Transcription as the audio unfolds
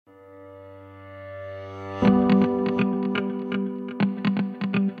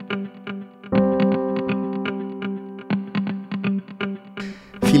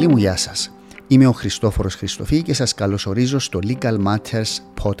μου, γεια σας. Είμαι ο Χριστόφορος Χριστοφή και σας καλωσορίζω στο Legal Matters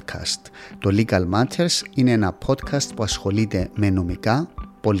Podcast. Το Legal Matters είναι ένα podcast που ασχολείται με νομικά,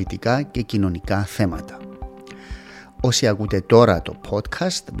 πολιτικά και κοινωνικά θέματα. Όσοι ακούτε τώρα το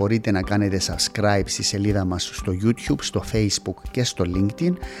podcast μπορείτε να κάνετε subscribe στη σελίδα μας στο YouTube, στο Facebook και στο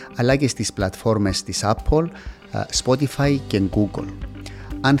LinkedIn, αλλά και στις πλατφόρμες της Apple, Spotify και Google.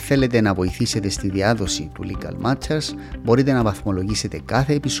 Αν θέλετε να βοηθήσετε στη διάδοση του Legal Matters, μπορείτε να βαθμολογήσετε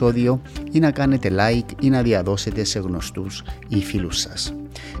κάθε επεισόδιο ή να κάνετε like ή να διαδώσετε σε γνωστούς ή φίλους σας.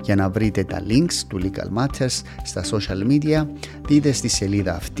 Για να βρείτε τα links του Legal Matters στα social media, δείτε στη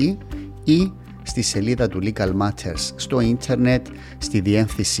σελίδα αυτή ή στη σελίδα του Legal Matters στο ίντερνετ στη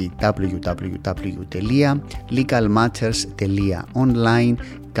διεύθυνση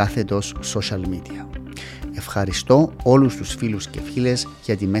www.legalmatters.online/social media. Ευχαριστώ όλους τους φίλους και φίλες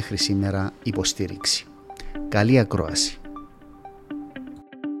για τη μέχρι σήμερα υποστήριξη. Καλή ακρόαση.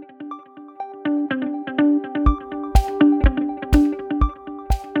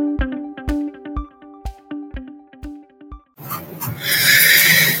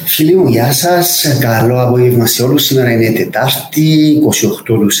 Φίλοι μου, γεια σας. Καλό απόγευμα σε όλους. Σήμερα είναι Τετάρτη,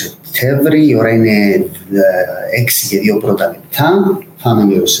 28 του Σεπτέμβρη. Η ώρα είναι 6 και 2 πρώτα λεπτά.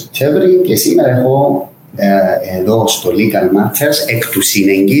 Πάμε για το Σεπτέμβρη και σήμερα έχω εδώ στο Legal Matters εκ του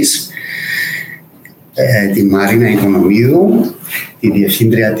σύνεγγυς τη Μαρίνα Οικονομίδου, τη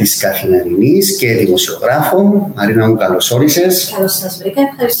διευθύντρια της Καθημερινής και δημοσιογράφο. Μαρίνα μου, καλώς όρισες. Καλώς σας βρήκα,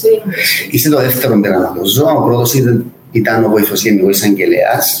 ευχαριστώ. Είστε το δεύτερο τερματοζώο, ο πρώτος ήταν ο βοηθός γενικός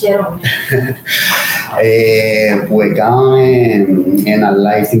εισαγγελέας. Χαίρομαι. Που έκαναμε ένα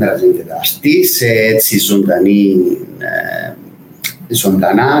live την περασμένη Τετάρτη σε έτσι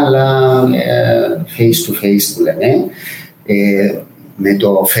ζωντανά, αλλά face to face που λέμε. Με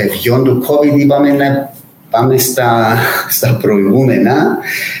το φευγιόν του COVID είπαμε να πάμε στα προηγούμενα,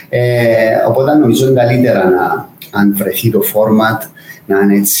 οπότε νομίζω είναι καλύτερα αν βρεθεί το format να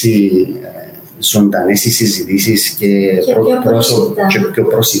είναι έτσι ζωντανές οι συζητήσεις και πιο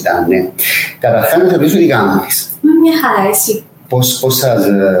προσιτά. Ναι. Καταρχάς να θα ρωτήσω τι κάνεις. Μια χαρά, εσύ.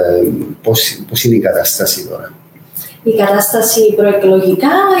 Πώς είναι η κατάσταση τώρα? Η κατάσταση προεκλογικά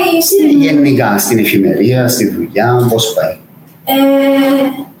ή γενικά στην εφημερία, στη δουλειά, πώς πάει?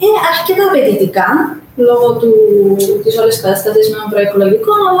 Αρκετά απαιτητικά, λόγω της όλης κατάστασης με τον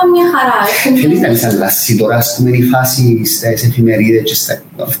προεκλογικό, αλλά μια χαρά. Θέλεις να λες αλλάσει τώρα, ας πούμε, η φάση στις εφημερίδες και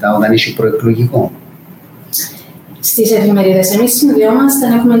αυτά όταν έχει προεκλογικό? Στις εφημερίδες, εμείς συνδυόμαστε,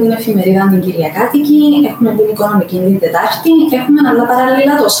 έχουμε την εφημερίδα την Κυριακάτικη, έχουμε την Οικονομική την Τετάρτη, έχουμε αλλά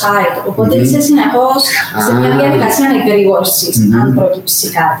παράλληλα το site. Οπότε είσαι συνεχώς σε μια διαδικασία εκρήγορσης, αν προκύψει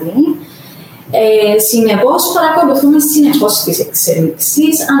κάτι. Συνεπώς παρακολουθούμε συνεχώς τις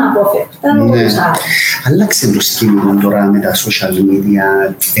εξελίξεις, αναπόφευκτα λόγω του site. Άλλαξε το σκηνικό τώρα με τα social media,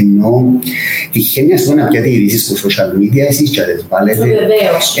 ενώ τυχαίνει ας πούμε να πιάτε ειδήσεις στο social media, εσείς και τις βάλετε.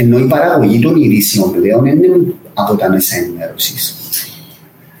 Βεβαίως. Ενώ η παραγωγή των ειδήσεων πλέον είναι από τα μέσα ενημέρωσης.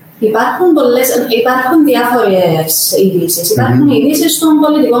 Υπάρχουν διάφορες ειδήσεις. Υπάρχουν ειδήσεις των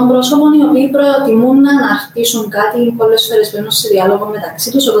πολιτικών πρόσωπων οι οποίοι προτιμούν να αναρτήσουν κάτι, πολλές φορές μπαίνουν σε διάλογο μεταξύ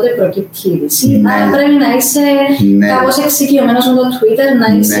τους, οπότε προκύπτει είδηση. Άρα πρέπει να είσαι κάπως εξοικειωμένος με το Twitter, να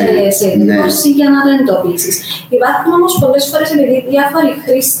είσαι σε εκδήλωση για να το εντοπίσεις. Υπάρχουν όμως πολλές φορές, επειδή διάφοροι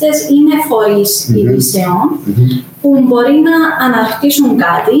χρήστες είναι φορείς ειδήσεων, που μπορεί να αναρτήσουν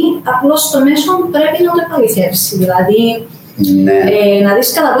κάτι, απλώς το μέσο πρέπει να το επαληθεύσει. Δηλαδή, να δεις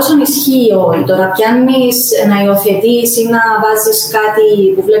κατά πόσον ισχύει όλοι. Τώρα πιάνεις να υιοθετείς ή να βάζεις κάτι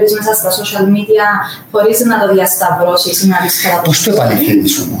που βλέπεις μέσα στα social media χωρίς να το διασταυρώσεις ή να δεις κατά πόσον. Πώς το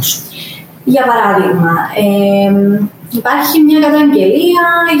επαληθεύεις όμως? Για παράδειγμα, υπάρχει μια καταγγελία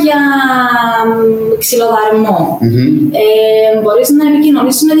για ξυλοδαρμό. Μπορείς να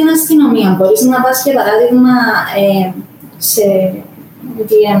επικοινωνήσεις με την αστυνομία. Μπορείς να πας, για παράδειγμα, σε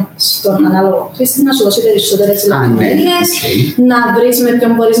DM στον ανάλογο χρήστη να σου δώσει περισσότερες λεπτομέρειες, να βρεις με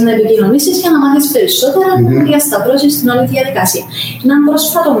ποιον μπορείς να επικοινωνήσεις για να μάθεις περισσότερα, να διασταυρώσεις την όλη διαδικασία. Ένα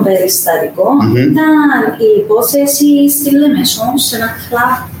πρόσφατο περιστατικό ήταν η υπόθεση στη Λεμεσό, σε ένα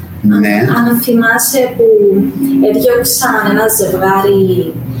κλαμπ, αν θυμάσαι, που έδιωξαν ένα ζευγάρι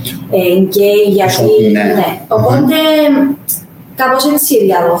γκέι γιατί. Οπότε κάπως έτσι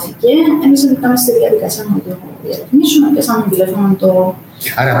διαδόθηκε. Εμείς μπήκαμε στη διαδικασία να το διερευνήσουμε, πέσαμε τηλέφωνο το.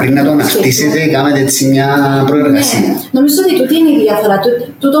 Άρα πριν να το αναρτήσετε, κάνετε έτσι μια προεργασία. Ναι, νομίζω ότι τούτη είναι η διαφορά.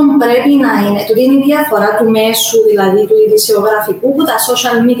 Τούτον πρέπει να είναι. Τούτη είναι η διαφορά του μέσου, δηλαδή του ειδησιογραφικού, που τα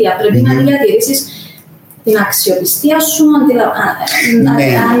social media πρέπει να διατηρήσεις την αξιοπιστία σου.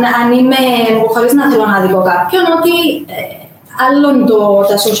 Αν είμαι, χωρίς να θέλω να δω κάποιον, ότι άλλον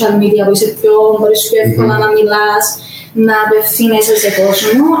τα social media που είσαι μπορείς πιο εύκολα να μιλάς, να απευθύνεσαι σε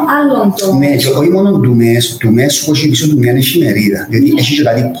κόσμο, άλλον το. Ναι, και όχι μόνο τουμές που έχει πίσω του μια εφημερίδα. Δηλαδή έχει και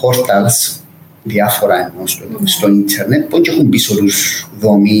κάτι portals διάφορα εννοώ στο ίντερνετ που έχουν πίσω τους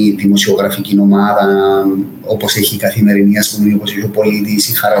δομή, δημοσιογραφική ομάδα, όπως έχει η Καθημερινή, ας πούμε, όπως έχει ο Πολίτης,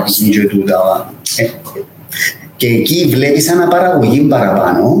 η Χαρακτική και τούτα. Και εκεί βλέπεις αναπαραγωγή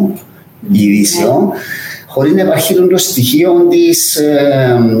παραπάνω ειδήσεων, χωρίς να υπάρχει το στοιχείο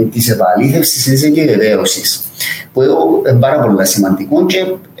της επαλήθευσης, της εγκαιδεύσης, που είναι πάρα πολύ σημαντικό και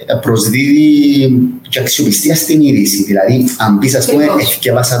προσδίδει και αξιοπιστία στην είδηση. Δηλαδή, αν πεις, ας πούμε,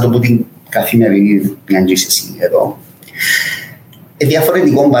 εθιέβασα το από την Καθημερινή, μια και εσύ εδώ,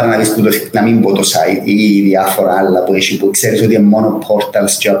 διαφορετικό παρά να μην πω το site ή διάφορα άλλα που έχει, που ξέρεις ότι είναι μόνο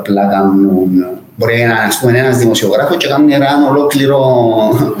portals και απλά κάνουν. Μπορεί να είναι ένας δημοσιογράφος και κάνουν ένα ολόκληρο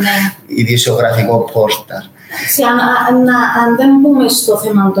ιδιοσιογραφικό portal. Αν δεν μπούμε στο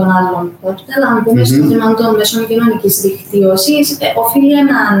θέμα των άλλων portal, αν μπούμε στο θέμα των μέσων κοινωνικής δικτύωσης, οφείλει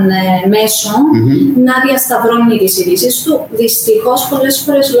έναν μέσο να διασταυρώνει τις ειδήσεις του. Δυστυχώς, πολλές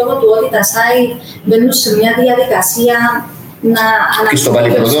φορές λόγω του ότι τα site μπαίνουν σε μια διαδικασία να ανακοινώσουν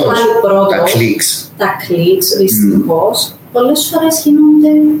τα clicks. Τα clicks, δυστυχώς, πολλές φορές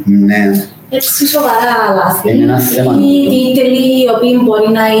γίνονται έτσι σοβαρά λάθη. Ή τίτλοι οι οποίοι μπορεί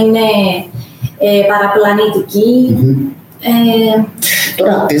να είναι παραπλανητικοί.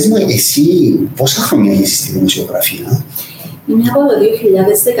 Τώρα, πες μου, εσύ πόσα χρόνια είσαι στη δημοσιογραφία? Είμαι από το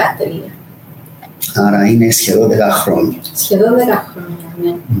 2013. Άρα είναι σχεδόν 10 χρόνια. Σχεδόν 10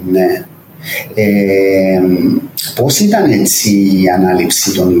 χρόνια, ναι. Πώς ήταν έτσι η ανάληψη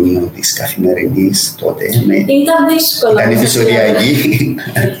των ινίων της Καθημερινής τότε? Ήταν δύσκολα. Ήταν επεισοδιακή.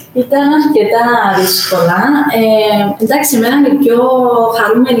 Ήταν αρκετά δύσκολα. Εντάξει, εμένα η πιο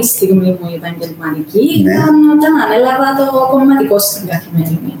χαρούμενη στιγμή μου η επαγγελματική ήταν όταν ανέλαβα το κομματικό στην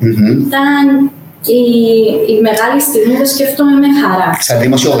Καθημερινή. Ήταν η μεγάλη στιγμή που σκέφτομαι με χαρά. Σαν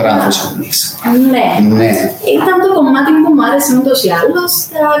δημοσιογράφος όμως. Ναι. Ήταν το κομμάτι που μου άρεσε ούτως ή άλλως.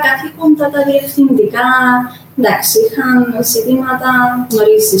 Τα καθήκοντα, τα διευθυντικά, εντάξει, είχαν ζητήματα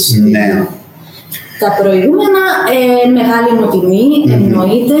γνωρίζεις. Ναι. Τα προηγούμενα, μεγάλη μου τιμή,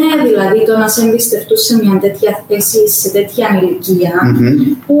 εννοείται, δηλαδή το να σε εμπιστευτούν σε μια τέτοια θέση, σε τέτοια ηλικία,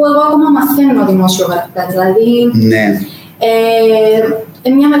 που εγώ ακόμα μαθαίνω δημοσιογραφικά, δηλαδή. Ναι.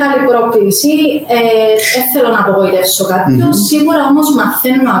 Μια μεγάλη πρόκληση, δεν θέλω να απογοητεύσω κάποιον, σίγουρα όμως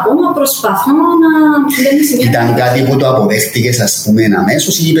μαθαίνω ακόμα, προσπαθώ να δεν συμβαίνει. Ήταν κάτι που το αποδέχτηκες, ας πούμε,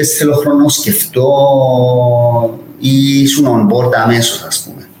 αμέσως ή είπες θέλω χρόνο σκεφτώ ή ήσουν on board αμέσως, ας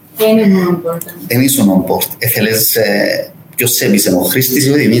πούμε? Δεν ήμουν on board. Δεν ήσουν on board. Θέλεις, ποιος σε έπεισε, ο Χρήστης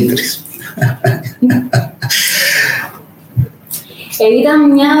ή ο Δημήτρης?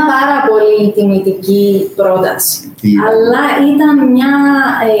 Ήταν μια πάρα πολύ τιμητική πρόταση, αλλά ήταν μια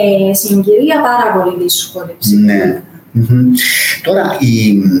συγκυρία πάρα πολύ δύσκολη. Ναι. Τώρα,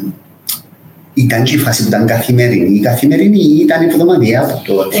 ήταν και η φάση που ήταν καθημερινή. Η καθημερινή ήταν εβδομαδιαία από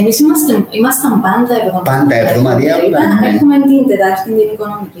τότε. Εμείς ήμασταν πάντα εβδομαδιαία. Πάντα εβδομαδιαία. Έχουμε την Τετάρτη την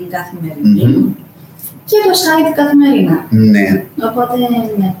οικονομική καθημερινή και το site καθημερινά. Ναι. Οπότε,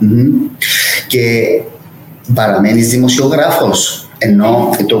 ναι. Και παραμένεις δημοσιογράφος, ενώ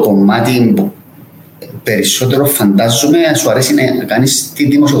το κομμάτι που περισσότερο φαντάζομαι σου αρέσει να κάνεις τη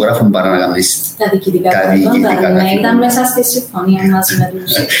δημοσιογράφο παρά να κάνεις τα διοικητικά καθήκοντα. Ναι, ήταν μέσα στη συμφωνία μας με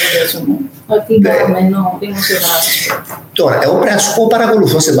τους εκπαιδευτές μου ότι παραμένω δημοσιογράφος. Τώρα, εγώ πρέπει να σου πω,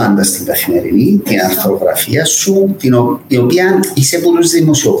 παρακολουθώ σε πάντα στην Καθημερινή την αρθρογραφία σου, η οποία είσαι από τους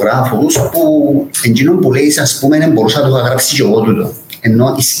δημοσιογράφους που εκείνο που λέει, ας πούμε, δεν μπορούσα να το γράψει και εγώ τούτο.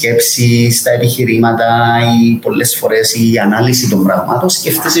 Ενώ οι σκέψεις, τα επιχειρήματα, πολλές φορές η ανάλυση των πραγμάτων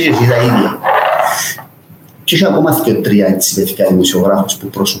σκέφτεσαι και εσύ τα ίδια. Και έχω ακόμα και 3 έτσι παιδικά δημοσιογράφους που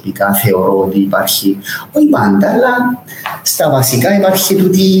προσωπικά θεωρώ ότι υπάρχει, όχι πάντα, αλλά στα βασικά υπάρχει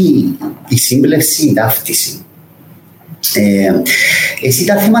τούτη η σύμπλευση, η ταύτιση. Εσύ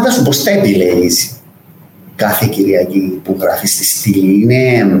τα θέματα σου πώς τα επιλέγεις κάθε Κυριακή που γράφεις στη στήλη? Είναι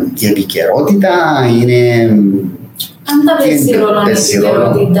η επικαιρότητα, είναι... Αν τα παίζει ρόλο η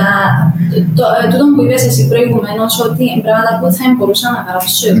επικαιρότητα, τούτο που είπες εσύ προηγουμένως, ότι πράγματα που θα μπορούσα να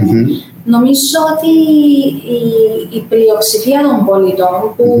γράψω εγώ, νομίζω ότι η πλειοψηφία των πολιτών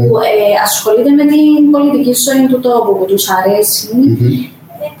που ασχολείται με την πολιτική ζωή του τόπου που τους αρέσει,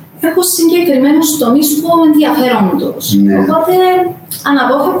 έχουν συγκεκριμένους τομείς που ενδιαφέρον τους. Οπότε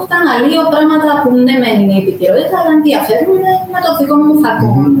αναπόφευκτα αναλύω πράγματα που ναι μεν είναι επικαιρότητα, αλλά ενδιαφέρουν με το δικό μου φακό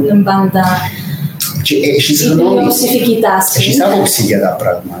πάντα. η πλειοψηφική τάση. Έχεις άποψη για τα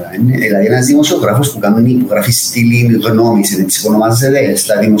πράγματα. Δηλαδή, ένας δημοσιογράφος που γράφει στήλη γνώμης, έτσι ονομάζεται,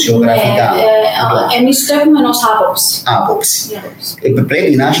 στα δημοσιογραφικά. Εμείς το έχουμε ως άποψη. Άποψη.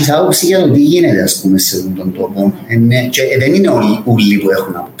 Πρέπει να έχεις άποψη για το τι γίνεται, ας πούμε, σε αυτόν τον τόπο. Και δεν είναι όλοι που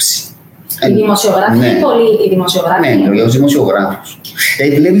έχουν άποψη. Οι δημοσιογράφοι, πολλοί οι δημοσιογράφοι. Ναι, για τους δημοσιογράφους.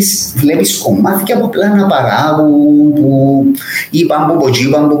 Βλέπεις κομμάτια που απλά να παράγουν, που είπαν που εκεί,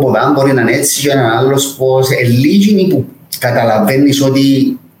 είπαν που ποδά, μπορεί να είναι έτσι και έναν άλλος πώς. Λίγοι που καταλαβαίνεις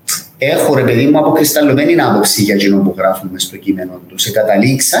ότι έχω ρε παιδί μου αποκρισταλλωμένη άποψη για εκείνο που γράφουμε στο κείμενο του. Σε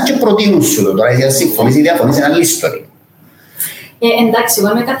καταλήξαν και προτείνουν σου το. Τώρα εσύ συμφωνείς ή διαφωνείς είναι άλλη ιστορία. Εντάξει, εγώ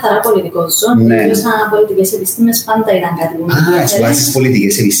είμαι καθαρά πολιτικός. Τελείωσα πολιτικές επιστήμες, πάντα ήταν κάτι που με ενδιαφέρε. Σπουδάσεις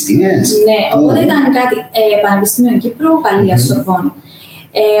πολιτικές επιστήμες. Ναι, οπότε ήταν κάτι. Πανεπιστήμιο Κύπρου, Γαλλία, Σορβόνη.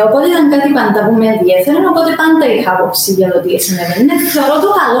 Οπότε ήταν κάτι πάντα που με ενδιαφέρε, οπότε πάντα είχα άποψη για το τι συνέβαινε. Θεωρώ το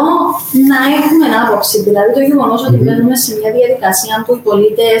καλό να έχουμε άποψη. Δηλαδή το γεγονός ότι μπαίνουμε σε μια διαδικασία που οι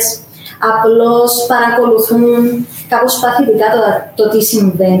πολίτες απλώς παρακολουθούν κάπως παθητικά το τι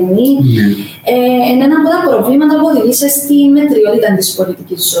συμβαίνει. Είναι ένα από τα προβλήματα που οδηγεί στη μετριότητα της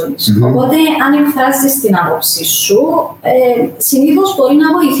πολιτικής ζωής. Οπότε, αν εκφράσεις την άποψη σου, συνήθως μπορεί να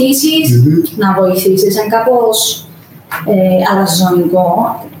βοηθήσεις, είναι κάπως αλαζονικό,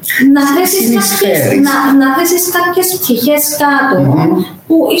 να θέσεις κάποιες πτυχές κάτω,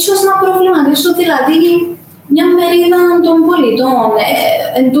 που ίσως να προβληματίσουν δηλαδή μια μερίδα των πολιτών.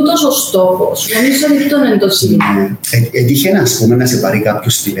 Εν τούτος ο στόχος. Νομίζω ότι αυτό είναι το σύντομα. Έτυχε να σε πάρει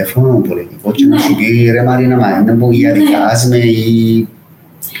κάποιος τηλέφωνο πολιτικό και να σου πει ρε Μαρίνα, μα είναι που διαδικάζουμε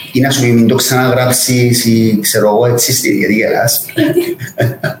ή να σου πει μην το ξαναγράψεις ή ξέρω εγώ έτσι γιατί γελάς.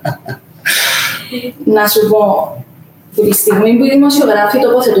 Να σου πω, τη στιγμή που οι δημοσιογράφοι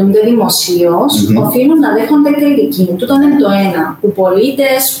τοποθετούνται δημοσίως, οφείλουν να δέχονται κριτική. Τούτο είναι το ένα. Που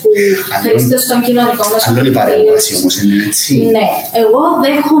πολίτες, που χρήστες των κοινωνικών μέσων. Αν δεν παρέμβαση όμως είναι έτσι. Ναι. Εγώ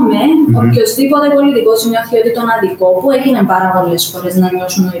δέχομαι οποιοδήποτε πολιτικός νιώθει ότι τον αδικό, που έγινε πάρα πολλές φορές να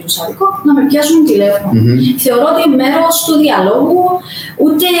νιώσουν ότι τους αδικό, να με πιάσουν τηλέφωνο. Θεωρώ ότι μέρος του διαλόγου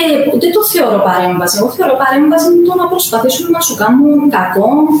ούτε το θεωρώ παρέμβαση. Εγώ θεωρώ παρέμβαση το να προσπαθήσουν να σου κάνουν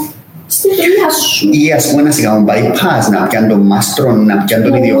κακό. Στη δουλειά σου. Ή ας πούμε να σε κάνουν bypass, να πιάνουν τον μάστρο, να πιάνουν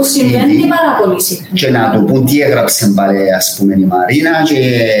τον ιδιοκτήτη. Συμβαίνει πάρα πολύ συχνά. Και να του πούν τι έγραψε πάλι ας πούμε η Μαρίνα και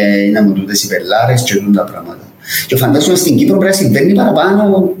να μου τούτες οι πελάρες και τούν τα πράγματα. Και φαντάζομαι στην Κύπρο πρέπει να συμβαίνει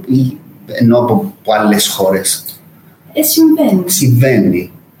παραπάνω ενώ από άλλες χώρες. Συμβαίνει.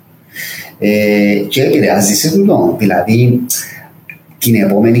 Συμβαίνει. Και επηρεάζει σε τούτο. Δηλαδή την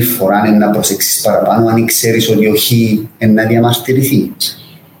επόμενη φορά να προσέξεις παραπάνω αν ξέρεις ότι όχι να διαμαρτυρηθεί.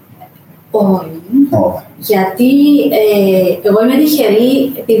 Όχι. Γιατί εγώ είμαι τυχερή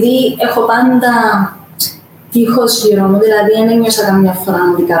επειδή έχω πάντα τείχος γύρω μου, δηλαδή δεν ένιωσα καμιά φορά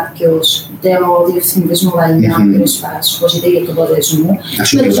ότι κάποιος, είτε ο διευθυντής μου βάλει ο κύριος Φάσκος, είτε οι εκδοτές μου,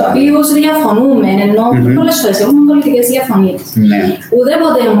 με τους οποίους διαφωνούμε, ενώ πολλές φορές έχουμε πολιτικές διαφωνίες.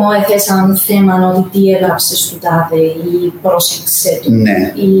 Ουδέποτε μου έθεσαν θέμα ότι τι έγραψες του τάδε ή πρόσεξε του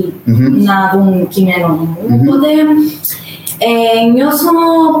ή να δουν κείμενο μου. Οπότε νιώθω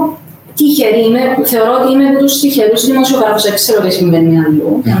τυχερή, θεωρώ ότι είμαι από τους τυχερούς δημοσιογράφους, δεν ξέρω τι συμβαίνει αλλού,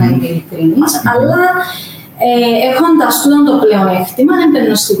 για να είμαι ειλικρινής, αλλά έχοντας τούτο το πλεονέκτημα, δεν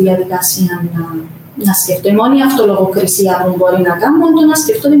μπαίνω στη διαδικασία να σκεφτώ. Η μόνη αυτολογοκρισία που μπορεί να κάνω είναι το να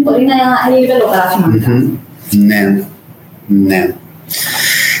σκεφτώ ότι μπορεί να λιβελογράφημα. Ναι.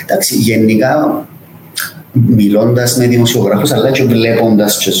 Εντάξει, γενικά, μιλώντας με δημοσιογράφους, αλλά και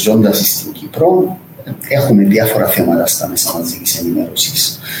βλέποντας και ζώντας στην Κύπρο, έχουμε διάφορα θέματα στα μέσα μαζικής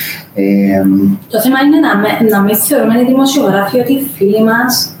ενημέρωσης. Το θέμα είναι να μην θεωρούμε οι δημοσιογράφοι ότι οι φίλοι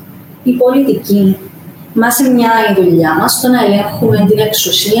μας, οι πολιτικοί, μας μια η δουλειά μας, το να ελέγχουμε την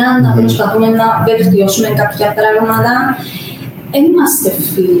εξουσία, να προσπαθούμε να βελτιώσουμε κάποια πράγματα. Δεν είμαστε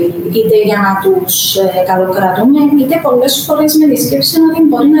φίλοι, είτε για να τους καλοκρατούμε, είτε πολλές φορές με τη σκέψη ότι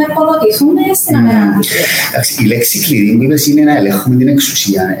μπορεί να υποδοτηθούν στην απέναντι. Η λέξη κλειδί μου είπες είναι να ελέγχουμε την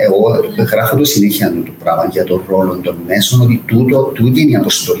εξουσία. Εγώ γράφω το συνέχεια το πράγμα για τον ρόλο των μέσων, ότι τούτη είναι η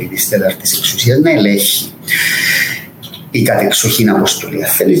αποστολή της τέταρτης εξουσίας, να ελέγχει. Η κατεξοχήν αποστολή.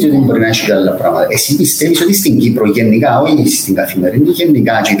 Θέλεις ότι μπορεί να έχει και άλλα πράγματα. Εσύ πιστεύεις ότι στην Κύπρο γενικά, όχι στην καθημερινή,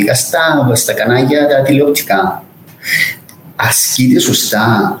 γενικά και ειδικά στα κανάλια τα τηλεοπτικά, ασκείται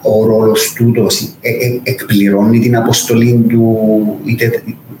σωστά ο ρόλος τούτος, εκπληρώνει την αποστολή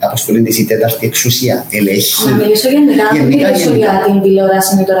της η τέταρτη εξουσία, ελέγχει. Να μιλήσω γενικά, δεν μιλήσω για την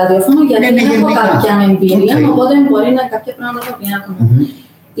τηλεόραση με το ραδιόφωνο, γιατί δεν έχω κάποια εμπειρία, οπότε μπορεί να είναι κάποια πράγματα τα οποία έχουμε.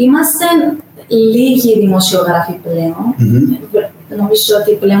 Είμαστε λίγοι δημοσιογράφοι πλέον. Νομίζω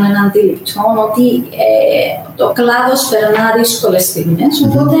ότι πλέον είναι αντίληπτο ότι το κλάδος περνά δύσκολες στιγμές,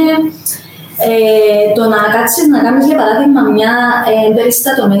 οπότε Το να κάτσεις να κάνεις για παράδειγμα μια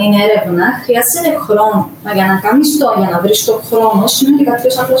περιστατωμένη έρευνα χρειάζεται χρόνο. Για να κάνεις για να βρεις τον χρόνο, σημαίνει ότι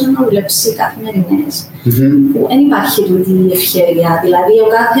κάποιος άνθρωπος να δουλέψει καθημερινές. Που δεν υπάρχει τούτη η ευκαιρία. Δηλαδή, ο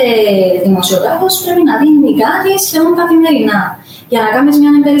κάθε δημοσιογράφος πρέπει να δίνει κάτι σχεδόν καθημερινά. Για να κάνεις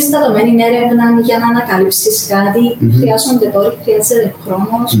μια περιστατωμένη έρευνα, για να ανακαλύψεις κάτι, χρειάζονται τώρα, χρειάζεται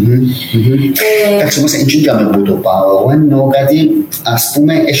χρόνος. Εντάξει, όμως έτσι είχαμε που το πάω. Εννοώ κάτι, ας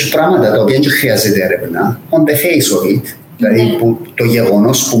πούμε, έχει πράγματα τα οποία δεν χρειάζεται έρευνα. On the face of it, δηλαδή το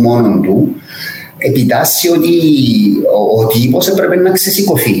γεγονός που μόνον του επιτάσσει ότι ο τύπος έπρεπε να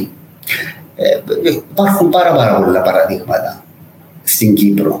ξεσηκωθεί. Υπάρχουν πάρα πολλά παραδείγματα στην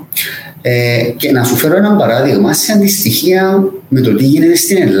Κύπρο. Και να σου φέρω ένα παράδειγμα σε αντιστοιχεία με το τι γίνεται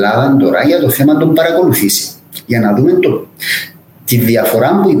στην Ελλάδα τώρα για το θέμα των παρακολουθήσεων. Για να δούμε τη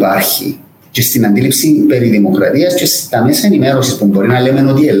διαφορά που υπάρχει και στην αντίληψη περί δημοκρατίας και στα μέσα ενημέρωσης που μπορεί να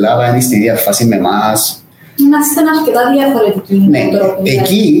λέμε ότι η Ελλάδα είναι στην ίδια φάση με εμάς. Είμαστε αρκετά διαφορετικοί. Ναι,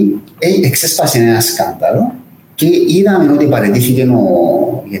 εκεί εξέσπασε ένα σκάνδαλο και είδαμε ότι παραιτήθηκε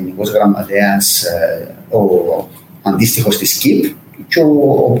ο Γενικός Γραμματέας, ο αντίστοιχος της ΚΙΠ, και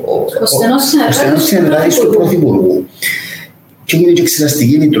ο στενός συνεργάτης του Πρωθυπουργού. Και έγινε και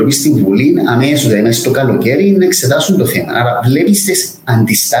εξεταστική επιτροπή στην Βουλή αμέσως, δηλαδή μέσα στο καλοκαίρι, να εξετάσουν το θέμα. Άρα βλέπεις τις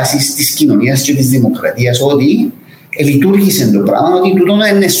αντιστάσεις της κοινωνίας και της δημοκρατίας ότι λειτουργήσε το πράγμα, ότι τούτο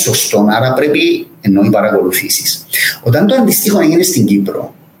δεν είναι σωστό, άρα πρέπει εννοεί παρακολουθήσεις. Όταν το αντίστοιχο έγινε στην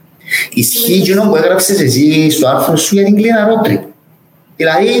Κύπρο, ισχύει εκείνο που έγραψες εσύ στο άρθρο σου για την κλειδαρότρυπη.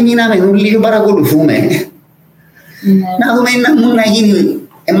 Δηλαδή, μείναμε όλοι και παρακολουθούμε. Να δούμε να γίνει,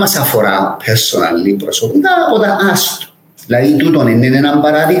 δεν μας αφορά personally προσωπικά, όταν άστο. Δηλαδή, τούτον είναι ένα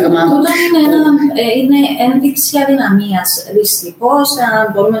παράδειγμα. Τούτον είναι ένδειξη αδυναμίας. Δυστυχώς, αν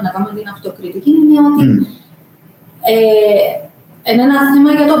μπορούμε να κάνουμε την αυτοκριτική, είναι ότι είναι ένα θέμα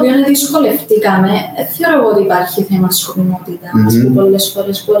για το οποίο δυσκολευτήκαμε. Θεωρώ ότι υπάρχει θέμα σκοπιμότητας που πολλές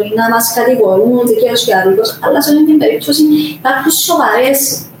φορές μπορεί να μας κατηγορούν δικαίως και άδικος, αλλά σε αυτή την περίπτωση υπάρχουν σοβαρές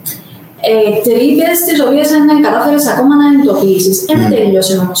τρύπες τις οποίες δεν κατάφερες ακόμα να εντοπίσεις. Δεν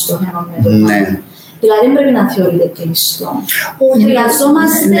τελειώσε όμως το θέμα με το πράγμα. Δηλαδή δεν πρέπει να θεωρείται κλειστό.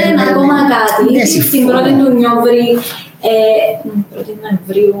 Χρειαζόμαστε ακόμα κάτι. Την 1η του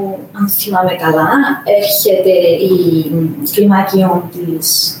Νοεμβρίου, αν θυμάμαι καλά, έρχεται η κλιμάκιον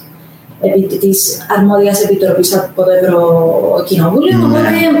της αρμόδιας επιτροπής από το Ευρωκοινοβούλιο, οπότε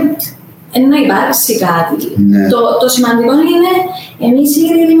να υπάρξει κάτι. Το σημαντικό είναι εμείς οι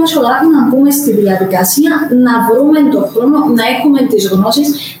ίδιοι δημοσιογράφοι να μπούμε στη διαδικασία, να βρούμε τον χρόνο, να έχουμε τις γνώσεις,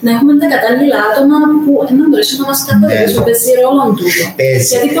 να έχουμε τα κατάλληλα άτομα που να μπορέσουν να μας καθορίσουν. Παίζει ρόλο τούτο.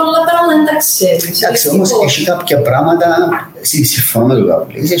 Γιατί πολλά πράγματα δεν τα ξέρεις. Εντάξει, όμως έχει κάποια πράγματα, συμφωνώ με το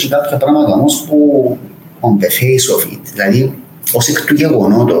καπλής, έχει κάποια πράγματα όμως που on the face of it, δηλαδή ως εκ του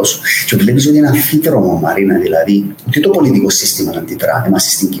γεγονότος, και βλέπεις ότι είναι αμφίδρομο, Μαρίνα, δηλαδή, ότι το πολιτικό σύστημα αντιδρά, είμαστε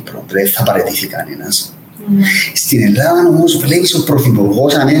στην Κύπρο, δηλαδή θα παραιτηθεί κανένας. Στην Ελλάδα όμως βλέπεις ο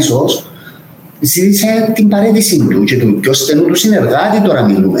Πρωθυπουργός αμέσως ζήτησε την παραίτηση του και του πιο στενού του συνεργάτη τώρα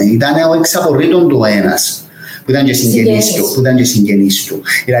μιλούμε. Ήταν ο εξαπορρίτων του ένας, που ήταν και συγγενής του.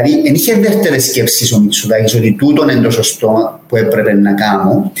 Δηλαδή, δεν είχε δεύτερες σκέψεις ο Μητσοτάκης ότι τούτον είναι το σωστό που έπρεπε να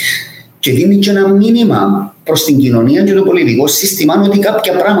κάνω. Και δίνει και ένα μήνυμα προς την κοινωνία και το πολιτικό σύστημα ότι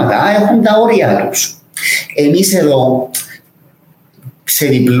κάποια πράγματα έχουν τα όρια τους. Εμείς εδώ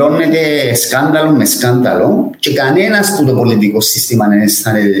ξεδιπλώνεται σκάνδαλο με σκάνδαλο και κανένας που το πολιτικό σύστημα δεν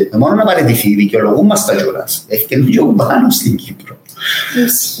αισθάνεται μόνο να παραιτηθεί, δικαιολογούμαστε κιόλας. Έχει και λίγο πάνω στην Κύπρο.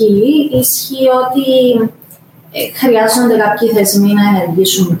 Ισχύει ότι χρειάζονται κάποιοι θεσμοί να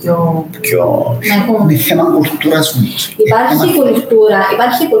ενεργήσουν πιο... Είναι θέμα κουλτούρας.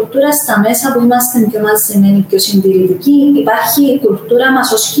 Υπάρχει κουλτούρα στα μέσα που είμαστε πιο μαζεμένοι, πιο συντηρητικοί. Υπάρχει η κουλτούρα μας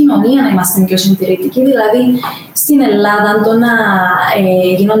ως κοινωνία να είμαστε πιο συντηρητικοί. Δηλαδή, στην Ελλάδα το να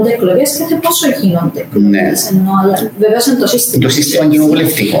γίνονται εκλογές και πόσο γίνονται εκλογές. Βεβαίως είναι το σύστημα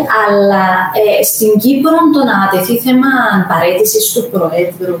κοινοβουλευτικό. Αλλά στην Κύπρο το να τεθεί θέμα παραίτησης του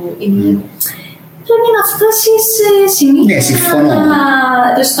Προέδρου πρέπει να φτάσει σε σημείο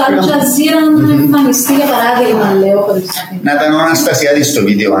στο Αλτζαζίρα να εμφανιστεί, για παράδειγμα, λέω χωρίς να ήταν ο Αναστασιάδης στο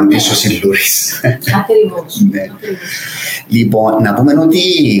βίντεο αντί ο Σιλούρης. Ακριβώς. Λοιπόν, να πούμε ότι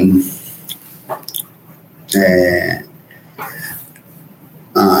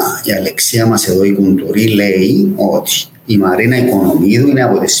η Αλεξία μας εδώ, η Κουντουρή, λέει ότι η Μαρίνα Οικονομίδου είναι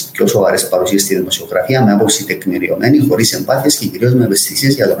από τις πιο σοβαρές παρουσίες στη δημοσιογραφία, με άποψη τεκμηριωμένη, χωρίς εμπάθειες και κυρίως με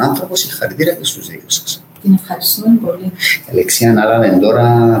ευαισθησίες για τον άνθρωπο. Συγχαρητήρια και στους δύο σας. Την ευχαριστούμε πολύ. Η Αλεξία ανάλαβε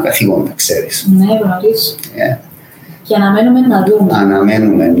τώρα καθήκοντα, ξέρεις. Ναι, γνωρίζω. Και αναμένουμε να δούμε.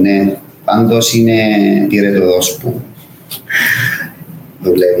 Αναμένουμε, ναι. Πάντως είναι πυρετοδός που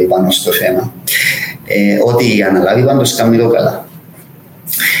δουλεύει πάνω στο θέμα. Ό,τι αναλάβει πάντως κάνει το καλά.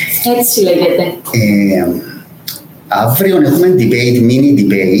 Έτσι λέγεται. Αύριο έχουμε mini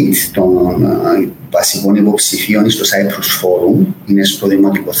debate των βασικών υποψηφίων στο Cyprus Forum. Είναι στο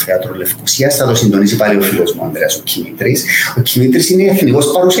Δημοτικό Θέατρο Λευκωσίας. Θα το συντονίσει πάλι ο φίλος μου, Ανδρέας ο Κιμήτρης. Ο Κιμήτρης είναι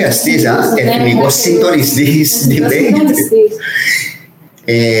εθνικός παρουσιαστής, εθνικός συντονιστής debate.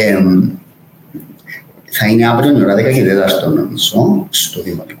 Θα είναι αύριο η ώρα 10 και 4 νομίζω, στο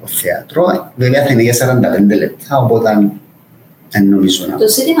Δημοτικό Θέατρο. Βέβαια θα είναι για 45 λεπτά, οπότε δεν νομίζω να... Το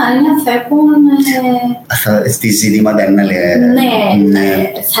ζήτημα είναι αν θα έχουν... Στη ζητήματα είναι να λέει... Ναι,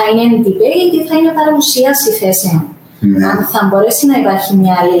 θα είναι debate ή θα είναι παρουσίαση θέσεων. Αν θα μπορέσει να υπάρχει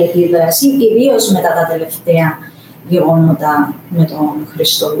μια άλλη επίδραση, ιδίως μετά τα τελευταία γεγονότα με τον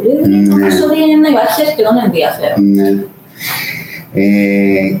Χριστοδουλίδη, νομίζω ότι να υπάρχει αρκετό ενδιαφέρον.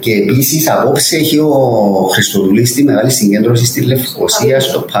 Και επίσης απόψε έχει ο Χριστοδουλής τη μεγάλη συγκέντρωση στη Λευκωσία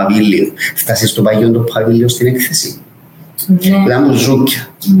στο Παβίλιο. Φτάσεις στο παγιό το Παβίλιο στην έκθεση. Ήταν μπουζούκια.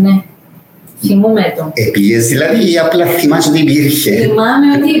 Ναι, θυμούμαι το. Πήγες δηλαδή ή απλά θυμάσαι ότι υπήρχε? Θυμάμαι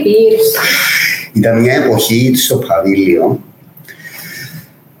ότι υπήρχε. Ήταν μια εποχή στο Παβίλιο.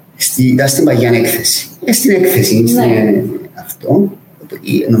 Ήταν στην παγιά έκθεση. Στην έκθεση, αυτό.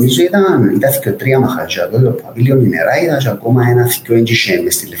 Νομίζω ήταν και 3 μαχαζιά. Το Παβίλιο νερά ήταν και ακόμα ένα θικιό εντυχέ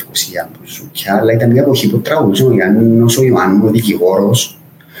μες στη Λευκωσία μπουζούκια. Αλλά ήταν μια εποχή που τραγουδούσε ο Γιάννος ο Ιωάννου, ο δικηγόρος,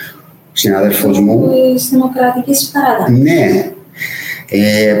 συνάδελφος μου. Της Δημοκρατικής Παράταξης. Ναι,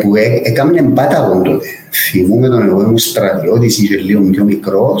 που έκαμε πάταγον τότε. Θυμούμαι τον εγώ ήμουν στρατιώτης, είχε λίγο πιο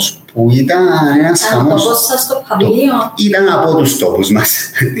μικρός, που ήταν ένας χαμός. Από σας στο Παβίλιο. Ήταν από τους τόπους μας.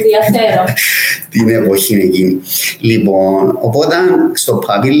 Ενδιαφέρον. Την εποχή εκείνη. Λοιπόν, οπότε στο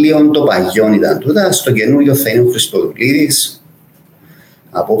Παβίλιο το παγιόν ήταν τούτα, στο καινούριο θα είναι ο Χριστοδουλίδης.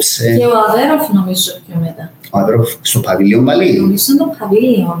 Απόψε. Και ο Αβέροφ νομίζω πιο μετά. Ο Αβέροφ στο Παβίλιο πάλι. Νομίζω το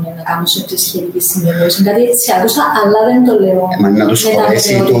Παβίλιο να κάνω σε σχετική συνδεδόση. Κάτι έτσι άκουσα, αλλά δεν το λέω. Μα να τους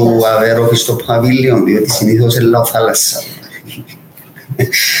χωρέσει το Αβέροφ στο Παβίλιο, διότι συνήθως είναι λαοθάλασσα.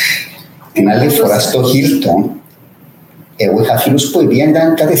 Την άλλη φορά στο Χίλτον, εγώ είχα φίλους που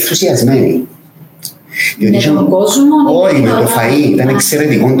ήταν κάτι ενθουσιασμένοι. Με τον κόσμο. Όχι, με το φαΐ. Ήταν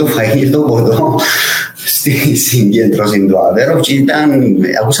εξαιρετικό το φαΐ, το ποτό στη συγκέντρωση του Αβέροφ και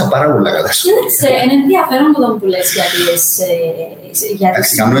ακούσα πάρα πολλά καλά σου. Είναι ενδιαφέρον όταν που λες για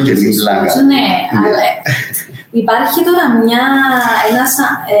τις... Κάνω και την πλάκα. Ναι, αλλά υπάρχει τώρα ένας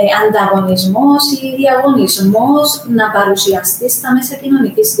ανταγωνισμός ή διαγωνισμός να παρουσιαστεί στα μέσα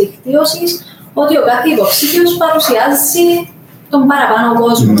κοινωνικής δικτύωσης ότι ο κάθε υποψήφιος παρουσιάζει τον παραπάνω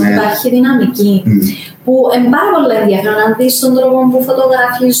κόσμο. Υπάρχει δυναμική. Που είναι πάρα πολύ ενδιαφέρον να δεις τον τρόπο που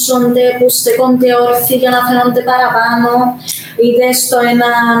φωτογραφίζονται, που στέκονται όρθιοι για να φαίνονται παραπάνω, είτε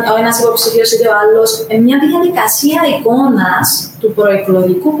ο ένας υποψηφίος είτε ο άλλος. Μια διαδικασία εικόνας του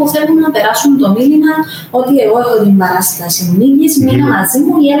προεκλογικού που θέλουν να περάσουν το μήνυμα ότι εγώ έχω την παράσταση νίκης, μήνα μαζί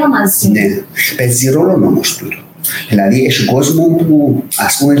μου ή έλα μαζί μου. Ναι, παίζει ρόλο όμως τούτο. Δηλαδή, έχει κόσμο που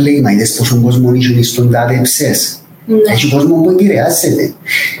ας πούμε λέει, μα είδες πόσο κόσμο είσαι στον τάδε ψες. Έχει κόσμο που επηρεάζεται.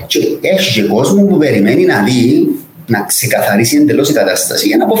 Και έχει και κόσμο που περιμένει να δει, να ξεκαθαρίσει εντελώς η κατάσταση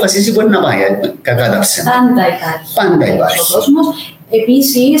για να αποφασίσει πού να πάει. Κακά τα ψέματα. Πάντα υπάρχει. Ο κόσμος.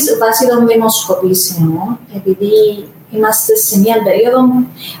 Επίσης, βάσει των δημοσκοπήσεων, επειδή είμαστε σε μια περίοδο,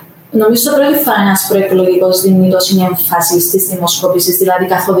 νομίζω πρώτη φορά ένας προεκλογικός δίνει τόση έμφαση στις δημοσκοπήσεις, δηλαδή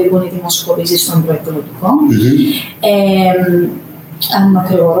καθοδηγούν οι δημοσκοπήσεις των προεκλογικών. Αν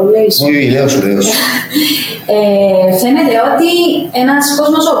μακρηγορώ, λέει. Όχι, λέω σου. Φαίνεται ότι ένας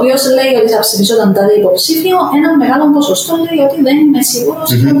κόσμος ο οποίος λέει ότι θα ψηφίσω τον τάδε υποψήφιο, ένα μεγάλο ποσοστό λέει ότι δεν είμαι σίγουρος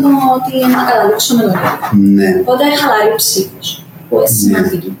ότι να καταλήξω με τον ίδιο. Οπότε χαλαρή ψήφος, που είναι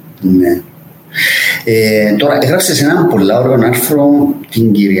σημαντική. Ναι. Τώρα, έγραψες ένα πολύ ωραίο άρθρο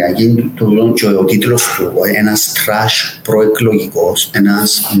την Κυριακή και ο τίτλος του, ένας τρας προεκλογικός,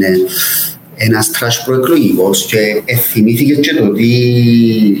 ένας τρας προεκλογικός και θυμήθηκε και το τι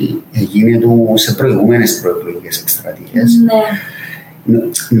έγινε σε προηγούμενες προεκλογικές εκστρατείες. Ναι.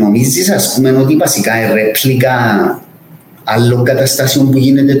 Νομίζεις ας πούμε ότι βασικά η ρεπλίκα άλλων καταστάσεων που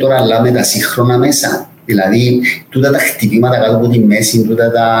γίνεται τώρα αλλά με τα σύγχρονα μέσα. Δηλαδή, τούτα τα χτυπήματα κάτω από τη μέση,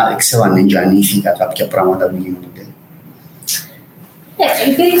 τούτα τα εξεβανεγιανήθηκα κάποια πράγματα που γίνονται.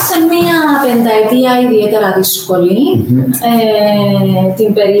 Υπήρξε μία πενταετία ιδιαίτερα δύσκολη,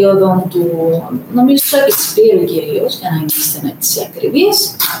 την περίοδο του, νομίζω, επισπύρου κυρίως, για να είμαστε έτσι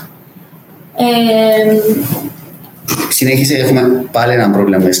ακριβείς. Συνέχισε, έχουμε πάλι ένα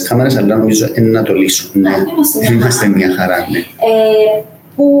πρόβλημα με τις κάμερες, αλλά νομίζω είναι να το λύσουμε. Είμαστε μια χαρά. Ναι.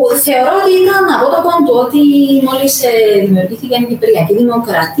 που θεωρώ ότι ήταν από το κόντο ότι μόλις δημιουργήθηκε η Κυπριακή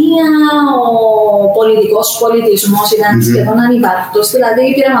Δημοκρατία, ο πολιτικός πολιτισμός ήταν σχεδόν ανυπάρκτος, δηλαδή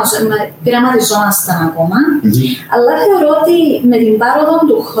πειραματιζόμασταν ακόμα. Αλλά θεωρώ ότι με την πάροδο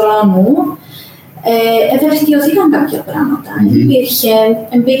του χρόνου βελτιωθήκαν κάποια πράγματα.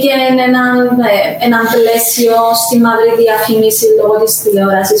 Μπήκε ένα πλαίσιο στη μαύρη διαφήμιση λόγω της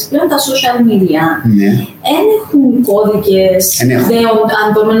τηλεόρασης. Πλέον τα social media δεν έχουν κώδικες, αν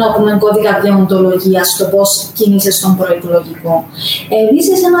μπορούμε να πούμε κώδικα δεοντολογίας στο πώς κίνησες στον προεκλογικό.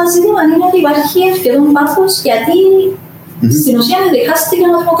 Επίσης, ένα ζήτημα είναι ότι υπάρχει ευκαιρόν πάθος γιατί στην ουσία διχάστηκε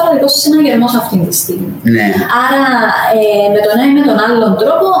ο δημοκρατικός συναγερμός αυτή τη στιγμή. Άρα, με τον ένα ή με τον άλλον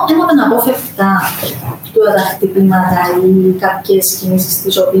τρόπο, έμαθαν απόφευκτα τα χτυπήματα ή κάποιες κινήσεις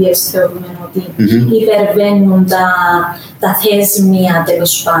τις οποίες θεωρούμε ότι υπερβαίνουν τα θεσμία,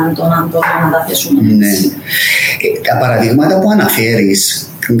 τέλος πάντων, αν μπορούμε να τα θέσουμε έτσι. Τα παραδείγματα που αναφέρεις,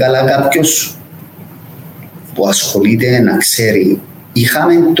 καλά κάποιος που ασχολείται να ξέρει,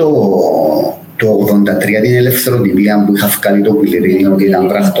 είχαμε το 1983 την ελευθεροτυπία που είχα βγάλει το πουλερίνιο ότι ήταν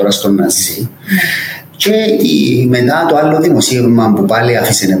πράκτορα στον Ναζί. Και μετά το άλλο δημοσίευμα που πάλι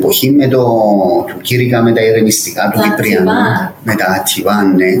άφησε εποχή με το Κήρυκα με τα ειρηνιστικά του Κυπριανού, με τα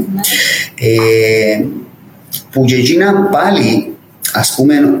Αττιβάν, που και εκείνα πάλι, ας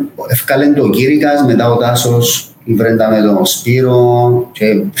πούμε, ευκάλεν το Κήρυκας, μετά ο Τάσος η Βρέντα με τον Σπύρο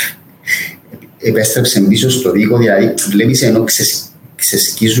και επέστρεψε πίσω στο δίκο, δηλαδή βλέπεις ενώ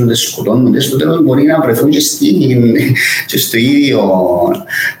ξεσκίζονται, σκοτώνονται, στο τέλος μπορεί να βρεθούν και στο ίδιο,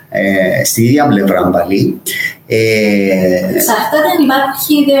 στη ίδια πλευρά πάλι. Εξαρτάται αν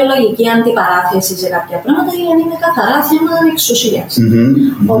υπάρχει ιδεολογική αντιπαράθεση σε κάποια πράγματα ή αν είναι καθαρά θέμα εξουσίας.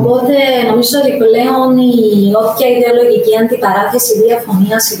 Οπότε νομίζω ότι πλέον όποια ιδεολογική αντιπαράθεση,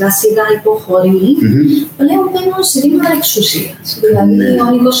 διαφωνία σιγά σιγά υποχωρεί, πλέον μπαίνουν ζητήματα εξουσίας. Δηλαδή ο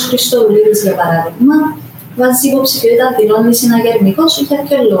Νίκος Χριστοδουλίδης, για παράδειγμα, βάζει υποψηφιότητα, δηλώνει συναγερμικός, για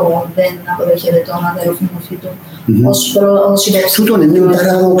ποιο λόγο δεν αποδέχεται τον αδερφινοφή του ως υποψηφιότητα. Τούτο είναι ένα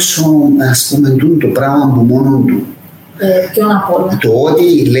παράδοξο, ας πούμε, το πράγμα που μόνο του. Ποιον απ' όλα. Το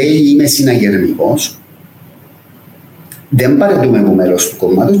ότι λέει είμαι συναγερμικός, δεν παρετούμε από μέλος του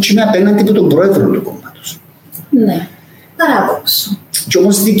κόμματος και είναι απέναντι από τον πρόεδρο του κόμματος. Ναι, παράδοξο. Και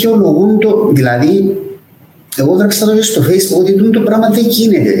όμως δικαιολογούν το, δηλαδή, εγώ δράξα το στο Facebook ότι το πράγμα δεν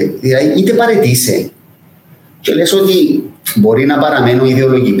γίνεται. Δηλαδή, είτε παρετήσει και λες ότι μπορεί να παραμένω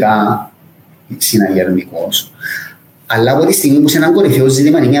ιδεολογικά συναγερμικός, αλλά από τη στιγμή που σε έναν κορυφαίο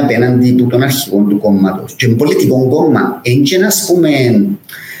ζήτημα είναι απέναντι των αρχηγών του κόμματος και πολιτικό κόμμα, έτσι ας πούμε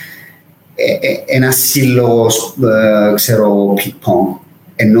ένας σύλλογος, ξέρω, πιπών,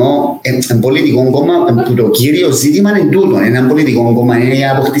 ενώ ένα πολιτικό κόμμα που το κύριο ζήτημα είναι τούτο. Ένα πολιτικό κόμμα είναι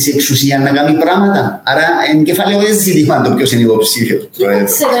να αποκτήσει εξουσία να κάνει πράγματα. Άρα είναι κεφαλαιόδες ζήτημα το ποιος είναι υποψήφιος. Το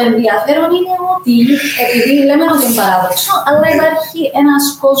ενδιαφέρον είναι ότι, επειδή λέμε ότι είναι παράδοξο, αλλά υπάρχει ένας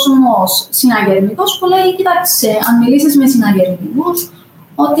κόσμος συναγερμικός που λέει: κοιτάξτε, αν μιλήσεις με συναγερμικούς,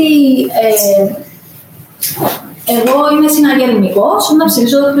 ότι εγώ είμαι συναγερμικός, να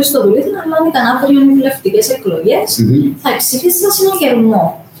ψηφίσω τον Χριστοδουλίδη, αλλά αν ήταν αύριο οι βουλευτικές εκλογές, θα ψηφίσει συναγερμό.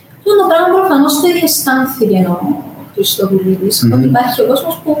 Το πράγμα προφανώς το αισθάνθηκε ο Χριστοδουλίδης, ότι υπάρχει ο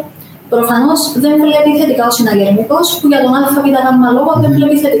κόσμος που προφανώς δεν βλέπει θετικά ο συναγερμικός, που για τον ΑΒΓ λόγο δεν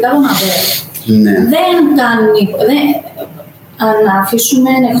βλέπει θετικά τον ΑΒΕ. Δεν κάνει. Αν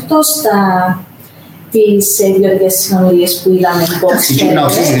αφήσουμε εκτός τις ιδιωτικές συνομιλίες που είδαμε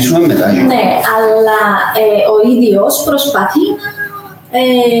ναι, αλλά ο ίδιος προσπαθεί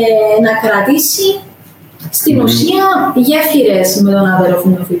να κρατήσει στην ουσία γέφυρες με τον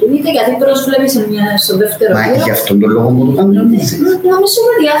αδερφινοφή του, είτε γιατί προσβλέπει στο δεύτερο γύρο. Μα γι' αυτόν τον λόγο που το κάνουμε. Νομίζω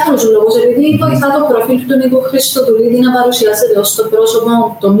με διάφορους λόγους, επειδή βοηθά το προφίλ του Νίκου Χριστοδουλίδη να παρουσιάζεται ως το πρόσωπο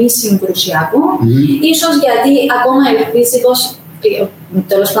το μη συγκρουσιακό, ίσως γιατί ακόμα ελπίζει πως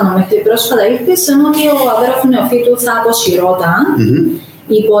τέλος πάντων μέχρι πρόσφατα ήλπιζε ότι ο αδέρφος νεοφύτου θα αποσυρώταν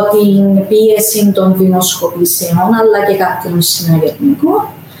υπό την πίεση των δημοσκοπήσεων αλλά και κάποιων συναγερμικών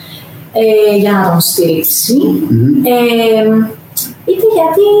για να τον στηρίξει, είτε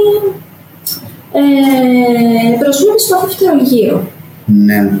γιατί προσβλέπει στο δεύτερο γύρο.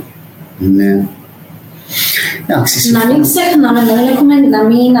 Ναι. Να μην ξεχνάμε, να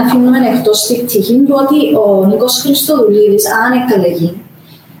μην αφήνουμε εκτός τη πτυχή του ότι ο Νίκος Χριστοδουλίδης, αν εκλεγεί,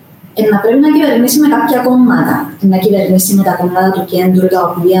 να πρέπει να κυβερνήσει με κάποια κόμματα. Να κυβερνήσει με τα κόμματα του κέντρου, τα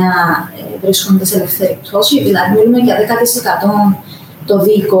οποία βρίσκονται σε ελευθερή πτώση. Δηλαδή, μιλούμε για 10% το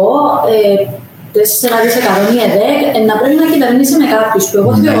δίκο, 4% η ΕΔΕΚ, να πρέπει να κυβερνήσει με κάποιους που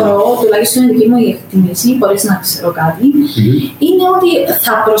εγώ θεωρώ, τουλάχιστον είναι δική μου η εκτίμηση, χωρίς να ξέρω κάτι, είναι ότι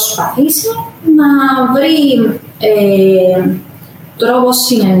θα προσπαθήσει να βρει τρόπος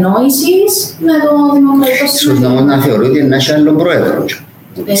συνεννόησης με το δημοκρατικό συναγερμό. Ίσως να θεωρώ ότι είναι ένα άλλο πρόεδρο.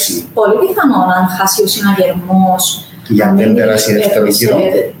 Πολύ πιθανό αν χάσει ο συναγερμός. Για δεν περάσει δεύτερο γύρο.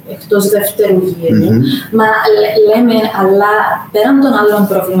 Εκτός δεύτερου γύρου. Μα λέμε, αλλά πέραν των άλλων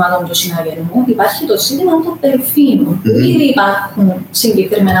προβλημάτων του συναγερμού, υπάρχει το ζήτημα των delfίνων. Ήδη υπάρχουν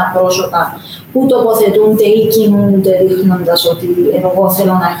συγκεκριμένα πρόσωπα που τοποθετούνται ή κινούνται δείχνοντας ότι εγώ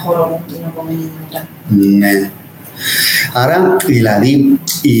θέλω να έχω ρόλο την επόμενη μέρα. Ναι. Άρα, δηλαδή,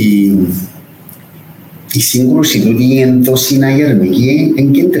 η σύγκρουση του ενδοσυναγερμική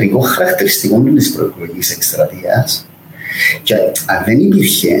είναι κεντρικό χαρακτηριστικό της προεκλογικής εκστρατείας. Και αν δεν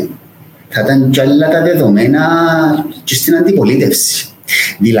υπήρχε, θα ήταν κι άλλα τα δεδομένα και στην αντιπολίτευση.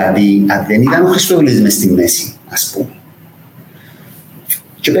 Δηλαδή, αν δεν ήταν ο Χριστοδουλίδης μες στη μέση, ας πούμε.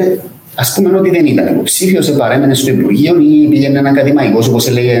 Και ας πούμε ότι δεν ήταν υποψήφιος, παρέμενε στο Υπουργείο ή πήγαινε ένα ακαδημαϊκός, όπως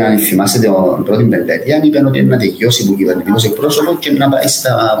έλεγε, αν θυμάστε την πρώτη πενταετία, είπε ότι να τελειώσει που κυβερνητικός εκπρόσωπο και να πάει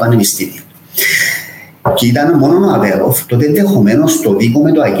στα πανεπιστήμια. Και ήταν μόνο ο Αβέροφ, τότε ενδεχομένως το δίκο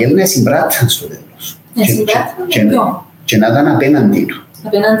με το ΑΚΕΛ να συμπράτταν στο τέλος. Και να ήταν απέναντί του.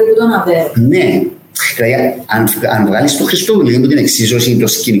 Απέναντί του τον Αβέροφ. Ναι. Δηλαδή, αν βγάλεις το Χριστοδουλίδη με την εξίσωση, το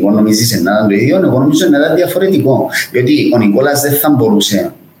σκηνικό νομίζεις να ήταν το ίδιο, εγώ νομίζω να ήταν διαφορετικό. Διότι ο Νικόλας δεν θα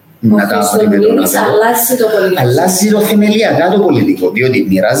μπορούσε να τα βρει με τον Αβέροφ. Αλλάζει το θεμελιακά το πολιτικό, διότι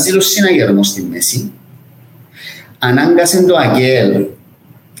μοιράζει το συναγερμό στη μέση, ανάγκασε το ΑΚΕΛ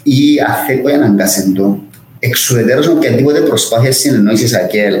ή αθέκο ανάγκασε το, εξουδετερώς με οποιαδήποτε προσπάθεια συνεννόησης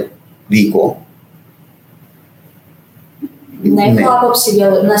ΑΚΕΛ δίκο. Ναι, έχω άποψη για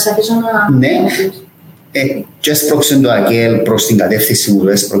να σε αφήσω να... Ναι, και έσπρωξε το ΑΚΕΛ προς την κατεύθυνση που το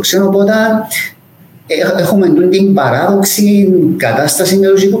έσπρωξε, οπότε έχουμε την παράδοξη κατάσταση με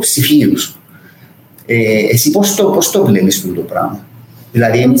τους υποψηφίους. Εσύ πώς το βλέπεις το πράγμα?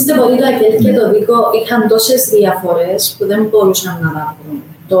 Δηλαδή... Πιστεύω ότι το ΑΚΕΛ και το δίκο είχαν τόσες διαφορές που δεν μπορούσαν να τα βρουν.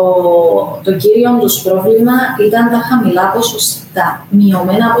 Το κύριο τους πρόβλημα ήταν τα χαμηλά ποσοστά,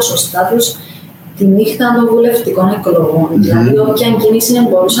 μειωμένα ποσοστά τους τη νύχτα των βουλευτικών εκλογών. Δηλαδή, όποια κίνηση δεν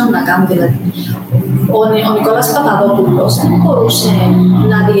μπορούσαν να κάνουν. Δηλαδή, ο Νικόλας Παπαδόπουλος δεν μπορούσε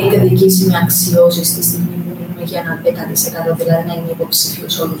να διεκδικήσει μια αξιώση στη στιγμή που μιλούμε για ένα 10%, δηλαδή να είναι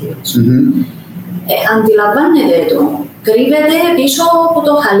υποψήφιος όλους. Αντιλαμβάνεται το. Κρύβεται πίσω από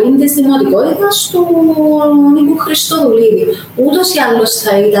το χαλίν της δημοτικότητας του Νίκου Χριστοδουλίδη. Ούτως ή άλλως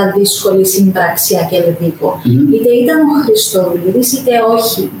θα ήταν δύσκολη σύμπραξη ΑΚΕΛ δίκο. Είτε ήταν ο Χριστοδουλίδης είτε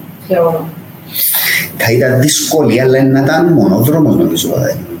όχι, θεωρώ. Θα ήταν δύσκολη, αλλά να ήταν μονόδρομος νομίζω.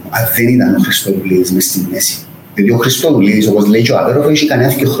 Αν δεν ήταν ο Χριστοδουλίδης μες στη μέση. Διότι ο Χριστοδουλίδης, όπως λέει και ο Αβέροφ, έχει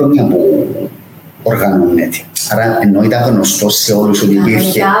κανένα 2 χρόνια που οργανώνεται. Άρα ενώ ήταν γνωστό σε όλους ότι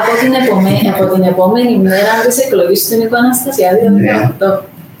υπήρχε. Από την επόμενη μέρα της εκλογής του Νίκου Αναστασιάδη, το 18.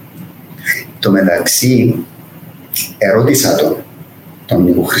 Το μεταξύ, ερώτησα τον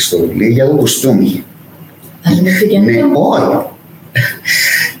Νίκο Χριστοδουλίδη για το κουστούμι. Ναι, όχι.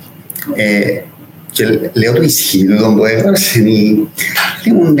 Και λέω το ισχύει του που έγραψε,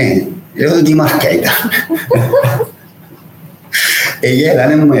 λέω ναι, λέω τι μάρκα ήταν.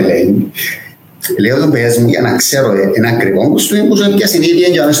 Γέλανε μου λέει. Λέω τον πες μου για να ξέρω ένα ακριβό κουστούμι που σου έπιασε η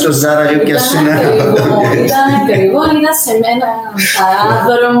ίδια και στο Ζάρα και έπιασε ένα... Ήταν ακριβό, ήταν σε ένα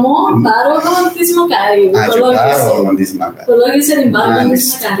παράδρομο πάροχο της Μακαρίου. Υπολόγισε την πάροχο της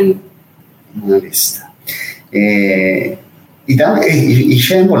Μακαρίου. Μάλιστα.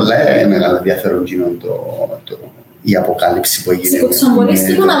 Είχε πολλά μεγάλο ενδιαφέρον η αποκάλυψη που έγινε.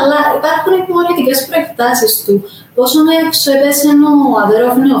 Σκουτσομπολίστικο, αλλά υπάρχουν οι πολιτικές προεκτάσεις του. Πόσο έξω έπεσε ο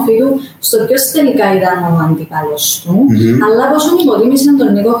Αβέροφ Νεοφύτου στο ποιος τελικά ήταν ο αντίπαλος του, αλλά πόσο υποτίμησε τον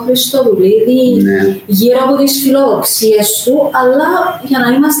Νίκο Χριστοδουλίδη γύρω από τις φιλοδοξίες του, αλλά για να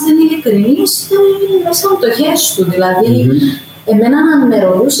είμαστε ειλικρινείς, μέσα από το χέρι του. Δηλαδή, εμένα αν με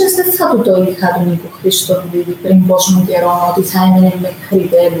ρωτούσες, δεν θα του το είχα τον Νίκο Χριστοδουλίδη πριν πόσο καιρό ότι θα έμενε μέχρι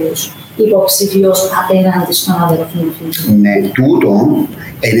τέλους υποψηφίος απέναντι στον Αβέροφ Νεοφύτου. Ναι, τούτο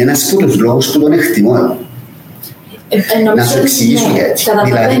είναι ένας από τους λόγους που τον εκτιμώ. Να σου εξηγήσω γιατί.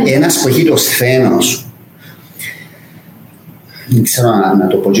 Δηλαδή, ένας που έχει το σθένος, δεν ξέρω να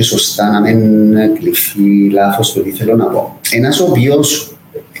το πω και σωστά, να μην κλειφθεί λάθος το τι θέλω να πω. Ένας ο οποίος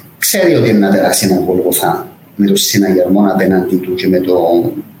ξέρει ότι είναι να περάσει έναν Γολγοθά με το συναγερμό απέναντι του και με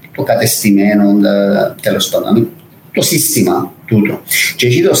το κατεστημένο, τέλος πάντων, το σύστημα τούτο. Και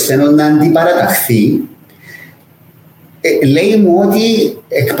έχει το σθένος να αντιπαραταχθεί. Λέει μου ότι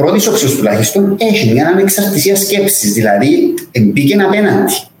εκ πρώτης όψεως τουλάχιστον έχει μια ανεξαρτησία σκέψης, δηλαδή μπήκε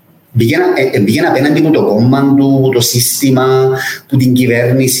απέναντι. Μπήκε απέναντι από το κόμμα του, από το σύστημα, από την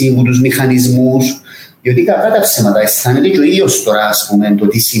κυβέρνηση, από τους μηχανισμούς. Διότι κατά τα ψέματα αισθάνεται και ο ίδιος τώρα, ας πούμε, το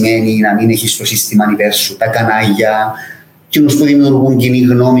τι σημαίνει να μην έχεις το σύστημα υπέρ σου, τα κανάλια, εκείνους που δημιουργούν κοινή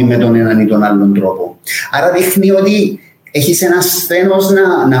γνώμη με τον έναν ή τον άλλον τρόπο. Άρα δείχνει ότι έχεις ένα σθένος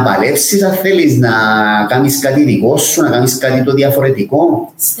να παλέψεις, αν θέλεις να κάνεις κάτι δικό σου, να κάνεις κάτι το διαφορετικό.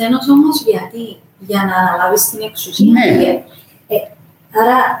 Σθένος όμως γιατί? Για να αναλάβεις την εξουσία. Ναι.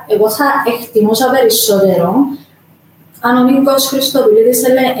 Άρα, εγώ θα εκτιμούσα περισσότερο αν ο Νίκος Χριστοδουλίδης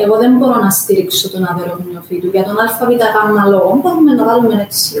έλεγε εγώ δεν μπορώ να στηρίξω τον Αβεροφωνιοφύτου για τον ΑΒΓ λόγο. Μπορούμε να βάλουμε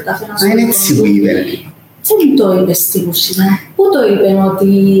έτσι ο καθένας. Είναι έτσι που είπε. Δεν το είπε στην ουσία. Πού το είπε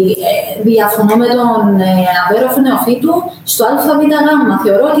ότι διαφωνώ με τον Αβεροφωνιοφύτου στο ΑΒΓ.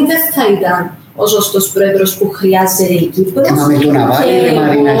 Θεωρώ ότι δεν θα ήταν ο σωστός πρόεδρος που χρειάζεται η Κύπρος. Μα με το να βάλει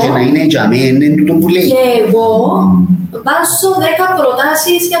Μαρίνα και να είναι για μένα είναι τούτο που λέει. Και εγώ βάζω 10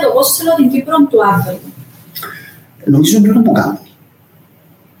 προτάσεις για το πώς θέλω την Κύπρο του ΑΒΓ. Νομίζω είναι τούτο που κάνει.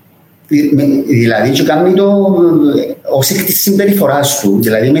 Δηλαδή και κάνει το ως εκ της συμπεριφοράς του,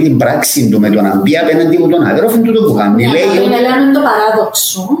 δηλαδή με την πράξη του, με τον να μπει απέναντι από τον Αβέροφ, είναι τούτο που κάνει. Είναι το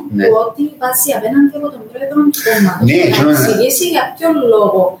παράδοξο του ότι βάζει απέναντι από τον πρόεδρο του κόμματος. Να εξηγήσει για ποιο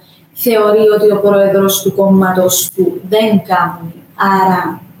λόγο θεωρεί ότι ο πρόεδρος του κόμματος του δεν κάνει,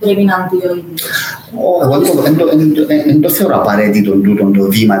 άρα πρέπει να μπει ο ίδιος. Εγώ δεν το θεωρώ απαραίτητο το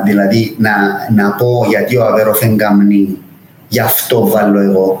βήμα, δηλαδή να πω γιατί ο Αβέροφ δεν κάνει, γι' αυτό βάλω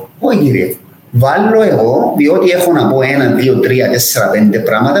εγώ. Όχι κύριε, βάλω εγώ διότι έχω να πω 1, 2, 3, 4, 5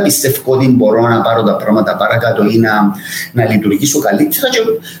 πράγματα, πιστεύω ότι μπορώ να πάρω τα πράγματα παρακάτω ή να λειτουργήσω καλύτερα και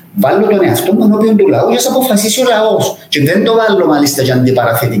βάλω τον εαυτό μου ενώπιον του λαού για να αποφασίσει ο λαός. Και δεν το βάλω μάλιστα και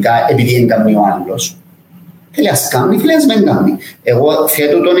αντιπαραθετικά επειδή δεν κάνει ο άλλος. Θέλει ας κάνει, θέλει ας μην κάνει. Εγώ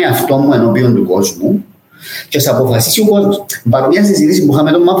θέτω τον εαυτό μου ενώπιον του κόσμου και ας αποφασίσει ο κόσμος. Παρομοιά συζήτηση που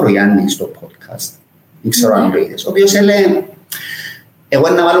είχαμε τον Μαυρογιάννη στο podcast, δεν ξέρω αν το είδες, ο οποίος έλεγε εγώ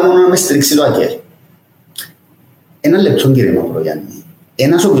να βάλω μόνο να με στηρίξει το ΑΚΕ. Ένα λεπτό κύριε Μαυρογιάννη.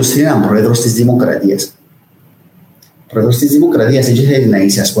 Ένας ο οποίος θέλει να είναι πρόεδρος της Δημοκρατίας. Πρόεδρος της Δημοκρατίας δεν θέλει να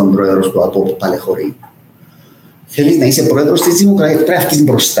είσαι ας πούμε πρόεδρος του ΑΠΟ Παλαιχωρή. Θέλεις να είσαι πρόεδρος της Δημοκρατίας, πρέπει να έρθεις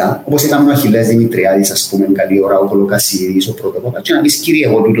μπροστά, όπως ήταν ο Αχιλλέας Δημητριάδης, ας πούμε, καλή ώρα, ο Κολοκασίδης, ο Πρωτοπόπας, και να πεις κύριε,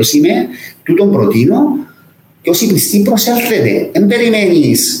 εγώ τούτος είμαι, τούτον προτείνω, και όσοι πιστοί προσέλθετε. Δεν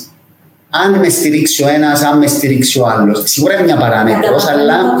περιμένεις αν με στηρίξει ο ένας, αν με στηρίξει ο άλλος. Σίγουρα είναι μια παράμετρος,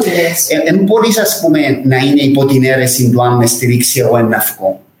 αλλά δεν μπορείς, ας πούμε, να είναι υπό την αίρεση του αν με στηρίξει εγώ ένα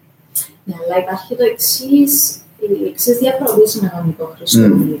αυκό. Ναι, αλλά υπάρχει το εξής διαφοροποίηση με τον Νίκο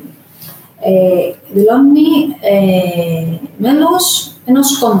Χριστοδουλίδη. Δηλώνει μέλος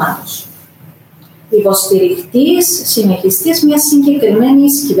ενός κόμματος. Υποστηρικτής, συνεχιστής μιας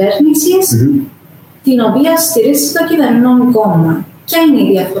συγκεκριμένης κυβέρνησης, την οποία στηρίζει το κυβερνών κόμμα. Ποια είναι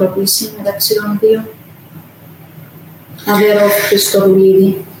η διαφοροποίηση μεταξύ των δύο? Αβέροφ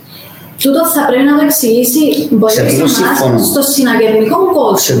Χριστοδουλίδη. Τούτο θα πρέπει να το εξηγήσει μπορεί σε εμάς στο συναγερμικό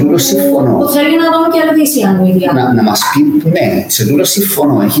κόσμο που θέλει να τον κερδίσει αν μη διάλογο. Να μας πει, ναι, σε τούτο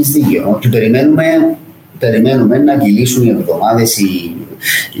συμφωνώ, έχεις δίκιο. Και περιμένουμε να κυλήσουν οι εβδομάδες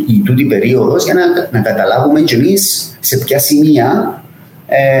η τούτη περίοδος για να καταλάβουμε κι εμείς σε ποια σημεία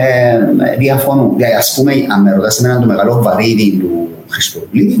διαφωνούν. Ας πούμε, αν με ρωτάς εμένα το μεγάλο βαρύδι του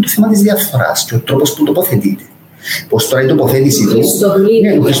Χριστοδουλίδη, είναι το θέμα της διαφοράς και ο τρόπος που τοποθετείται. Πως τώρα η τοποθέτηση του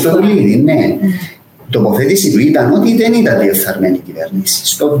Χριστοδουλίδη, ναι. Η τοποθέτηση του ήταν ότι δεν ήταν διεφθαρμένη κυβέρνηση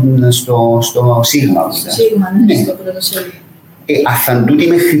στο Σίγμα. Ναι, στο πρωτοσέλιδο. Αφαν τούτη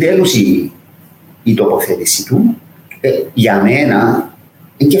μέχρι τέλους η τοποθέτηση του, για μένα,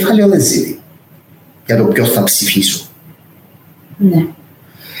 είναι κεφαλαιόδες ζήτημα για το ποιος θα ψηφίσω. Ναι.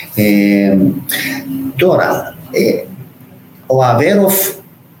 Τώρα, ο Αβέροφ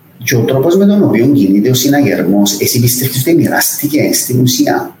και ο τρόπος με τον οποίο κινείται ο συναγερμός, εσύ πιστεύεις ότι μοιράστηκε στην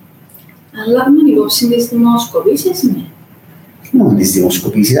ουσία? Αν λάβουμε υπόψη τις δημοσκοπήσεις, ναι. Μόνο τις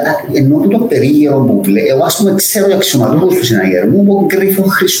δημοσκοπήσεις, ενώ το περίγυρο που βλέπει, εγώ ας πούμε ξέρω για αξιωματούχους του συναγερμού που κρύφω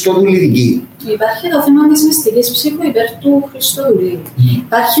Χριστοδουλιδική. Υπάρχει το θέμα της μυστικής ψήφου υπέρ του Χριστοδουλίδη.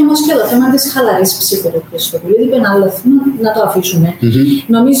 Υπάρχει όμως και το θέμα της χαλαρής ψήφου του Χριστοδουλίδη, που είναι άλλο θέμα, να το αφήσουμε.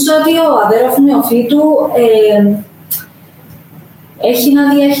 Νομίζω ότι ο Αβέροφ Νεοφύτου έχει να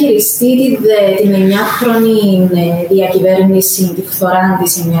διαχειριστεί την 9χρονη διακυβέρνηση, τη φθορά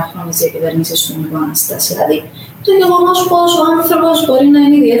της 9χρονης διακυβέρνησης του Νίκου Αναστασιάδη. Το γεγονός πως ο άνθρωπος μπορεί να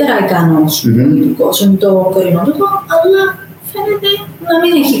είναι ιδιαίτερα ικανός πολιτικός εν το κορινό του, αλλά φαίνεται να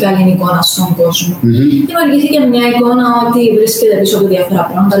μην έχει καλή εικόνα στον κόσμο. Δημιουργήθηκε μια εικόνα ότι βρίσκεται πίσω από διάφορα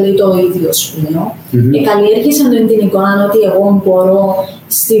πράγματα, λέει το ίδιο πλέον. Καλλιέργησε την εικόνα ότι εγώ μπορώ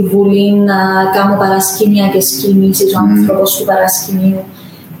στη Βουλή να κάνω παρασκηνιακές κινήσεις, ο άνθρωπος του παρασκηνίου.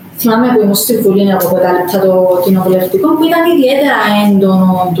 Θυμάμαι που ήμουν στη Βουλή από αποκαλύπτα το κοινοβουλευτικό, που ήταν ιδιαίτερα έντονο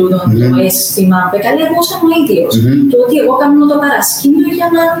το αίσθημα που καλλιεργούσε ο ίδιος. Το ότι εγώ κάνω το παρασκήνιο για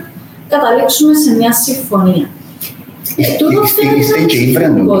να καταλήξουμε σε μια συμφωνία. Είστε και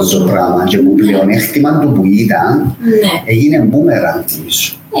ήβραν το πράγμα και που πλεονέκτημα του που ήταν έγινε μπούμεραν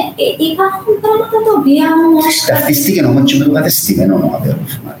της. Υπάρχουν πράγματα τα οποία όμως... Ταυτίστηκε όμως και με το κατεστημένο ο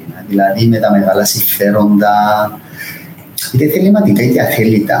αδέρφος Μαρίνα, δηλαδή με τα μεγάλα συμφέροντα, είτε θεληματικά είτε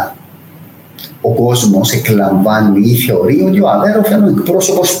αθέλητα. Ο κόσμος εκλαμβάνει ή θεωρεί ότι ο Αβέροφ είναι ο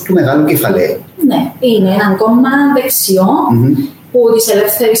εκπρόσωπος του μεγάλου κεφαλαίου. Ναι, είναι ένα κόμμα δεξιό που της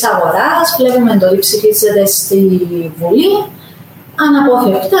ελεύθερης αγοράς βλέπουμε το ότι ψηφίζεται στη Βουλή.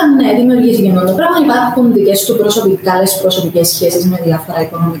 Αναπόφευκτα, ναι, δημιουργήθηκε με το πράγμα. Υπάρχουν δικές του προσωπικές σχέσεις με διάφορα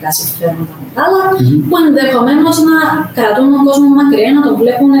οικονομικά συμφέροντα μεγάλα, που ενδεχομένως να κρατούν τον κόσμο μακριά,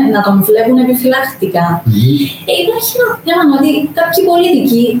 να τον βλέπουν επιφυλακτικά. Υπάρχει ένα θέμα ότι κάποιοι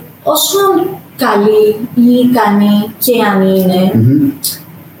πολιτικοί, όσο καλοί ή ικανοί και αν είναι,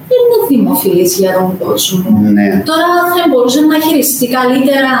 δεν είναι δημοφιλείς για τον κόσμο. Τώρα θα μπορούσε να χειριστεί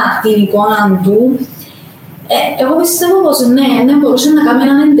καλύτερα την εικόνα του. Εγώ πιστεύω πως ναι, μπορούσε να κάνει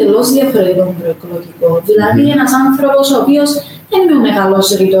έναν εντελώς διαφορετικό προεκλογικό. Δηλαδή, ένας άνθρωπος ο οποίος δεν είναι ο μεγάλος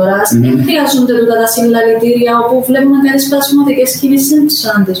ρητοράς, δεν χρειάζονται τούτα τα συλλαλητήρια όπου βλέπουμε κάτι σπασμωδικές κινήσεις, δεν τις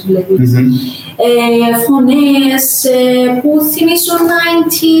άντες βλέπεις. Φωνές που θυμίσουν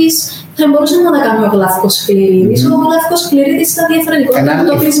 90s, θα μπορούσε να τα κάνει ο Γλαύκος Κληρίδης. Ο Γλαύκος Κληρίδης ήταν διαφορετικό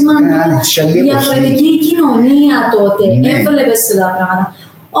αντιμετώπισμα, διαφορετική κοινωνία τότε. Έβλεπες τα πράγματα.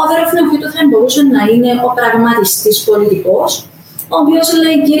 Ο αδερφός Νεοφύτου θα μπορούσε να είναι ο πραγματιστής πολιτικός, ο οποίος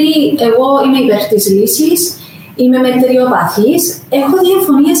λέει: Κύριε, εγώ είμαι υπέρ της λύσης, είμαι μετριοπαθής, έχω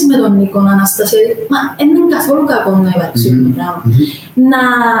διαφωνίες με τον Νίκο Αναστασιάδη. Μα δεν είναι καθόλου κακό να υπάρξει αυτό το πράγμα.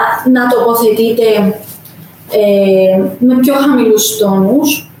 Να τοποθετείτε με πιο χαμηλούς τόνους,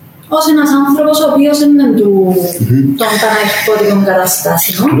 ως ένας άνθρωπος ο οποίος είναι των παναγιώτικων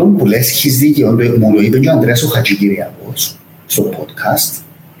καταστάσεων. Αυτό που λες, έχεις δίκιο, μου το είπε και ο Ανδρέας ο Χατζικυριακός στο podcast.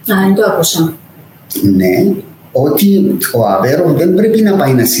 Δεν το άκουσα. Ναι, ότι ο Αβέροφ δεν πρέπει να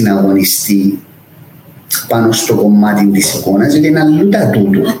πάει να συναγωνιστεί πάνω στο κομμάτι της εικόνας, γιατί είναι αλλούτα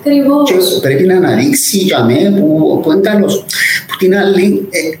τούτου. Ακριβώς. Και πρέπει να αναδείξει για μένα που είναι καλός. Που την άλλη,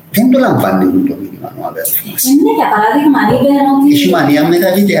 δεν το λαμβάνει το μήνυμα ο Αβέροφ. Ναι, για παράδειγμα, είπε ότι... Έχει μανία με τα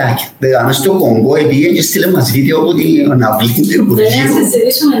βιντεάκια. Δηλαδή, στο Κονγκό πήγε και στείλε μας βίντεο από την αυλή του Υπουργείου. Δεν θα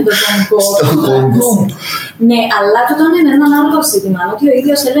συζητήσουμε το Κονγκό. Στο Κονγκό. Ναι, αλλά τούτο είναι ένα άλλο ζήτημα. Ότι ο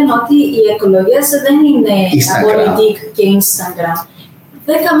ίδιος έλεγε ότι οι εκλογές δεν είναι πολιτικ και Instagram.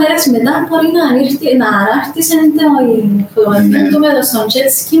 10 μέρες μετά μπορεί να ανάρτησε την φωτογραφία του με το στον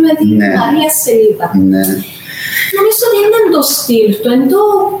Τζέτσκι με την Μαρία Σελίδα. Νομίζω ότι είναι το στυλ του,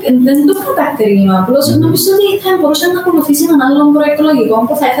 δεν το κατακρίνω. Απλώς νομίζω ότι θα μπορούσε να ακολουθήσει έναν άλλον προεκλογικό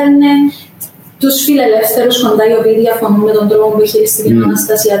που θα έφερνε τους φιλελεύθερους κοντά, οι οποίοι διαφωνούν με τον τρόπο που χειριστεί την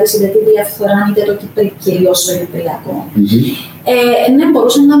Αναστασιάδη, είτε τη διαφθορά, είτε το κυρίως το κυπριακό. Ναι,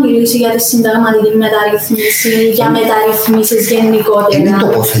 μπορούσε να μιλήσει για τη συνταγματική μεταρρύθμιση, για μεταρρυθμίσεις γενικότερα. Δεν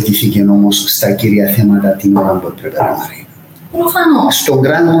τοποθετήθηκε όμως στα κύρια θέματα την ώρα που έπρεπε να μάθει. Προφανώς. Στον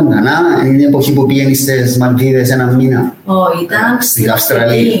Γκραντ Μοντανά, είναι η εποχή που πήγαινε στις Μαλδίβες ένα μήνα. Όχι, ήταν στην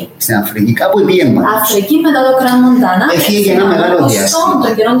Αυστραλία, στην Αφρική, κάπου πήγαινε. Αφρική μετά το Γκραντ Μοντανά. Έφυγε και ένα μεγάλο διάστημα.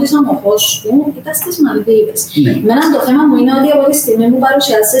 Τον καιρό της αμοχώς του ήταν στις Μαλδίβες. Εμένα το θέμα μου είναι ότι από τη στιγμή που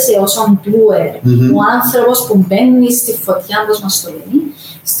παρουσιάζεσαι ως on tour, ο άνθρωπος που μπαίνει στη φωτιά, όπως μας το λέει,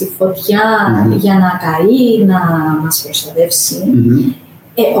 στη φωτιά για να καεί, να μας προστατεύσει,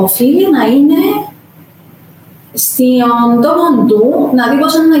 οφείλει να είναι στον τόπο του να δει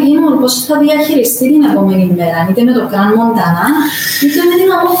πώς θα διαχειριστεί την επόμενη μέρα, είτε με το Γκραντ Μοντανά, είτε με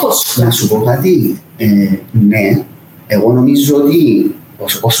την αμόχωση. Να σου πω κάτι, ναι, εγώ νομίζω ότι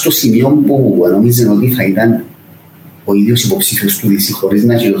ως το σημείο που νομίζω ότι θα ήταν ο ίδιος υποψήφιος του Δύση, χωρίς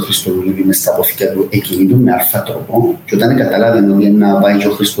να έχει ο Χριστοδουλίδης μες στα απόθηκα του, εκκινήτου με αλφα τρόπο, και όταν κατάλαβε ότι να πάει και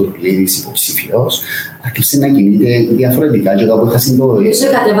ο Χριστοδουλίδης υποψήφιος, άρχισε να κινείται διαφορετικά και κάπου έχασε το... Σε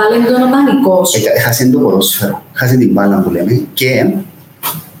κατεβάλλει τον πανικός. Έχασε το ποδόσφαιρο, έχασε την μπάλα που λέμε, και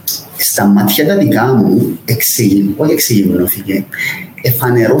στα μάτια τα δικά μου όχι εξεγυμνώθηκε,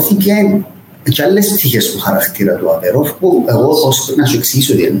 εφανερώθηκε και άλλες πτυχές του χαρακτήρα του Αβέροφ, που εγώ να σου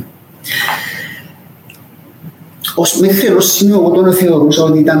εξηγήσω τι είναι. Μέχρι ενός σημείου εγώ τον θεωρούσα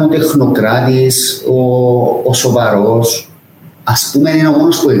ότι ήταν ο τεχνοκράτης, ο σοβαρός. Ας πούμε, είναι ο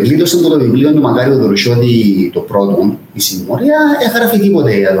μόνος που εγκλήτωσε από το βιβλίο του Μακάριου Δωρουσιώτη το πρώτο, η συμμορία, έγραφε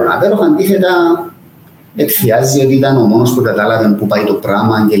τίποτε για τον Αβέροφ, αντίθετα εκφιάζει ότι ήταν ο μόνος που κατάλαβε που πάει το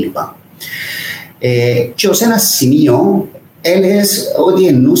πράγμα κλπ. Και ως ένα σημείο έλεγες ότι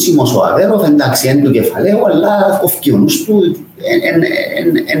εννούσιμος ο Αβέροφ, εντάξει, είναι του κεφαλαίου, αλλά κοφκεί ο νους του,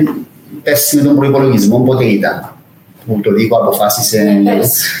 πέρσι με τον προϋπολογισμό, πότε ήταν, που το Δίκο αποφάσισε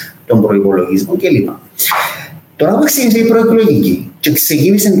τον προϋπολογισμό κλπ. Τώρα που ξεκίνησε η προεκλογική και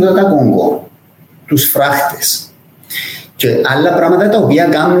ξεκίνησε τότε τα Κονγκό, τους φράχτες, Και άλλα πράγματα τα οποία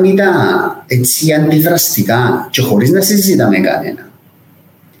κάνουν τα έτσι αντιδραστικά και χωρίς να συζητάμε κανένα.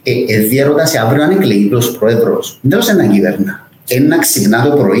 Διαρωτά σε αύριο αν εκλεγεί ως πρόεδρος, δεν θα να κυβερνά. Να ξυπνά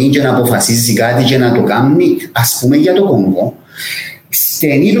το πρωί και να αποφασίζει κάτι και να το κάνει, ας πούμε για το Κονγκό.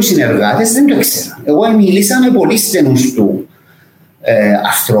 Στενοί του συνεργάτες δεν το ήξερα. Εγώ μίλησα με πολύ στενούς του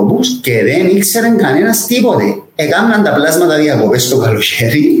ανθρώπους και δεν ήξερε κανένας τίποτε. Έκαναν τα πλάσματα διακοπές το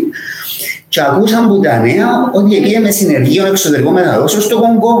καλοκαίρι και ακούσαν που τα νέα ότι πήγε με συνεργείο εξωτερικών μεταδόσεων στο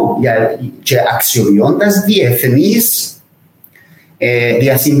Κονγκό και αξιοποιώντας διεθνείς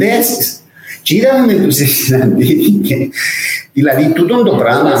διασυνδέσεις. Και είδαμε με τους συναντήθηκε. Δηλαδή, τούτο το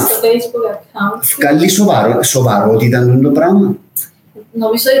πράγμα βγάλει σοβαρότητα το πράγμα.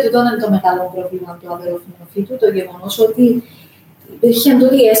 Νομίζω ότι τούτο είναι το μεγάλο πρόβλημα του αβεροφυνοφύτου, το γεγονός ότι υπήρχε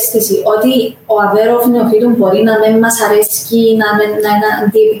τούτη η αίσθηση ότι ο αβεροφυνοφύτου μπορεί να μην μας αρέσει, να είναι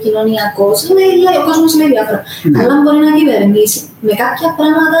αντιεπικοινωνιακός, ο κόσμος λέει διάφορα, αλλά μπορεί να κυβερνήσει. Με κάποια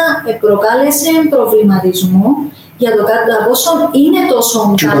πράγματα προκάλεσε προβληματισμό για το κατά πόσο είναι τόσο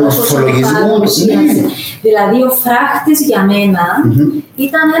καλός όσο το παρουσίασε. Δηλαδή, ο Φράχτης για μένα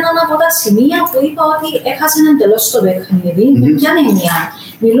ήταν ένα από τα σημεία που είπα ότι έχασε εντελώς το παιχνίδι. Με ποια έννοια?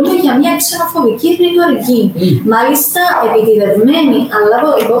 Μιλούμε για μια ξενοφοβική ρητορική. Μάλιστα, επιτηδευμένη, αλλά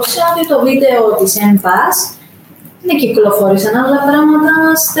υπόψη ότι το βίντεο της ΕΜΠΑΣ δεν κυκλοφόρησαν άλλα πράγματα,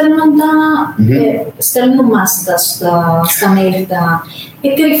 στέλνουν μας στα mail τα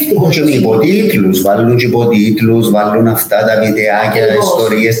εκρήφτηκα. Όχι με υποτίτλους, βάλουν και υποτίτλους, βάλουν αυτά τα βιντεάκια,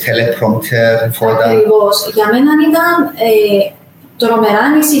 ιστορίες, teleprompter, φώτα. Ακριβώς. Για μένα ήταν τρομερά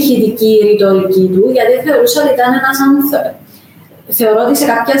ανησυχητική η ρητορική του, γιατί θεωρούσα ότι ήταν ένας άνθρωπος. Θεωρώ ότι σε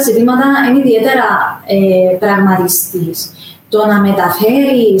κάποια ζητήματα είναι ιδιαίτερα πραγματιστής. Το να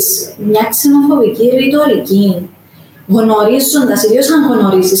μεταφέρεις μια ξενοφοβική ρητορική, γνωρίζοντας, ιδίως αν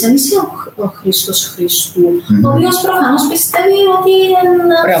γνωρίζεις, εν είσαι ο Χριστός Χριστού, ο οποίος προφανώς πιστεύει ότι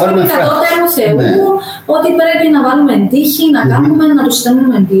είναι κατώτερο Θεού, ότι πρέπει να βάλουμε τύχη, να κάνουμε, να τους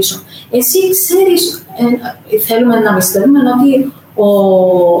στέλνουμε πίσω. Εσύ ξέρεις, θέλουμε να πιστεύουμε ότι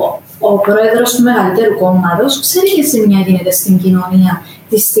ο πρόεδρος του μεγαλύτερου κόμματος ξέρει και ζημιά γίνεται στην κοινωνία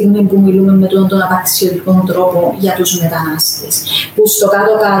τη στιγμή που μιλούμε με τον απαξιωτικό τρόπο για τους μετανάστες. Που στο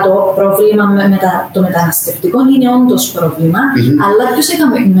κάτω-κάτω πρόβλημα με το μεταναστευτικό είναι όντως πρόβλημα, αλλά ποιος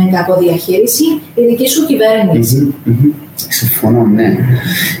έκανε με κακοδιαχείριση? Η δική σου κυβέρνηση. Συμφωνώ, ναι.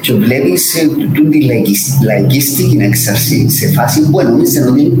 Και βλέπεις τη λαϊκίστικη έξαρση σε φάση που εννοείσαι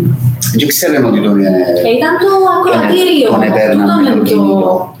ότι δεν ξέραμε ότι ήταν το ακροατήριο. Τον επέρναμε.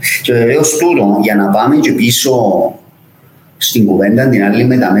 Και βεβαίως τούτο, για να πάμε και πίσω στην κουβέντα την άλλη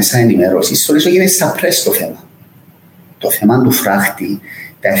με τα μέσα ενημέρωσης, όσο γίνεται στα πρέσ το θέμα. Το θέμα του Φράχτη,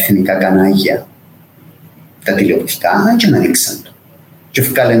 τα εθνικά κανάλια, τα τηλεοπτικά, και να δείξαν το. Και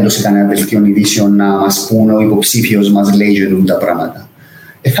βγάλεν το σε κανένα δελτίο ειδήσεων να μας πούνε ο υποψήφιος μας λέει και τα πράγματα.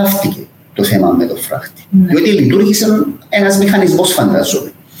 Εθάφτηκε το θέμα με το Φράχτη. Διότι λειτουργήσε ένας μηχανισμός,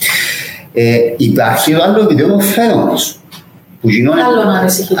 φαντάζομαι. Υπάρχει το άλλο βίντεο ο Φέδωνος. Άλλο να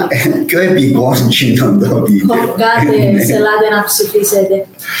ανησυχείτε. Πιο επικό γίνον το βίντεο. Κάτε, ελάτε να ψηφίσετε.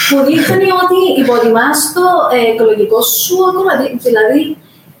 Που δείχνει ότι υποτιμάς το εκλογικό σου ακροατή. Δηλαδή,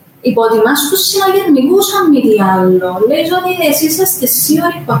 υποτιμάς τους συναγερμικούς αν μη τι άλλο. Λέει ότι εσείς είσαστε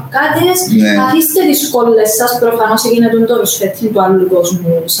σίγουροι παπκάτες, αφήστε τις κόλλες σας, προφανώς έγινε το ρουσφέτσι του άλλου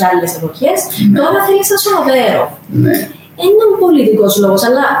κόσμου σε άλλες εποχές. Τώρα θέλει σας ο Αβέροφ. Είναι ο πολιτικός λόγος,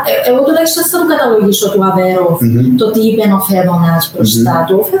 αλλά εγώ τουλάχιστον θα του καταλογίσω του Αβέροφ το τι είπε ο Φέδωνας μπροστά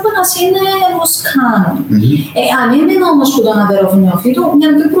του. Ο Φέδωνας είναι Μοσκάνο. Αν έμενα όμως που τον Αβέροφ νεοφύτου, μια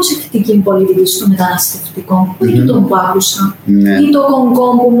πιο προσεκτική πολιτική στο μεταναστευτικό, που είναι το που άκουσα, ή το Κονγκό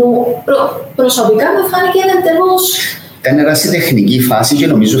που μου προσωπικά με φάνηκε εντελώς. Ήταν ερασιτεχνική φάση και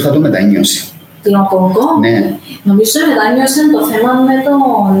νομίζω θα το μετανιώσει. Την Κονγκό, νομίζω μετανιώσει το θέμα με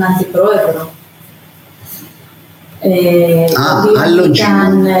τον αντιπρόεδρο.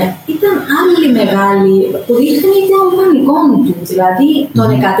 Ήταν άλλη μεγάλη που δείχνει τον πανικό του. Δηλαδή τον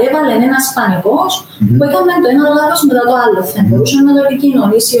εκατέβαλε ένας πανικός που έκαμε το ένα λάθος μετά το άλλο. Θα μπορούσε να το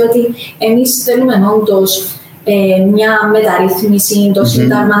επικοινωνήσει ότι εμείς θέλουμε όντως μια μεταρρύθμιση, το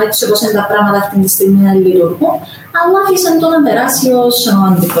Σύνταγμα έτσι όπως είναι τα πράγματα αυτή τη στιγμή να λειτουργούν, αλλά άφησαν το να περάσει ως ο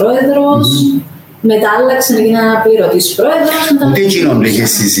αντιπρόεδρος, μετά άλλαξε να γίνει αναπληρωτής πρόεδρος. Ούτε εκείνον το είχε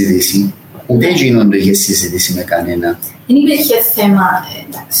συζητήσει. Ούτε εκείνον το είχε συζητήσει με κανένα. Δεν υπήρχε θέμα,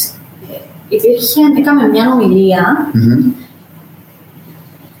 εντάξει. Έκαμε μια ομιλία,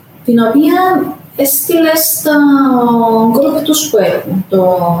 την οποία έστειλε στο γκρουπ τους που έχουν,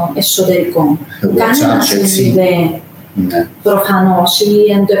 το εσωτερικό. Κανένας δεν είδε προφανώς ή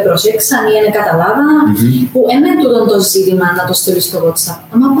εν το προσέξαν ή εν καταλάβαν, που είναι τούτο το ζήτημα να το στείλει στο WhatsApp.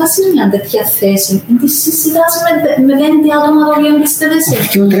 Αν βάζεις μια τέτοια θέση, τη συζητάς με 5 άτομα το οποίο εμπιστεύεσαι.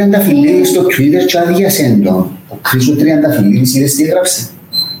 Και ο Τριανταφυλλίδης στο Twitter και άδειασε τον. Ο Χρήστος Τριανταφυλλίδης είδες τι έγραψε.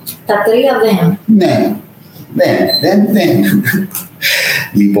 Τα 3 δεν. Ναι. Δεν.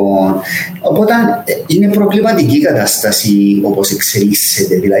 Λοιπόν, οπότε είναι προβληματική η κατάσταση όπως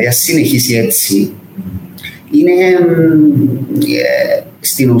εξελίσσεται. Δηλαδή, αν συνεχίσει έτσι, είναι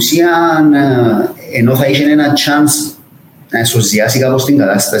στην ουσία, ενώ θα είχε ένα chance να εσωζιάσει κάπως την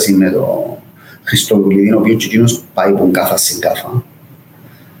κατάσταση με το Χριστοδουλίδη, ο οποίος εκείνος πάει από κάφα σε κάφα.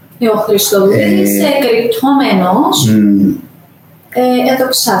 Ο Χριστοδουλίδης κρυπτόμενος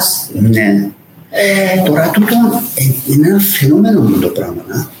εδοξάστη. Ναι. Τώρα τούτο είναι ένα φαινόμενο το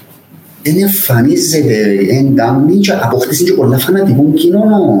πράγμα. Δεν εμφανίζεται, εγκάμνει και αποκτήσει και πολλά φανατικών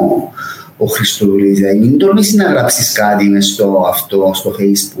κοινών ο Χριστοδουλίδης. Δηλαδή μην τολμήσεις να γράψεις κάτι μες στο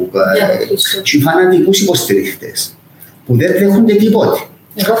Facebook και φανατικούς υποστηριχτές που δεν δέχονται τίποτε.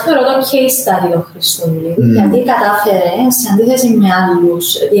 Εγώ θεωρώ το case study ο Χριστοδουλίδη, γιατί κατάφερε, σε αντίθεση με άλλους,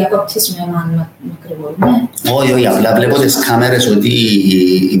 διακόπτεις με έναν μακρυγόρο. Όχι, απλά βλέπω τις κάμερες ότι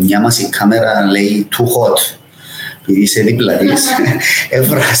η μια μας η κάμερα λέει too hot. Επειδή είσαι δίπλα της,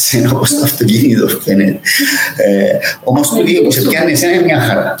 έβρασε όπως το αυτοκίνητο φαίνεται. Όμως το δύο που σε πιάνει εσένα είναι μια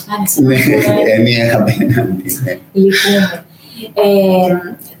χαρά. Μια απέναντι. Λοιπόν,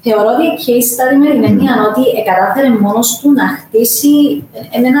 θεωρώ ότι η case study με την έννοια ότι κατάφερε μόνος του να χτίσει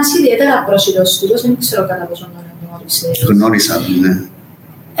ένας ιδιαίτερα πρόσιτος στήλος, δεν ξέρω κατά πόσο να γνώρισε. Γνώρισα, ναι.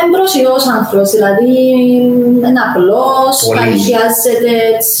 Εμπρόσιτος άνθρωπος, δηλαδή είναι απλός, παρουσιάζεται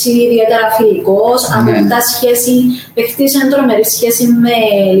έτσι ιδιαίτερα φιλικός, αποκτά σχέση, παιχτείς εν τρομερή σχέση με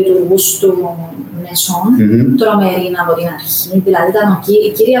λειτουργούς του μέσων, τρομερή από την αρχή, δηλαδή ήταν η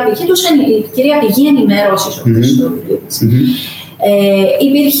κυρία πηγή ενημέρωσης ο Χριστοδουλίδης.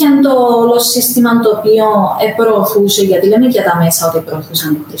 Υπήρχε το όλο σύστημα το οποίο προωθούσε, γιατί λέμε για τα μέσα ότι προωθούσαν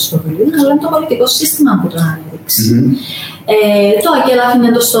το Χριστοδουλίδη, αλλά είναι το πολιτικό σύστημα που τον ανέδειξε. Το ΑΚΕΛ άφηνε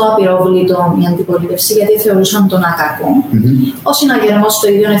το στο απειρόβλητο η αντιπολίτευση, γιατί θεωρούσαν τον ακακό. Ο συναγερμός το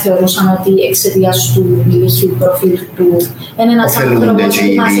ίδιο θεωρούσαν ότι εξαιτίας του ηλίχιου προφίλ του είναι ένας άνθρωπος που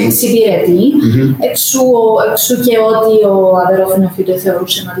μας εξυπηρετεί. Εξού και ότι ο Αβερόφινοφίτο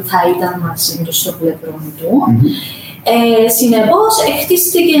θεωρούσε ότι θα ήταν μαζί του στο πλευρό του. Συνεπώς,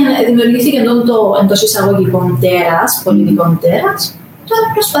 δημιουργήθηκε το εντός εισαγωγικών τέρας, πολιτικών τέρας, τώρα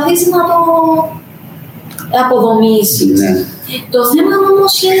προσπαθήσει να το αποδομήσει. Το θέμα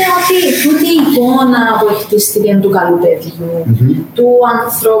όμως είναι ότι τούτη η εικόνα που χτίστηκε του καλού παιδιού, του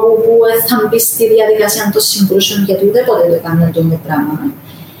ανθρώπου που θα μπει στη διαδικασία των συγκρούσεων, γιατί ουδέποτε το έκανε το πράγμα,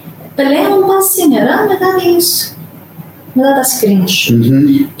 πλέον πας σήμερα μετά τα screenshot.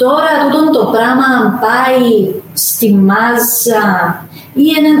 Τώρα τούτο το πράγμα πάει στη μάζα ή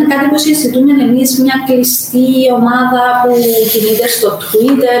είναι κάτι που συζητούμε εμείς, μια κλειστή ομάδα που κινείται στο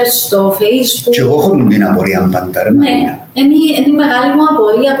Twitter, στο Facebook. Και εγώ έχω την απορία πάντα. Ναι, είναι η μεγάλη μου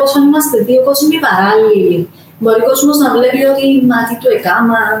απορία πώς είμαστε δύο κόσμοι παράλληλοι. Μπορεί ο κόσμος να βλέπει ότι τι του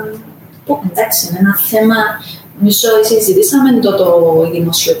έκαναν. Εντάξει, είναι ένα θέμα. Νομίζω συζητήσαμε η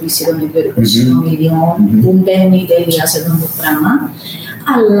δημοσιοποίηση των ιδιωτικών συνομιλιών που μπαίνει τέλεια σε αυτό το πράγμα.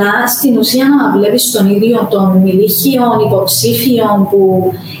 Αλλά στην ουσία να βλέπεις τον ίδιο των ηλίχιων υποψήφιων που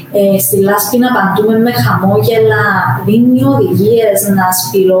στη λάσπη να απαντούμε με χαμόγελα, δίνει οδηγίες να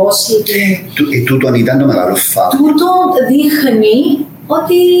σπηλώσει την... Τούτο ήταν το μεγάλο φάουλ. Τούτο δείχνει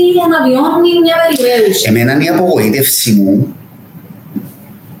ότι αναβιώνει μια περιπέτεια. Εμένα η απογοήτευση μου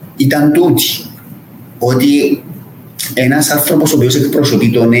ήταν τούτη. Ότι ένας άνθρωπος ο οποίος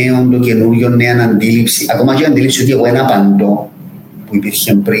εκπροσωπεί το νέο, το καινούριο, νέα αντίληψη, ακόμα και αντίληψη ότι εγώ ένα απαντώ που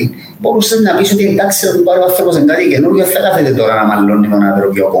υπήρχε πριν, μπορούσε να πεις ότι εντάξει, θα του πάρει ο άνθρωπος εν κάτι καινούριο, θα κάθεται τώρα να μαλλώνει τον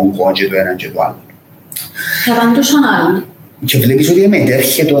άδερο κόγκο και το ένα και το άλλο. Θα απαντούσαν άλλοι. Και βλέπεις ότι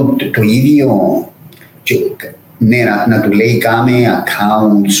μετέρχεται το ίδιο, και, ναι, να του λέει κάμε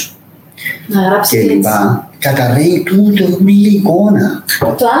accounts και λοιπά. Καταρρέει τούτο όλη η εικόνα.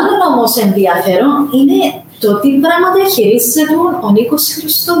 Το άλλο όμως ενδιαφέρον είναι το τι πράγματα χειρίζεται ο Νίκος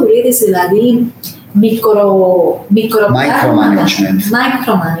Χριστοδουλίδης, δηλαδή micromanagement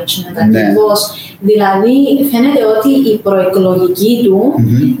ακριβώς. Δηλαδή φαίνεται ότι η προεκλογική του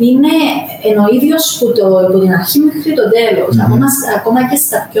είναι ο ίδιος που από την αρχή μέχρι το τέλος. Ακόμα και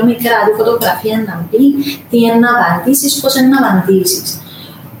στα πιο μικρά φωτογραφία να πει τι είναι να απαντήσεις, πώς είναι να απαντήσεις.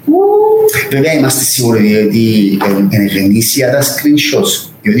 Βέβαια είμαστε σίγουροι ότι είναι γνήσια τα screenshots,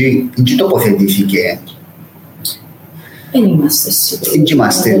 διότι δεν τοποθετήθηκε Δεν είμαστε σίγουροι.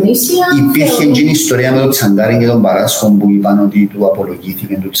 Υπήρχε και η ιστορία με τον Τσαγκάρη και τον Παράσχο που είπαν ότι του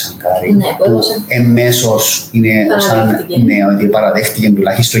απολογήθηκε του Τσαγκάρη. Ναι, που εμέσως είναι σαν ότι παραδέχτηκε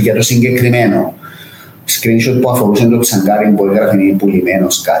τουλάχιστον για το συγκεκριμένο screenshot που αφορούσε τον Τσαγκάρη που έγραφε είναι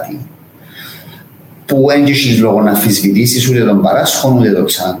πουλημένος κάτι. Που δεν έχεις λόγο να αμφισβητήσεις ούτε τον Παράσχο ούτε τον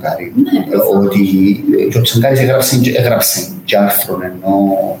Τσαγκάρη. Ότι ο Τσαγκάρης έγραψε και άρθρο ενώ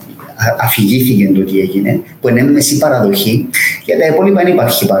αφηγήθηκε το τι έγινε, που είναι μέση παραδοχή. Για τα υπόλοιπα δεν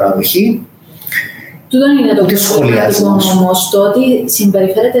υπάρχει παραδοχή. Τούτο είναι το προβληματικό όμως, το ότι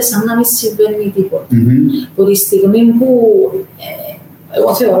συμπεριφέρεται σαν να μην συμβαίνει τίποτα. Που τη στιγμή που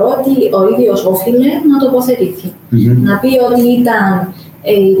εγώ θεωρώ ότι ο ίδιος όφιλε να τοποθετηθεί. Να πει ότι ήταν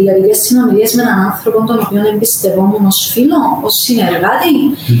οι ιδιωτικές συνομιλίες με έναν άνθρωπο τον οποίο εμπιστευόμουν ως φίλο, ως συνεργάτη.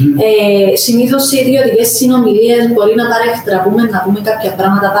 Συνήθως οι ιδιωτικές συνομιλίες μπορεί να παρεκτραπούμε, να πούμε κάποια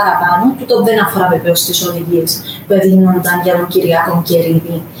πράγματα παραπάνω. Τούτο δεν αφορά βεβαίως τις οδηγίες που δίνονταν για τον Κυριάκο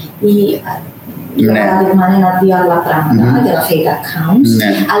Κερίδη ή για παράδειγμα ένα-δύο άλλα πράγματα για τα fake accounts.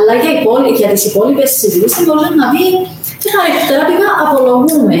 Αλλά για τις υπόλοιπες συζητήσεις μπορεί να πει και χαρακτηριστικά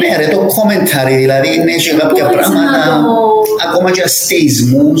απολογούμε. Ναι, ρε, το commentary, δηλαδή είναι και κάποια πράγματα, ακόμα και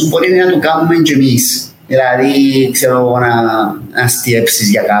αστεισμούς, μπορεί να το κάνουμε και εμείς. Δηλαδή, ξέρω, να αστιέψεις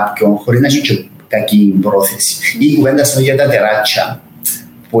για κάποιον, χωρίς να έχει και κακή πρόθεση. Ή η κουβέντα στο για τα τεράτσια,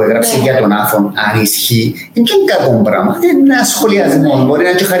 που έγραψε για τον Άθων, αν ισχύει, είναι και κακό πράγμα. Είναι ένα σχολιασμό, μπορεί να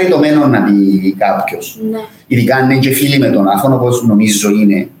είναι και χαριτωμένο να πει κάποιος. Ειδικά αν είναι και φίλοι με τον Άθων, όπως νομίζω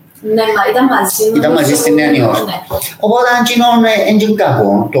είναι. Ναι, μα ήταν μαζί στη Νέα Υόρκη. Οπότε αν είναι και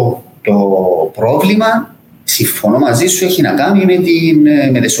κακό. Το πρόβλημα, συμφωνώ μαζί σου, έχει να κάνει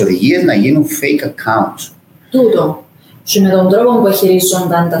με τις οδηγίες να γίνουν fake accounts. Τούτο. Και με τον τρόπο που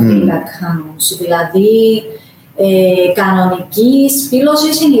χειρίζονταν τα fake accounts. Δηλαδή, κανονικής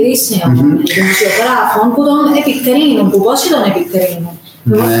πύλωσης συνειδήσεων δημοσιογράφων που τον επικρίνουν, που πόσοι τον επικρίνουν.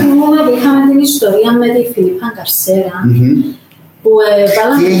 Εγώ θυμούμαι που είχαμε την ιστορία με τη Φιλίππα Καρσέρα.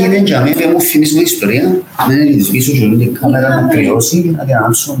 Τι έγινε για μένα, μου θυμίζει την ιστορία. Δεν είναι τη πίσω και την κάμερα να κρυώσει και να την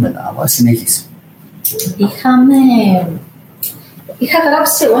ανάψω μετά. Συνέχισε. Είχα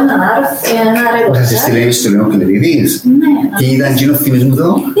γράψει εγώ ένα ρεπορτάζ. Θα στη λέει στο Λεόν Κλερίδης. Ναι. Τι ήταν εκείνο θυμίζουν εδώ.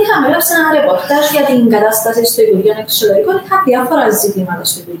 Είχαμε γράψει ένα ρεπορτάζ για την κατάσταση στο Υπουργείο Εξωτερικών. Είχα διάφορα ζητήματα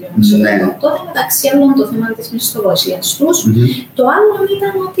στο Υπουργείο Εξωτερικών. Τότε μεταξύ άλλων το θέμα της μισθοδοσίας τους. Το άλλο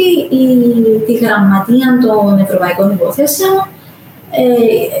ήταν ότι τη γραμματεία των Ευρωπαϊκών Υποθέσεων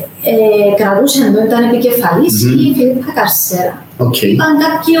κρατούσε εδώ, ήταν επικεφαλής η Φιλίππα Καρσέρα. Είπαν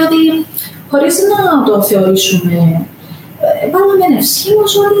κάποιοι ότι χωρίς να το θεωρήσουμε βάλαμε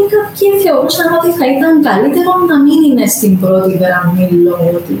ευσχήμως ότι κάποιοι θεωρούσαν ότι θα ήταν καλύτερο να μην είναι στην πρώτη γραμμή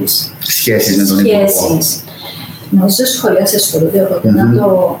λόγω της σχέσης με τον υπουργό. Νομίζω σχολιάσες το τότε, οπότε να το...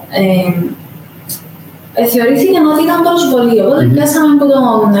 θεωρήθηκε ότι ήταν προσβολή, οπότε πιάσαμε από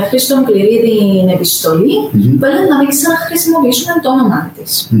τον Χρήστο Κληρίδη την επιστολή που έλεγε να μην ξαναχρησιμοποιήσουμε το όνομα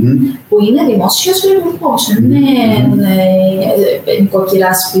της, που είναι δημόσιος υπουργός, είναι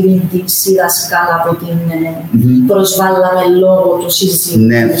νοικοκυρά σπυρintής ή δασκάλα που την προσβάλαμε λόγω του συζήτησης.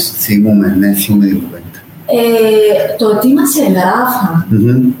 Ναι, θυμούμε την κουβέντα. Το ότι μας εγγράφαν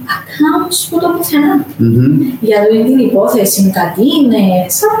accounts που το πουθενά για την υπόθεση κάτι είναι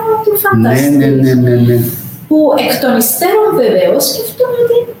σαν να το φανταστείς. Ναι. Που εκ των υστέρων βεβαίως σκεφτούμε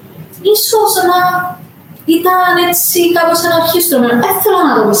ότι ίσως να ήταν έτσι κάπως αναρχίστρωμένο. Δεν θέλω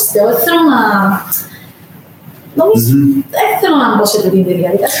να το πιστεύω, δεν θέλω να... Νομίζω, δεν θέλω να μπω σε αυτή τη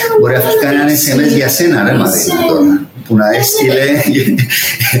διαδικασία. Μπορεί αυτό να είναι SMS για σένα, ρε Μαρίνα, τώρα. Που να έστειλε...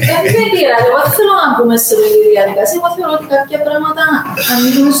 Δεν πήρα, εγώ δεν θέλω να μπούμε σε αυτή τη διαδικασία. Εγώ θεωρώ ότι κάποια πράγματα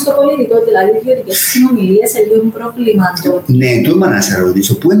ανοίγουν στο πολιτικό, δηλαδή ιδιωτικές συνομιλίες σε λίγο πρόβλημα. Ναι, το είπα να σε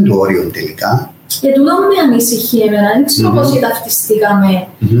ρωτήσω, πού είναι το όριο τελικά. Και τούτο με ανησυχεί εμένα, δεν ξέρω πώς ταυτιστήκαμε.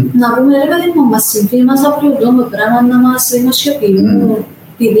 Να πούμε, ρε παιδί μου, μας συμβεί, μας απολυτούν το πράγμα να μας δημοσιοποιούν,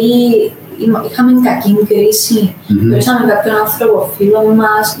 επειδή είχαμε κακή κρίση, γνωρίσαμε κάποιον άνθρωπο φίλο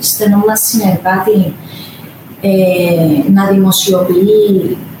μας, στενό μας συνεργάτη, να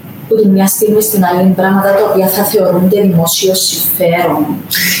δημοσιοποιεί από τη μια στιγμή στην άλλη πράγματα τα οποία θα θεωρούνται δημόσιο συμφέρον.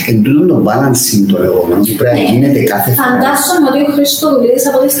 Εν τούτο το balancing το λεγόμενο που πρέπει να γίνεται κάθε φορά. Φαντάζομαι ότι ο Χριστοδουλίδης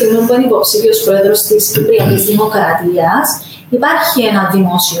από τη στιγμή που είναι υποψήφιος πρόεδρος της Κυπριακής Δημοκρατίας υπάρχει ένα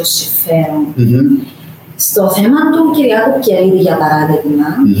δημόσιο συμφέρον. Στο θέμα του Κυριάκου Κερίδη, για παράδειγμα,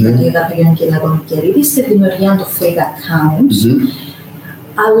 γιατί είδαμε για τον Κυριάκο Κερίδη, στη δημιουργία του fake accounts,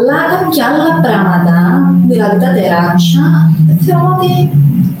 αλλά κάποια άλλα πράγματα, δηλαδή τα τεράστια, θεωρώ ότι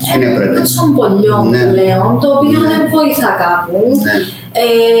είναι τόσο πολιό πλέον, το οποίο δεν βοηθά κάπου,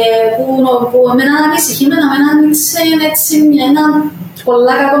 που εμένα ανησυχεί με να μην άνοιξε ένα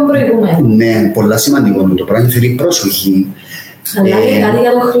πολλά κακό προηγούμενο. Ναι, πολλά σημαντικό το πράγμα, θέλει προσοχή. Αλλά και κάτι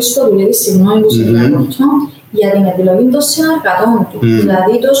για τον Χριστοδουλίδη, συγγνώμη που σε διακόπτω, για την επιλογή των συνεργατών του.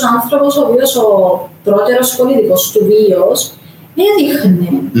 Δηλαδή, τόσο άνθρωπος ο οποίος ο πρώτερος πολιτικός του βίος έδειχνε,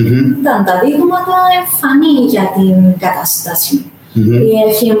 ήταν τα δείγματα εμφανή για την κατάσταση.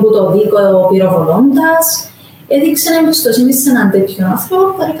 Έφυγε από το δίκο πυροβολώντας, έδειξε εμπιστοσύνη σε έναν τέτοιο άνθρωπο,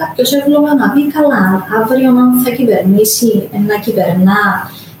 μπορεί κάποιος εύλογα να πει καλά, αύριο αν θα κυβερνήσει, να κυβερνά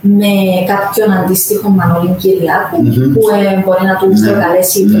με κάποιον αντίστοιχο Μανώλη Κυριάκου, που μπορεί να του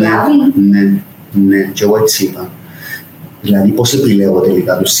προκαλέσει βλάβη. Ναι, και εγώ έτσι είπα. Δηλαδή, πώς επιλέγω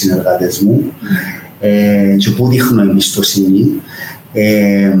τελικά τους συνεργάτες μου και πού δείχνω εμπιστοσύνη.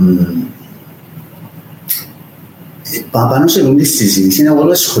 Πάνω σε αυτή τη συζήτηση, εγώ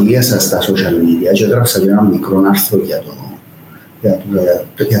το σχολίασα στα social media και έγραψα και ένα μικρό άρθρο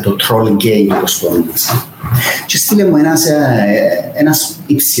για το Trollgate, όπως το όνεισα. Και στείλε μου ένας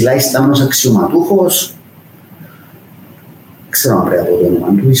υψηλά ιστάμενος αξιωματούχος, ξέρω αν πρέπει από το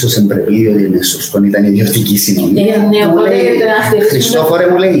όνομα του, ίσως εμπρεπεί, διότι είναι σωστό, ήταν ιδιωτική συνομιλία. Χριστόφορε,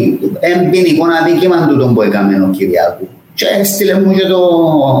 μου λέει, ποινικό αδίκημα του τον που έκαμε ο Κυριάκου. Και στείλε μου και το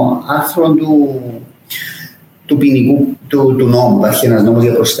άρθρο του ποινικού του νόμου. Υπάρχει ένας νόμος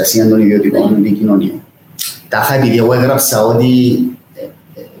για προστασία των ιδιωτικών επικοινωνιών. Τάχα, επειδή εγώ έγραψα ότι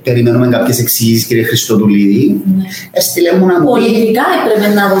περιμένουμε κάποιες εξηγήσεις, κύριε Χριστοδουλίδη, έστειλε μου να μου πει. Πολιτικά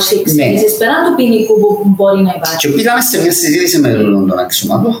έπρεπε να δώσει εξηγήσεις, πέραν του ποινικού που μπορεί να υπάρχει. Και πήγαμε σε μια συζήτηση με τον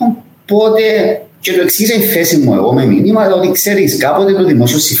αξιωματούχο, πότε και το εξήγησα η θέση μου εγώ με μήνυμα ότι ξέρεις, κάποτε το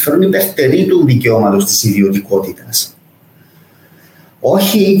δημόσιο συμφέρον υπερτερεί του δικαιώματος της ιδιωτικότητας.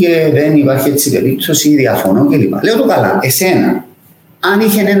 Όχι, και δεν υπάρχει έτσι περίπτωση, διαφωνώ κλπ. Λέω το καλά, εσένα, αν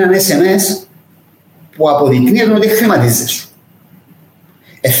είχε έναν SMS που αποδεικνύει ότι χρηματίζεσαι,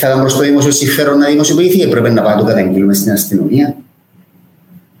 θα ήταν προς το δημόσιο συμφέρον να δημοσιοποιηθεί, έπρεπε να πάει να το καταγγείλουμε στην αστυνομία.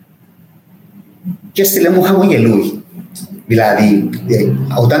 Και στείλε μου χαμογελούι. Δηλαδή,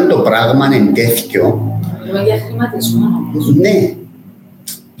 όταν το πράγμα είναι τέτοιο. Μιλούμε για χρηματισμό. Ναι.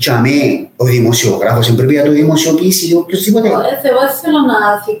 Για μένα ο δημοσιογράφος πρέπει να το δημοσιοποιήσει ή οποιοδήποτε. Εγώ θέλω να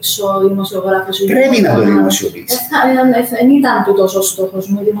θίξω δημοσιογράφος. Πρέπει να το δημοσιοποιήσει. Δεν ήταν τούτος ο στόχος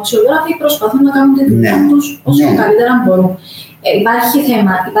μου. Οι δημοσιογράφοι προσπαθούν να κάνουν τη δουλειά τους όσο καλύτερα μπορούν.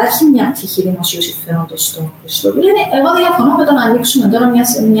 Υπάρχει μια πτυχή δημοσίου συμφέροντος στο Χριστοδουλίδη. Εγώ διαφωνώ με το να ανοίξουμε τώρα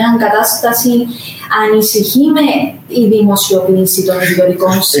μια κατάσταση ανησυχεί με η δημοσιοποίηση των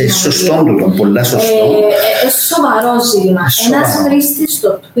ιδιωτικών συνομιλίων. Σωστό τούτο, πολλά σωστό. Σοβαρό ζήτημα. Ένας χρήστης στο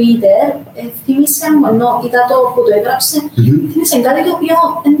Twitter θύμισε μου, ενώ ήταν το που το έγραψε, θύμισε κάτι το οποίο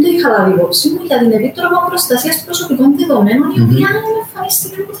δεν το είχα λάβει υπόψη μου για την Επίτροπο Προστασίας Προσωπικών Δεδομένων, η οποία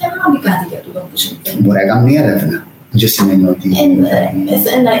εμφανίστηκε που θέλει να πει κάτι για τούτο που συμβαίνει. Μπορεί να κάνει μια έρευνα. Δεν σημαίνει ότι.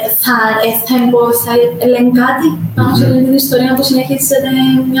 Θα λένε κάτι πάνω σε την ιστορία που συνεχίζεται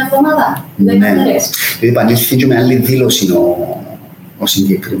μια εβδομάδα, 10 μέρες. Δηλαδή, επανήλθε και με άλλη δήλωση ο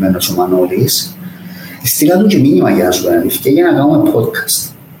συγκεκριμένος ο Μανώλης. Στείλα του και μήνυμα για να σου αναλυθεί για να κάνουμε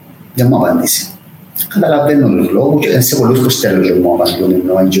podcast. Δεν μου απαντήσει. Καταλαβαίνω τους λόγους και σε πολλούς προστέλους δεν μου απαντούν,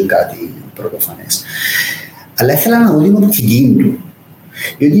 ενώ είναι και κάτι πρωτοφανές. Αλλά ήθελα να δω την οπτική του.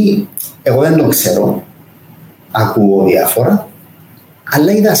 Διότι εγώ δεν το ξέρω. Ακούω διάφορα,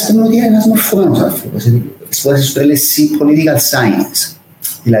 αλλά είδα ας πούμε ότι είναι ένας μορφωμένος άνθρωπος. Σπουδάζει στο LSE Political Science.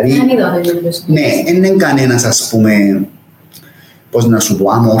 Δηλαδή, ναι, δεν είναι κανένας ας πούμε, πώς να σου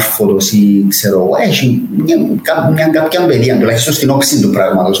πω, αμόρφωτος ή ξέρω εγώ, έχει μια κάποια παιδεία, τουλάχιστον στην όψη του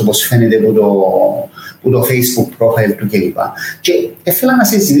πράγματος, όπως φαίνεται από το Facebook profile του κλπ. Και ήθελα να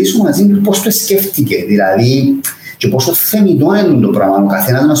συζητήσουμε μαζί του πώς το σκέφτηκε, δηλαδή, και πόσο θεμητό είναι το πράγμα. Ο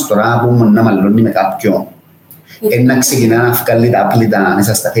καθένας μας τώρα που να μαλλώνει με κάποιον, να ξεκινά να βγάλει τα άπλυτα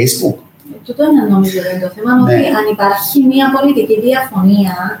μέσα στα Facebook. Τούτο είναι νομίζω το θέμα, ότι αν υπάρχει μια πολιτική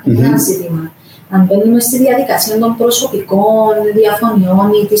διαφωνία, είναι ένα ζήτημα. Αν μπαίνουμε στη διαδικασία των προσωπικών διαφωνιών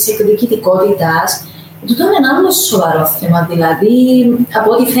ή της εκδικητικότητας, τούτο είναι ένα άλλο σοβαρό θέμα. Δηλαδή, από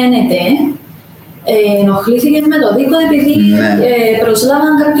ό,τι φαίνεται, ενοχλήθηκε με το δίκο επειδή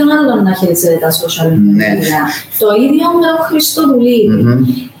προσλάβαν κάποιον άλλον να χειριστεί τα social media. Το ίδιο με τον Χριστοδουλίδη.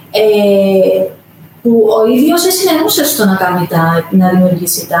 Που ο ίδιος συνενούσε στο να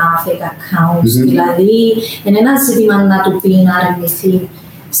δημιουργήσει τα fake accounts. Δηλαδή, είναι ένα ζήτημα να του πει να αρνηθεί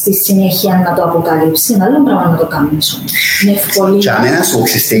στη συνέχεια να το αποκαλύψει. Είναι άλλο πράγμα να το κάνεις όμως. Είναι ευκολία.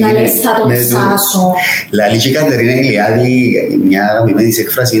 Να λες θα το ψάσω. Δηλαδή, και η Κατερίνα Ηλιάδη, μια αγαπημένη της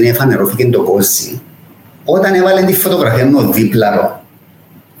έκφραση είναι «φανερώθηκε το κόζι». Όταν έβαλε τη φωτογραφία με ο δίπλαρο,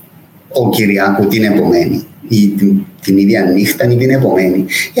 ο Κυριάκου την επομένη, ή την ίδια νύχτα ή την επομένη,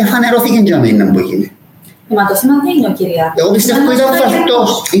 φανερώθηκε για μένα που έγινε. Μα το θέμα δεν είναι ο Κυριάκος. Εγώ πιστεύω ήταν φαρτός.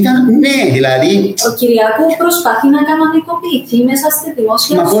 Ναι, δηλαδή. Ο Κυριάκος προσπαθεί να κανονικοποιηθεί μέσα στη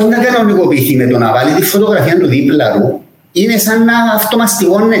δημόσια. Μα πώς να κανονικοποιηθεί με το να βάλει τη φωτογραφία του δίπλα του, είναι σαν να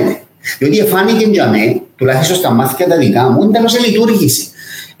αυτομαστιγώνεται. Διότι εφάνηκε για μέ, τουλάχιστον στα μάθηκα τα δικά μου, τέλος λειτουργήσε.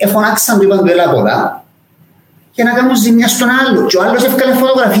 Εφωνάξαν του, είπαν του έλα από εδώ, για να κάνουν ζημιά στον άλλο. Και ο άλλος έφκαλε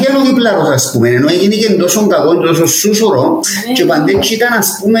φωτογραφία του δίπλα του, ας πούμε. Ενώ έγινε και τόσο κακό, τόσο σούσορο, και ο Παντέτσι ήταν,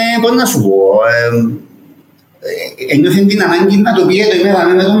 ας πούμε, πώς να σου πω. Ένιωθεν την ανάγκη να το πει, το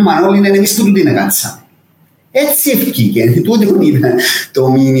είμαι με τον Μανώλη, είναι εμείς που του την έκατσαμε. Έτσι ευκήκε, τούτο ήταν το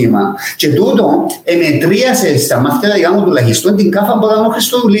μήνυμα. Και τούτο μετρίασε στα μάτια δικά μου τουλάχιστον την κάφα που ήταν ο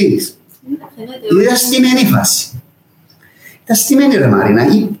Χριστοδουλίδης. Ήταν στημένη φάση. Ήταν στημένη ρε Μαρίνα.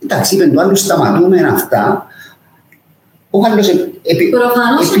 Εντάξει, είπεν του άλλου σταματούμε αυτά. Ο άλλος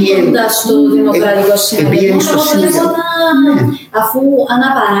προφανώς έχοντας το Δημοκρατικό Συνέδριο, αφού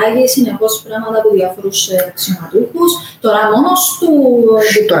αναπαράγει συνεχώς πράγματα από διάφορους αξιωματούχους, τώρα μόνος του...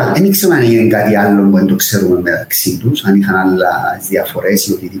 Τώρα, δεν ήξερα αν έγινε κάτι άλλο που δεν το ξέρουμε μεταξύ τους, αν είχαν άλλες διαφορές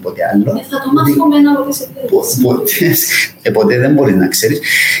ή οτιδήποτε άλλο. Θα το μάθουμε από τις εταιρείες. Ποτέ δεν μπορείς να ξέρεις.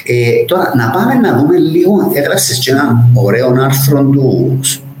 Τώρα, να πάμε να δούμε λίγο, έγραψες και ένα ωραίο άρθρο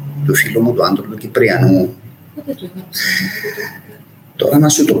του φίλου μου, του Άντρου του Κυπριανού. Τώρα να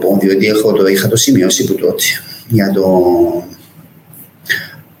σου το πω, διότι είχα το σημειώσει που τότε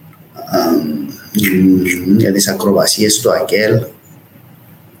για τις ακροβασίες του ΑΚΕΛ,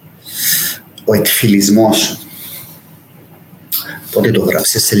 ο εκφυλισμός. Πότε το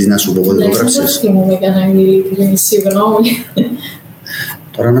γράψες, θέλεις να σου πω πότε το γράψες?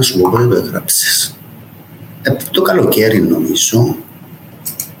 Τώρα να σου πω πότε το γράψες. Το καλοκαίρι νομίζω.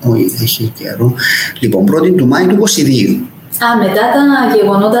 Όχι, έχει καιρό. Λοιπόν, 1η του Μάη του 22. Μετά τα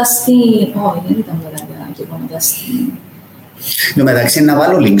γεγονότα στην... Όχι, δεν ήταν μετά τα γεγονότα στην... Εν τω μεταξύ, να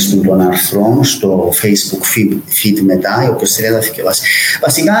βάλω links του των άρθρων στο Facebook feed μετά, όποιος θέλει να τα θυκευάσει.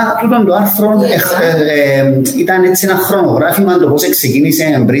 Βασικά, τούτο το άρθρο ήταν έτσι ένα χρονογράφημα το πώς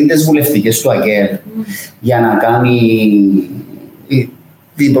ξεκίνησε πριν τις βουλευτικές του ΑΚΕΛ για να κάνει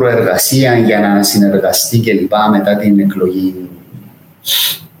την προεργασία, για να συνεργαστεί κλπ. Μετά την εκλογή,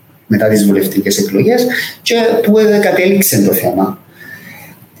 μετά τις βουλευτικές εκλογές, και που κατέληξε το θέμα.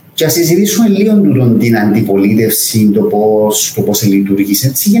 Και ας συζητήσουμε λίγο την αντιπολίτευση, το πώς λειτουργήσε,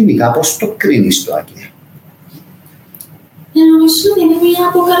 έτσι γενικά, πώς το κρίνεις το ΑΚΕΛ? Νομίζω ότι είναι μια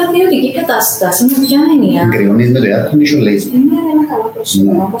αποκαρδιωτική κατάσταση, με ποια έννοια. Κρυώνεις με το ιατρό, μη σου λέει. Είναι ένα καλό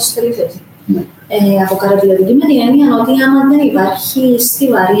πρόσωπο, όπως θέλεις. Αποκαρδιωτική με την έννοια ότι άμα δεν υπάρχει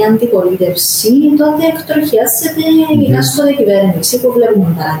στιβαρή αντιπολίτευση, τότε εκτροχιάζεται η κάστοτε κυβέρνηση που βλέπουμε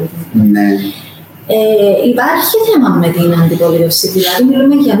παράδειγμα. Ναι. Υπάρχει θέμα με την αντιπολίτευση, δηλαδή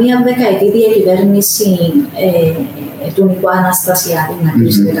μιλούμε για μια δεκαετή διακυβέρνηση του Νικού Αναστασιάδη να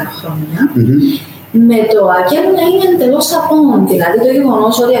κλείσει 10 χρόνια. Με το ΑΚΕΛ να είναι εντελώς απόν, δηλαδή το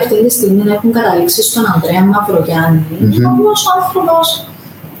γεγονός ότι αυτή τη στιγμή έχουν καταλήξει στον Ανδρέα Μαυρογιάννη, όμως ο άνθρωπος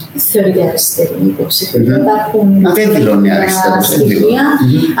θεωρείται αριστερή υποψήφια. Υπάρχουν στοιχεία,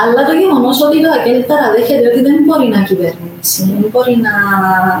 αλλά το γεγονός ότι το ΑΚΕΛ παραδέχεται ότι δεν μπορεί να κυβερνήσει, δεν μπορεί να...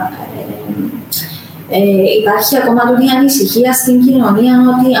 υπάρχει ακόμα τούτη ανησυχία στην κοινωνία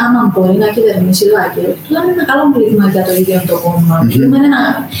ότι άμα μπορεί να κυβερνήσει το ΑΚΕΛ, αυτό είναι ένα μεγάλο πλήγμα για το ίδιο το κόμμα.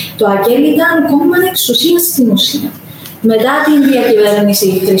 Το ΑΚΕΛ ήταν κόμμα εξουσίας στην ουσία. Μετά την διακυβέρνηση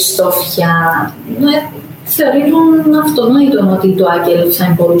Χριστόφια, θεωρείται αυτονόητο ότι το ΑΚΕΛ θα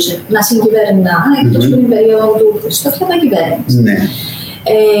μπορούσε να συγκυβερνά, εκτός που την περίοδο του Χριστόφια τα κυβέρνηση.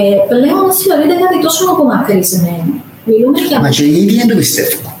 Πλέον θεωρείται κάτι τόσο απομακρυσμένο. Μα και οι ίδιοι δεν το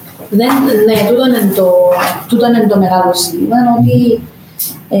πιστεύω. Ναι, τούτο είναι το μεγάλο ζήτημα, ότι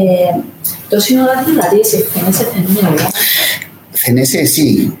το σύνολο δηλαδή εσύ φαίνεσαι φαινόμενο. Φαίνεσαι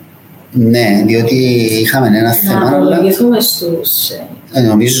εσύ, ναι, διότι είχαμε ένα θέμα. Να απολογηθούμε στους...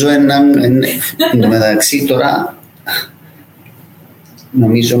 Νομίζω εν τω μεταξύ τώρα,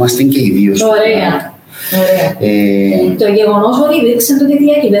 νομίζω είμαστε και οι δύο. Ωραία. Το γεγονός ότι υπήρξε τότε η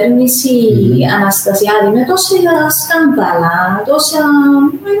διακυβέρνηση Αναστασιάδη με τόσα σκάνδαλα,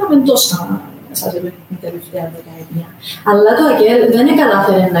 είδαμε τόσα μέσα στην τελευταία δεκαετία. Αλλά το ΑΚΕΛ δεν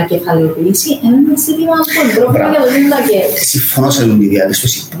κατάφερε να κεφαλαιοποιήσει ένα ζήτημα στον πρόβλημα για το ΑΚΕΛ. Συμφωνώ σε αυτή τη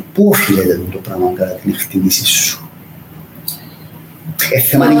διαπίστωση. Πού οφείλεται το πράγμα κατά την εκτίμηση σου?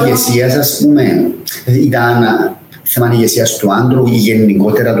 Θέμα ηγεσίας, ας πούμε, ήταν θέμα ηγεσίας του άντρου ή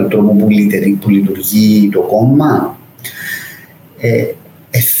γενικότερα το τρόπο που λειτουργεί το κόμμα.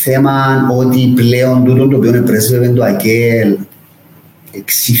 Θέμα ότι πλέον τούτο το οποίο πρέσβευε το ΑΚΕΛ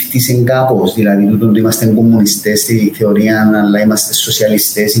εξήφθησε κάπως, δηλαδή τούτο ότι είμαστε κομμουνιστές στη θεωρία, αλλά είμαστε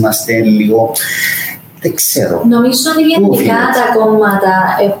σοσιαλιστές, είμαστε λίγο... Δεν ξέρω. Νομίζω ότι γενικά τα κόμματα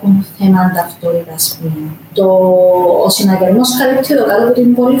έχουν θέμα ταυτότητας πλέον. Ο συναγερμός καλύπτει το κάτω από την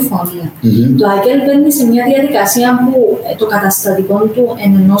πολυφωνία. Το ΑΚΕΛ μπαίνει σε μια διαδικασία που το καταστατικό του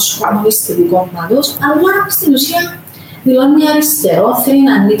είναι ενός κομμουνιστικού κόμματος, αλλά στην ουσία δηλώνει αριστερό, θέλει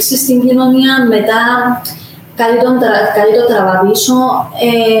να ανοίξει στην κοινωνία, μετά καλεί το τραβαπίσω.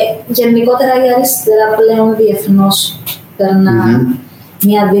 Γενικότερα η αριστερά πλέον διεθνώς περνά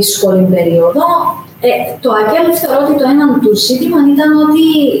μια δύσκολη περίοδο. Το ΑΚΕΛ θεωρώ ότι το ένα του ζήτημα ήταν ότι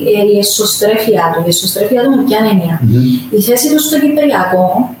η εσωστρέφεια του με ποια έννοια. Η θέση του στο Κυπριακό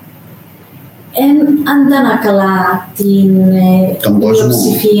δεν αντανακλά την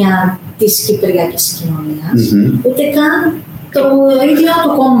πλειοψηφία της κυπριακής κοινωνίας, ούτε καν το ίδιο το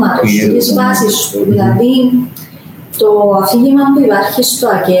κόμμα του, τις βάσεις του. Δηλαδή, το αφήγημα που υπάρχει στο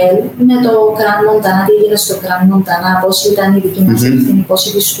ΑΚΕΛ με το Κραν Μοντανά, τι έγινε στο Κραν Μοντανά, πώς ήταν η δική μας ευθύνη, πώς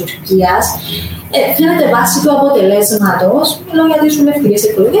της Τουρκίας, φαίνεται βάση του αποτελέσματος, μιλώ για τις βουλευτικές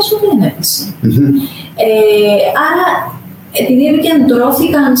εκλογές, ότι δεν έπεσε. Άρα, επειδή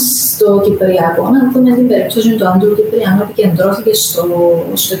επικεντρώθηκαν στο Κυπριακό, να δούμε την περίπτωση του Άντρου Κυπριανού, επικεντρώθηκε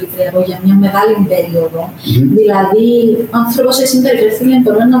στο Κυπριακό για μια μεγάλη περίοδο. Δηλαδή, ο άνθρωπος συμπεριφέρθηκε,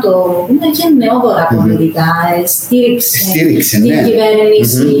 μπορούμε να το πούμε, γενναιόδωρα πολιτικά. Στήριξε την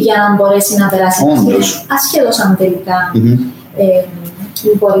κυβέρνηση για να μπορέσει να περάσει. Ασχέτως αν τελικά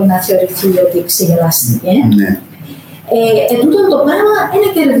μπορεί να θεωρηθεί ότι ξεγελάστηκε. Τούτο το πράγμα δεν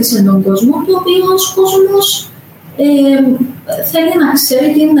κέρδισε τον κόσμο, το οποίο ο κόσμος θέλει να ξέρει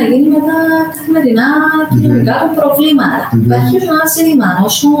τι είναι να γίνει με τα καθημερινά κοινωνικά του προβλήματα. Υπάρχει ένα ζήτημα,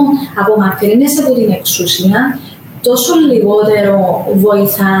 όσο απομακρύνεσαι από την εξουσία, τόσο λιγότερο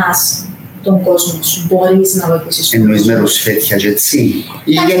βοηθάς τον κόσμο σου, μπορείς να βοηθήσεις τον κόσμο. Εννοείς με ρουσφέτια και έτσι,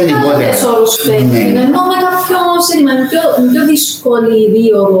 ή γενικότερα. Ενώ με κάποιο ζήτημα, είναι πιο δύσκολη η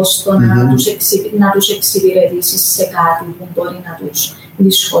δίωδος στο να τους εξυπηρετήσεις σε κάτι που μπορεί να τους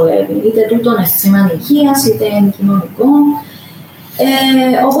δυσκολεύει. Είτε τούτο είναι θέμα υγείας, είτε είναι κοινωνικό.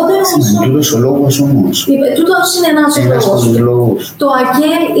 Οπότε τούτος ο λόγος όμως. Τούτος είναι ένας λόγος. Το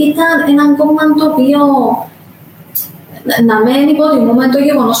ΑΚΕΛ ήταν ένα κόμμα το οποίο να μην υποτιμούμε το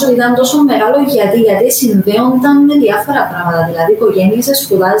γεγονός ότι ήταν τόσο μεγάλο, γιατί συνδέονταν με διάφορα πράγματα. Δηλαδή, οι οικογένειες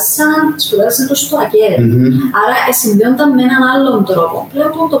σπουδάζαν το στο ΑΚΕΛ. Άρα, συνδέονταν με έναν άλλον τρόπο.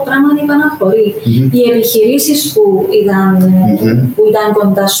 Πλέον το πράγμα υπαναχωρεί. Οι επιχειρήσεις που ήταν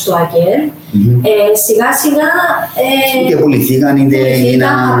κοντά στο ΑΚΕΛ, σιγά-σιγά. Είτε πουληθήκαν, είτε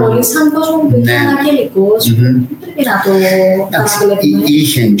απολύσαν κόσμο που ήταν ακελικός. Πρέπει να το παραβλέπουμε.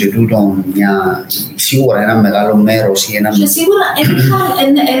 Είχε και τούτο σίγουρα ένα μεγάλο μέρος. Και σίγουρα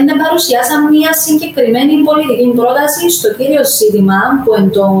παρουσιάσαν μια συγκεκριμένη πολιτική πρόταση στο κύριο ζήτημα που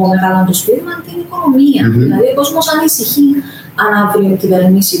είναι το μεγάλο του ζήτημα, την οικονομία. Δηλαδή, ο κόσμος ανησυχεί αν αύριο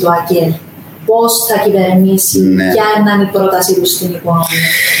κυβερνήσει το ΑΚΕΛ. Πώς θα κυβερνήσει, ποια είναι η πρόταση του στην οικονομία.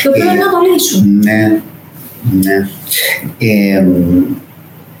 Το οποίο είναι να το λύσουν. Ναι.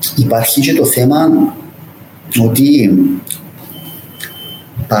 Υπάρχει και το θέμα ότι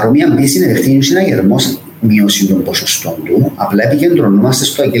παρόμοια πίεση είναι δεχτεί ο συναγερμός μείωση των ποσοστών του, απλά επικεντρωνόμαστε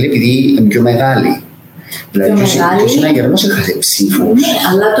στο ΑΚΕΛ επειδή είναι πιο μεγάλη. Δηλαδή, ο συναγερμός έχασε ψήφους. Ναι,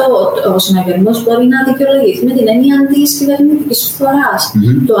 αλλά ο συναγερμός μπορεί να δικαιολογηθεί με την έννοια της κυβερνητικής φθοράς.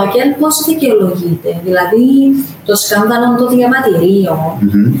 Το ΑΚΕΛ πώς δικαιολογείται, δηλαδή το σκάνδαλο των διαβατηρίων.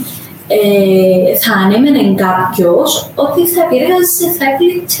 Θα ανέμενε κάποιος ότι θα επηρέαζε, θα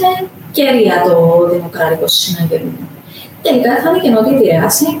έκλειψε κέρια το δημοκρατικό συναγερμό. Τελικά θα είναι ότι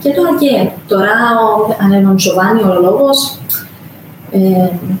επηρεάσει και το ΑΚΕΛ. Τώρα, αν είναι ο Τζοβάνι ο λόγος,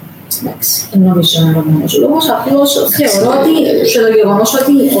 εντάξει, δεν νομίζω να είναι ο μόνος λόγος, απλώς θεωρώ ότι το γεγονός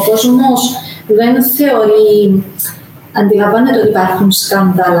ότι ο κόσμος δεν θεωρεί, αντιλαμβάνεται ότι υπάρχουν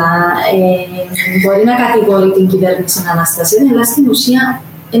σκάνδαλα, μπορεί να κατηγορεί την κυβέρνηση Αναστασία, αλλά στην ουσία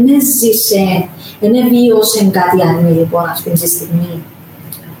δεν βίωσε κάτι ανήλικο αυτή τη στιγμή.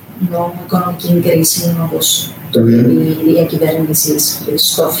 Η οικονομική κρίση, όπως το η διακυβέρνηση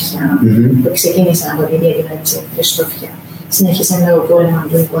Χριστόφια, που ξεκίνησε από τη διακυβέρνηση Χριστόφια, συνέχισε με το πόλεμο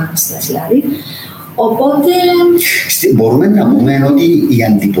του Αναστασιάδη. Οπότε. Μπορούμε να πούμε ότι η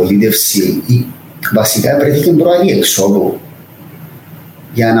αντιπολίτευση βασικά βρέθηκε προαγή εξόδου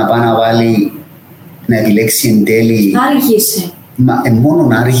για να πάει να βάλει, να επιλέξει εν τέλει. Άργησε.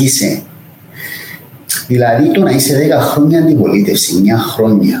 Μόνον άργησε. Δηλαδή το να είσαι 10 χρόνια αντιπολίτευση, 9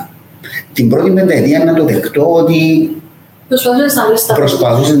 χρόνια. Την πρώτη πενταετία να το δεχτώ ότι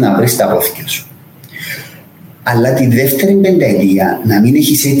προσπαθούσες να βρεις τα πόθηκια σου. Αλλά τη δεύτερη πενταετία να μην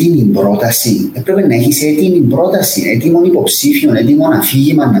έχεις έτοιμη πρόταση, έπρεπε να έχεις έτοιμη πρόταση, έτοιμον υποψήφιον, έτοιμον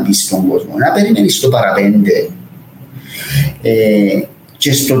αφήγημα να πεις στον κόσμο. Να περιμένεις το παραπέντε.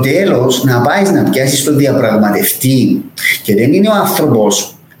 και στο τέλος να πάεις να πιάσεις τον διαπραγματευτή. Και δεν είναι ο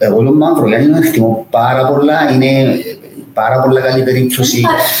άνθρωπος, εγώ τον Μαυρογιάννη τον εκτιμώ πάρα πολλά, είναι πάρα πολλά καλή περίπτωση,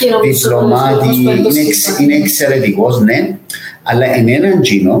 διπλωμάτη, είναι εξαιρετικός, ναι, αλλά εν έναν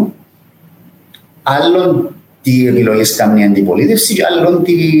τζίνο, άλλον τι επιλογές κάνει η αντιπολίτευση και άλλον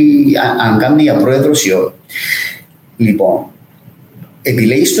αν κάνει για πρόεδρος ή όχι. Λοιπόν,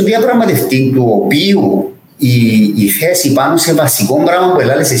 επιλέγεις τον διαπραγματευτή του οποίου η θέση πάνω σε βασικό πράγμα που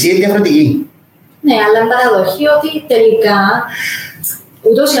έλαβες εσύ είναι διαφορετική. Ναι, αλλά παραδοχή ότι τελικά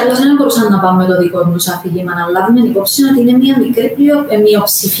ούτως ή άλλως δεν μπορούσαν να πάμε το δικό τους αφήγημα, να λάβουμε υπόψη ότι είναι μια μικρή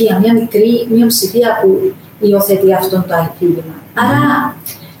μειοψηφία, μια μικρή μειοψηφία που υιοθετεί αυτό το αφήγημα. Άρα,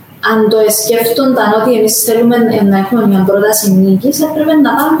 αν το σκέφτονταν ότι εμείς θέλουμε να έχουμε μια πρόταση νίκης, έπρεπε να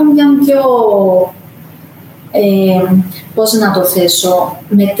πάρουμε μια πιο, πώς να το θέσω,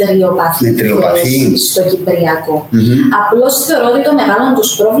 μετριοπαθή στο Κυπριακό. Απλώς θεωρώ ότι το μεγάλο τους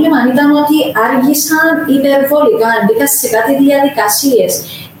πρόβλημα ήταν ότι άργησαν υπερβολικά, μπήκαν σε κάτι διαδικασίες.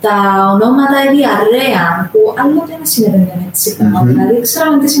 Τα ονόματα διαρρέα, που άλλοτε δεν συμβαίνουν έτσι πράγμα. Δηλαδή,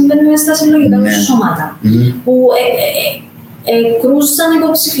 ξέραμε τι συμβαίνουν στα συλλογικά του σώματα, που κρούσαν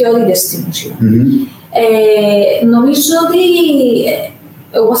υποψηφιότητες στην ουσία. Νομίζω ότι,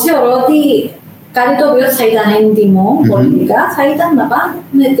 εγώ θεωρώ ότι κάτι το οποίο θα ήταν έντιμο πολιτικά θα ήταν να πάμε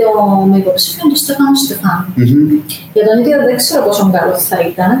με υποψήφιο του Στέφανου Στεφάνου. Για τον ίδιο δεν ξέρω πόσο καλό θα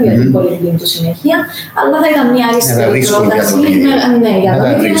ήταν για την πολιτική του συνέχεια, αλλά θα ήταν μια αριστερή πρόταση. Ναι, για τον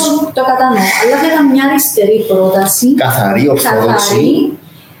ίδιο το κατανοώ. Αλλά θα ήταν μια αριστερή πρόταση. Καθαρή, ορθόδοξη.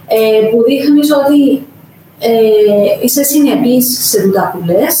 Που δείχνει ότι είσαι συνεπής σε τούτα που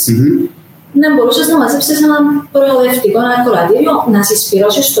λες. Να μπορούσες να μαζέψεις ένα προοδευτικό ακροατήριο, να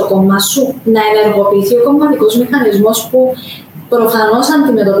συσπυρώσεις το κόμμα σου, να ενεργοποιηθεί ο κομματικός μηχανισμός που προφανώς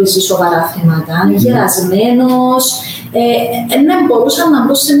αντιμετωπίζει σοβαρά θέματα, είναι γερασμένος. Να μπορούσαν να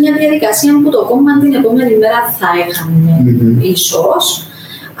μπουν σε μια διαδικασία που το κόμμα την επόμενη μέρα θα έχανε ίσως,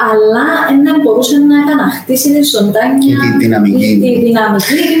 αλλά να μπορούσε να επαναχτίσει τη ζωντάνια, τη δυναμική,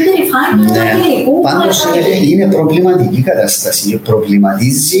 την περηφάνεια του υλικού. Πάντως είναι προβληματική κατάσταση.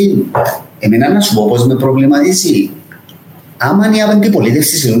 Προβληματίζει. Εμένα να σου πω πώς με προβληματίζει. Άμα η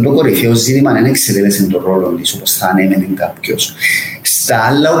αντιπολίτευση σε το κορυφαίο ζήτημα δεν εξετέλεσε τον ρόλο της όπως θα ανέμενε κάποιος, στα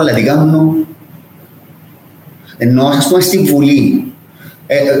άλλα όλα τι κάνουν, ενώ ας πούμε στη Βουλή,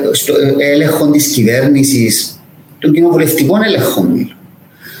 στο έλεγχο της κυβέρνησης, των κοινοβουλευτικών ελεγχών.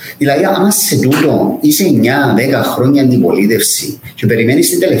 Δηλαδή, άμα σε τούτο είσαι 9-10 χρόνια αντιπολίτευση και περιμένεις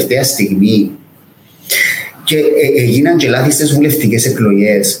την τελευταία στιγμή και έγιναν και λάθη στις βουλευτικές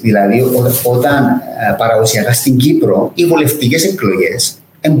εκλογές. Δηλαδή, όταν παραδοσιακά στην Κύπρο οι βουλευτικές εκλογές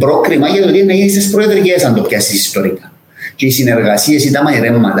είναι πρόκριμα για το ότι είναι στις προεδρικές, αν το πιάσεις ιστορικά. Και οι συνεργασίες ή τα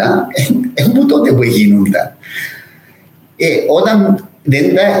μαϊρέμματα είναι από τότε που γίνονταν. Όταν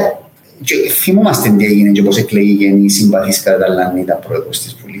δεν τα. Και θυμόμαστε τι έγινε και πώς εκλέγηκε η συμπαθής κατά τα Λανίτα πρόεδρος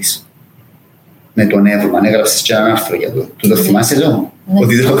της Βουλής. Με τον Εύρωμαν, έγραψες και ένα άρθρο για το. Του το θυμάσαι εδώ,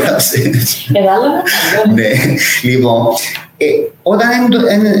 ότι δεν το έγραψες. Ναι, λοιπόν, όταν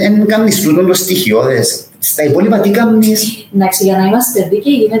δεν κάνεις τούτο το στοιχειώδες, στα υπόλοιπα τι κάνεις. Εντάξει, για να είμαστε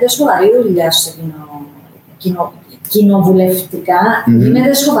δίκαιοι, γίνεται σοβαρή δουλειά στο κοινοβουλευτικά,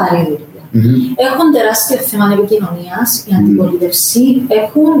 γίνεται σοβαρή δουλειά. Έχουν τεράστιο θέμα επικοινωνίας, η αντιπολίτευση,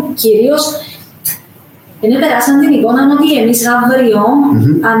 έχουν κυρίως. Είναι περάσαν την εικόνα ότι εμείς αύριο,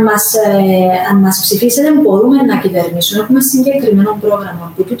 αν μας ψηφίσετε, μπορούμε να κυβερνήσουμε. Έχουμε συγκεκριμένο πρόγραμμα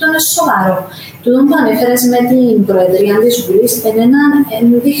που τούτο είναι σοβαρό. Τούτο που ανέφερες με την Προεδρία της Βουλής είναι ένα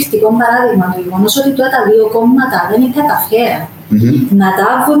ενδεικτικό παράδειγμα. Το γεγονός ότι τα δύο κόμματα δεν είναι καταφέραν να τα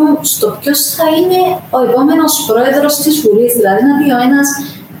βρουν στο ποιος θα είναι ο επόμενος πρόεδρος της Βουλής. Δηλαδή να πει ο ένας,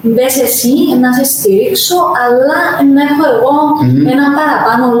 μπες εσύ να σε στηρίξω, αλλά να έχω εγώ ένα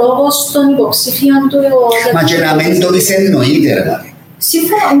παραπάνω λόγο στον υποψήφιο του. Μα και να μην το πεις εννοείται.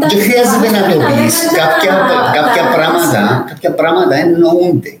 Και χρειάζεται να το πεις. Κάποια πράγματα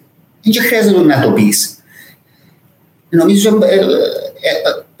εννοούνται. Δεν χρειάζεται να το πεις. Νομίζω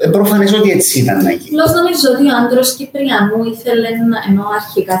προφανές ότι έτσι ήταν να γίνει. Νομίζω ότι ο άντρος Κυπριανού ήθελε, ενώ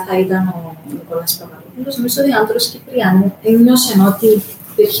αρχικά θα ήταν ο Νικόλας Παπαδόπουλος, νομίζω ότι ο άντρος Κυπριανού ένιωσε ότι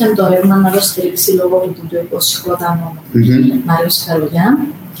υπήρχε το ρεύμα να το στηρίξει λόγω του του υποσχόταν ο Μάριος Καλογιάν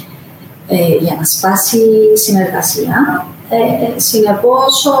για να σπάσει συνεργασία.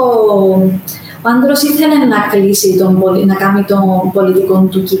 Συνεπώς, ο άντρος ήθελε να κλείσει, να κάνει τον πολιτικό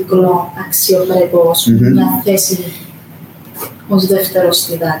του κύκλο αξιοπρεπώς, μια θέση ως δεύτερος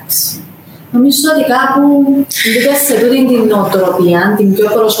στη τάξη. Νομίζω ότι κάπου μπήκα σε τούτη την νοοτροπία, την πιο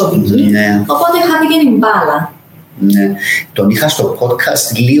προσωπική, οπότε χάθηκε την μπάλα. Ναι. Τον είχα στο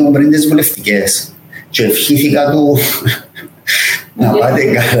podcast λίγο πριν τις βουλευτικές και ευχήθηκα του Να πάτε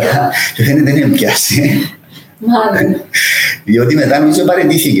καλά. Και φαίνεται δεν πιάσει. Διότι μετά νομίζω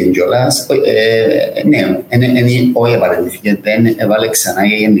παραιτήθηκε κιόλας. Ναι, όχι παραιτήθηκε, δεν έβαλε ξανά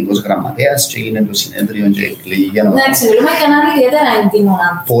για γενικός γραμματέας και έγινε το συνέδριο και εκλεγεί για να... Εντάξει, μιλούμε για έναν ιδιαίτερα έντιμο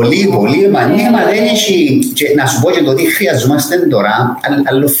άνθρωπο. Πολύ, μα δεν έχει... Να σου πω και το τι χρειαζόμαστε τώρα,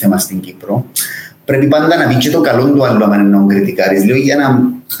 άλλο θέμα στην Κύπρο, πρέπει πάντα να πει και το καλό του άλλου, αν είναι κριτικάρης, λέω για να,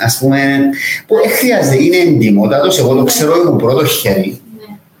 ας πούμε, που χρειάζεται, είναι εντιμότατος, εγώ το ξέρω από πρώτο χέρι,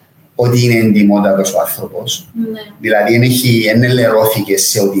 ότι είναι εντιμότατος ο άνθρωπος, δηλαδή δεν ελερώθηκε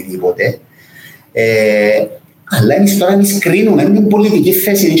σε οτιδήποτε, αλλά εμείς τώρα κρίνουμε την πολιτική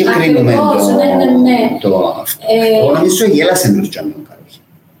θέση, δεν και κρίνουμε το... Εγώ νομίζω γέλασαν τους Τζαμιόν Καρόγια.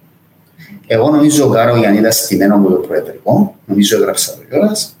 Εγώ νομίζω ο Καρόγιαν ήταν στημένο από το Προεδρικό, νομίζω έγραψα το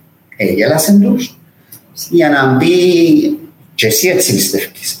κιόλας, γέλασαν τους, για να μπει και εσύ έτσι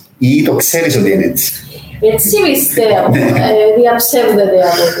πιστεύεις ή το ξέρεις ότι είναι έτσι. Έτσι πιστεύω, διαψεύδεται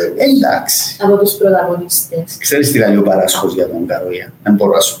από τους πρωταγωνιστές. Ξέρεις τι λέει ο Παράσχος για τον Καρόγια, δεν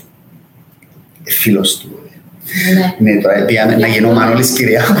μπορώ να σου πω. Φίλος του. Ναι, τώρα πήγαμε να γίνω Μανώλης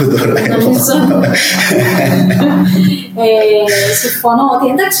Κυριάκου τώρα. Συμφωνώ ότι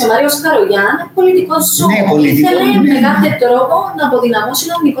εντάξει ο Μάριος Καρογιάν πολιτικός ζώο ήθελε με κάθε τρόπο να αποδυναμώσει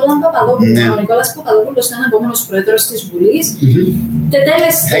τον Νικόλα Παπαδόπουλο. Ο Νικόλας Παπαδόπουλος ήταν επόμενος πρόεδρος της Βουλής.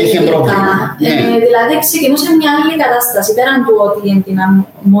 Τετέλεσται τελικά. Δηλαδή ξεκινούσε μια άλλη κατάσταση πέραν του ότι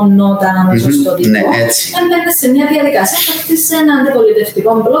ενδυναμωνόταν στο τύπο. Έμπαινε σε μια διαδικασία που χτίσε ένα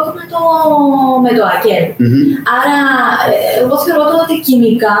αντιπολιτευτικό μπλοκ με το ΑΚΕΛ. Άρα, εγώ θεωρώ ότι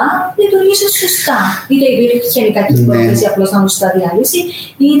κοινικά λειτουργήσε σωστά. Είτε υπήρχε κακή πρόθεση απλώς να του τα διαλύσει,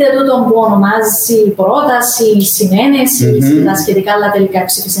 είτε τούτο που ονομάζει πρόταση, συνένεση, τα σχετικά, αλλά τελικά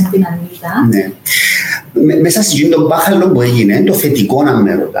ψήφισαν την Ανίτα. Μέσα σε τον μπάχαλο που έγινε, το θετικό να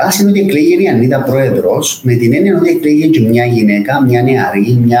με ρωτάς είναι ότι εκλέγει η Ανίτα πρόεδρος, με την έννοια ότι εκλέγει και μια γυναίκα, μια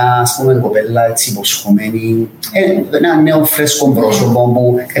νεαρή, μια ας πούμε κοπέλα έτσι υποσχομένη, ένα νέο φρέσκο πρόσωπο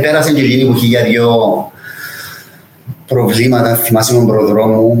που επέρασε και εκείνη που είχε για δύο προβλήματα, θυμάσαι τον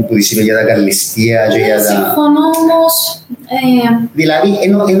προδρόμο που της είπε για τα καλλιστεία και για τα... Συμφωνώ όμως... Δηλαδή,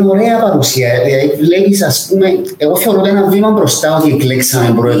 είναι ωραία παρουσία. Δηλαδή, βλέπεις, ας πούμε, εγώ θεωρώ ότι ένα βήμα μπροστά ότι εκλέξαμε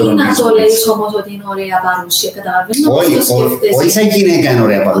πρόεδρο. Τι να το λέεις όμως ότι είναι ωραία παρουσία, καταλαβαίνω πώς το σκέφτεσαι. Όχι σαν γυναίκα είναι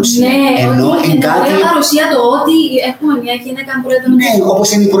ωραία παρουσία. Ναι, είναι ωραία παρουσία το ότι έχουμε μια γυναίκα πρόεδρο. Ναι, όπως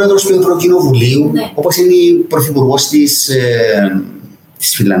είναι η πρόεδρος του Ευρωκοινοβουλίου, όπως είναι η πρωθυπουργός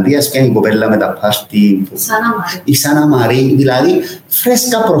της Φινλανδίας και η κοπέλα με τα πάρτι. Η Σάνα Μαρή, δηλαδή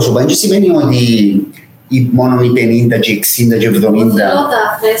φρέσκα πρόσωπα. Δεν σημαίνει ότι μόνο οι 50 και 60 και 70. Θέλω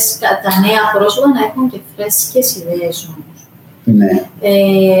τα νέα πρόσωπα να έχουν και φρέσκες ιδέες όμως. Ναι.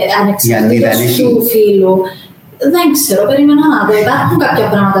 Ανεξαρτήτως του φίλου. Δεν ξέρω, περιμένω να δω. Υπάρχουν κάποια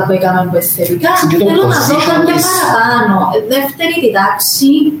πράγματα που έκαναν που θετικά. Θέλω να δω κάποια παραπάνω. Δεύτερη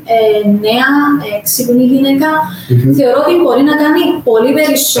διδάξη, νέα, έξυπνη γυναίκα. Θεωρώ ότι μπορεί να κάνει πολύ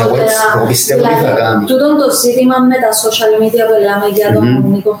περισσότερα. Δηλαδή, τούτο το ζήτημα με τα social media που λέμε για τον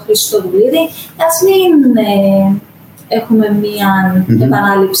Νίκο Χριστοδουλίδη, ας μην έχουμε μία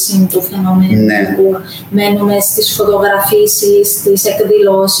επανάληψη του φαινομένου που μένουμε στις φωτογραφίσεις, στις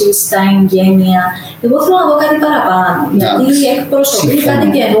εκδηλώσεις, στα εγγένεια. Εγώ θέλω να δω κάτι παραπάνω, γιατί εκπροσωπεί κάτι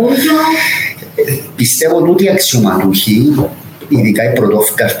καινούργιο. Πιστεύω ότι οι αξιωματούχοι, ειδικά οι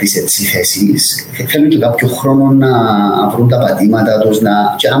πρωτόφκαρτες έτσι θέσεις, θέλουν και κάποιο χρόνο να βρουν τα πατήματα τους,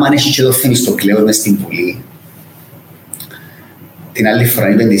 και άμα έχει και το θεμιστοκλέος μες στην Βουλή. Την άλλη φορά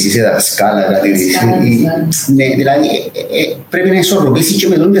είπαν εσύ σε δασκάλα, ναι, δηλαδή πρέπει να ισορροπήσει και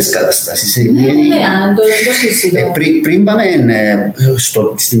με τούντες καταστάσεις. Πριν πάμε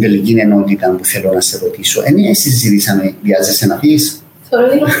στην τελική ενότητα που θέλω να σε ρωτήσω, συζητήσαμε, βιάζεσαι να πεις?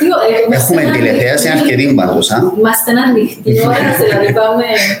 Έχουμε τηλεθέαση αρκετή πάντως. Είμαστε ανοιχτή ώρα, δηλαδή πάμε...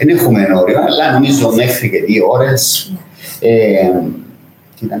 Δεν έχουμε όριο, αλλά νομίζω μέχρι και 2 ώρες.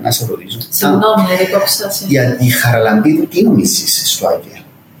 Κοίτα, να σε ρωτήσω. Συγγνώμη, δίκοψα. Για τη Χαραλαμπίδου, τι νομίζεις στο ΑΚΕΛ,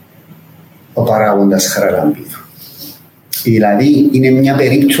 ο παράγοντας Χαραλαμπίδου? Δηλαδή, είναι μια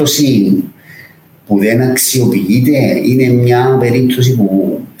περίπτωση που δεν αξιοποιείται, είναι μια περίπτωση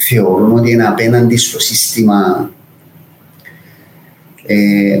που θεωρούν ότι είναι απέναντι στο σύστημα.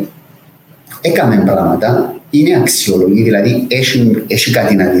 Έκαμε πράγματα, είναι αξιολογή, δηλαδή έχει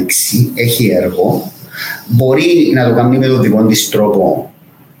κάτι να δείξει, έχει έργο, μπορεί να το κάνει με τον δικό της τρόπο.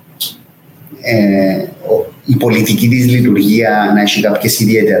 Η πολιτική της λειτουργία να έχει κάποιες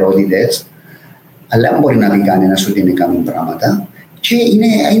ιδιαιτερότητες, αλλά μπορεί να πει κανένας ότι είναι κάνουν πράγματα και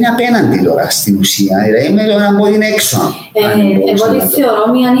είναι απέναντι τώρα στην ουσία, δηλαδή με το να μπορεί να έξω. Εγώ τη θεωρώ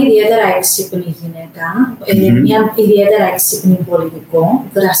μια ιδιαίτερα έξυπνη γυναίκα, μια ιδιαίτερα έξυπνη πολιτικό,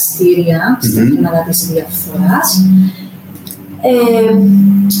 δραστήρια στα θέματα της διαφθοράς.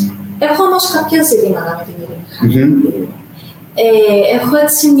 Έχω όμως κάποια ζητήματα με την Ειρήνη Χαραλαμπίδου. Έχω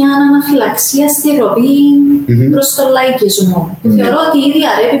έτσι μια αναφυλαξία στη ροπή προς τον λαϊκισμό. Θεωρώ ότι ήδη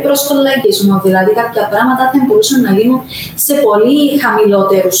αρέπει προς τον λαϊκισμό. Δηλαδή, κάποια πράγματα δεν μπορούσαν να γίνουν σε πολύ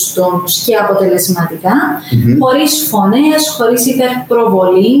χαμηλότερους τόνους και αποτελεσματικά, χωρίς φωνές, χωρίς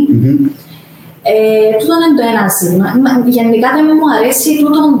υπερπροβολή. Τούτο είναι το ένα ζήτημα. Γενικά δεν μου αρέσει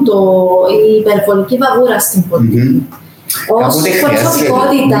η υπερβολική βαβούρα στην πολιτική. Ως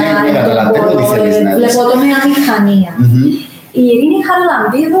προσωπικότητα, βλέπω το με αμηχανία. Η Ειρήνη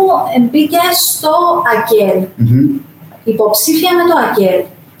Χαραλαμπίδου μπήκε στο ΑΚΕΛ, υποψήφια με το ΑΚΕΛ.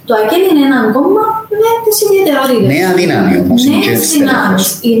 Το ΑΚΕΛ είναι ένα κόμμα με τις ιδιαιτερότητες. Νέα δύναμη όμως.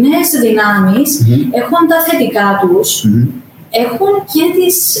 Οι νέες δυνάμεις έχουν τα θετικά τους,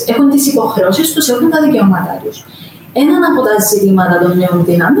 έχουν τις υποχρεώσεις τους, έχουν τα δικαιώματά τους. Ένα από τα ζητήματα των νέων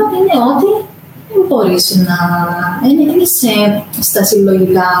δυνάμεων είναι ότι δεν μπορείς να είσαι στα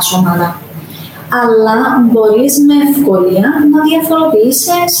συλλογικά σώματα, αλλά μπορείς με ευκολία να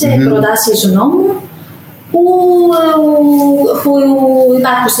διαφοροποιείσαι σε προτάσεις νόμου που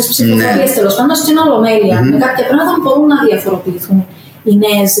υπάρχουν στις ψηφοφορίες, τέλος πάντων στην Ολομέλεια. Με κάποια πράγματα μπορούν να διαφοροποιηθούν οι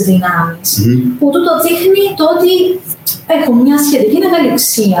νέες δυνάμεις. Που τούτο δείχνει το ότι έχουν μια σχετική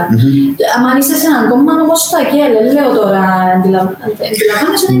ευελιξία. Αν είσαι σε έναν κόμμα όπως το ΑΚΕΛ, λέω τώρα,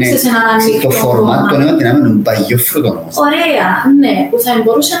 αντιλαμβάνεσαι ότι είσαι σε έναν ανοιχτό. Το φορμάτ των νέων δυνάμεων είναι παγιό φρούτο. Ωραία, ναι, που θα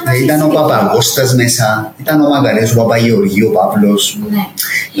μπορούσε να ήταν ο Παπαγώστας μέσα, ήταν ο Μακαρέος, ο Παπαγεωργίου, ο Παύλος. Ναι.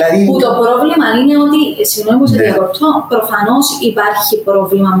 Δηλαδή... Που το πρόβλημα είναι ότι, συγγνώμη που σε διακοπτώ, προφανώς υπάρχει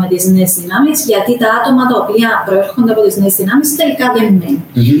πρόβλημα με τις νέες δυνάμεις, γιατί τα άτομα τα οποία προέρχονται από τις νέες δυνάμεις τελικά δεν μένουν.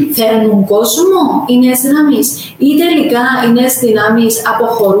 Φέρνουν κόσμο οι νέες δυνάμεις, ή τελικά οι νέες δυνάμεις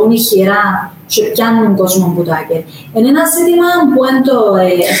αποχωρούν ηχηρά και πιάνουν κόσμο που το ΑΚΕΛ. Είναι ένα ζήτημα που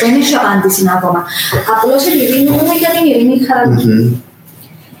δεν έχει απάντηση ακόμα. Απλώς επειδή μιλούμε για την Ειρήνη Χαραλαμπίδου.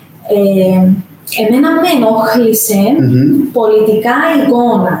 Εμένα με ενόχλησε πολιτικά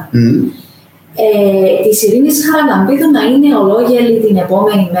εικόνα της Ειρήνης Χαραλαμπίδου να είναι ολόγελη την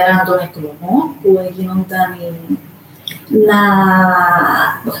επόμενη μέρα των εκλογών που γίνονταν να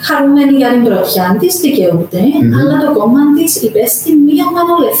χαρούμενοι για την πρωτιά της, δικαιούται, αλλά το κόμμα της υπέστη μία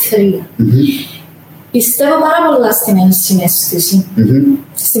ομαλολευθερία. Πιστεύω πάρα πολλά στην ενσυναίσθηση.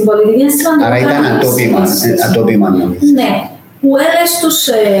 Στην πολιτική ενσυναίσθηση. Άρα ήταν ατόπιμα νομίζω. Ναι. Που έλεγε στους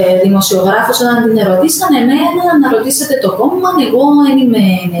δημοσιογράφους όταν την ερωτήσαν, εμένα να ρωτήσετε το κόμμα, εγώ δεν είμαι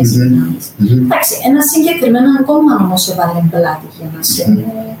νέες δυνάμεις. Εντάξει, ένα συγκεκριμένο κόμμα όμως έβαλε πλάτη για να σε...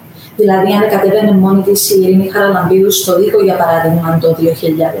 Δηλαδή, αν κατεβαίνει μόνη της η Ειρήνη Χαραλαμπίδου στο Δίκο, για παράδειγμα, το 2011,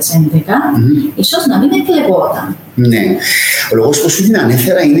 ίσως να μην εκλεγόταν. Ναι. Ο λόγος που σου την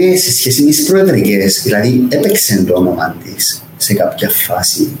ανέφερα είναι σε σχέση με τις προεδρικές. Δηλαδή, έπαιξε το όνομα της σε κάποια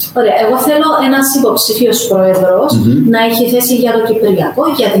φάση. Ωραία. Εγώ θέλω ένας υποψήφιος πρόεδρος να έχει θέση για το Κυπριακό,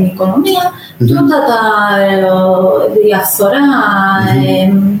 για την οικονομία, τούτα τα διαφθορά.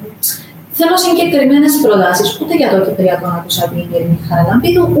 Θέλω συγκεκριμένες προτάσεις, ούτε για το Κυπριακό να άκουσα την Ειρήνη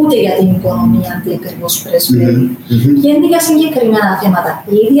Χαραλαμπίδου, ούτε για την οικονομία, τι ακριβώς πρεσβεύει. Γίνεται για συγκεκριμένα θέματα.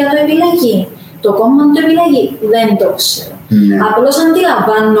 Η ίδια το επιλέγει. Το κόμμα το επιλέγει, δεν το ξέρω. Απλώς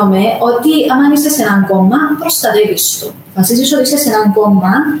αντιλαμβάνομαι ότι αν είσαι σε έναν κόμμα, προστατεύεις το. Βασίζεις ότι είσαι σε έναν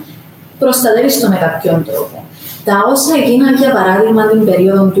κόμμα, προστατεύεις το με κάποιον τρόπο. Τα όσα έγιναν, για παράδειγμα, την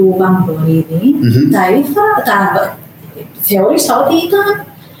περίοδο του Παμπορίδη, θεώρησα ότι ήταν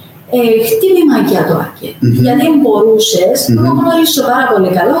χτύπημα για το ΑΚΕΛ. Γιατί μπορούσες να γνωρίσω πάρα πολύ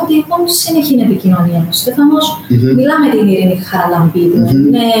καλά ότι έχουν συνεχή επικοινωνία. Ο Στέφανος μιλά με την Ειρήνη Χαραλαμπίδου.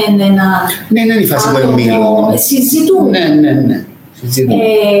 Ναι, είναι η φάση που μιλώ. Συζητούν. Ναι.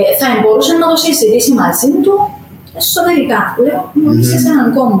 Θα μπορούσε να το συζητήσει μαζί του εσωτερικά. Λέω, είσαι σε έναν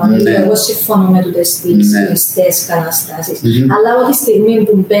κόμμα. Εγώ συμφωνώ με τις κλειστές καταστάσεις. Αλλά από τη στιγμή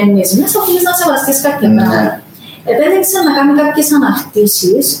που μπαίνεις μέσα, θέλεις να σεβαστείς κάποια πράγματα. Επέλεξα να κάνω κάποιες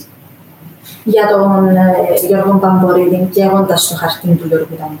αναρτήσεις για τον Γιώργο Παμπορίδη και έχοντας το χαρτί του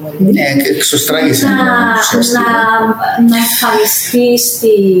Γιώργου Παμπορίδη. Ναι, εξωστράγησε. Να εμφανιστεί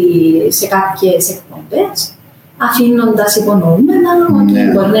σε κάποιες εκπομπές, αφήνοντας υπονοούμενα ότι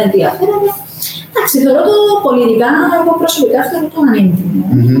μπορεί να ενδιαφέρεται. Εντάξει, θεωρώ το πολιτικά, εγώ προσωπικά θεωρώ το ανέντιμο.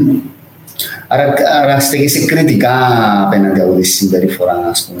 Άρα στέκεσαι κριτικά απέναντι από τη συμπεριφορά,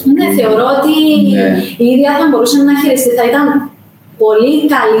 ας πούμε. Ναι, θεωρώ ότι η ίδια θα μπορούσε να χειριστεί, θα ήταν πολύ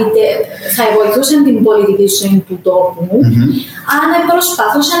καλύτερη, θα βοηθούσε την πολιτική ζωή του τόπου, αν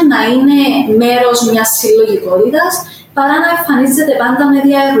προσπαθούσε να είναι μέρος μιας συλλογικότητας, παρά να εμφανίζεται πάντα με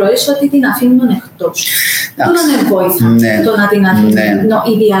διαρροές ότι την αφήνουν εκτός. Αυτό δεν βοηθά το να την αφήνουν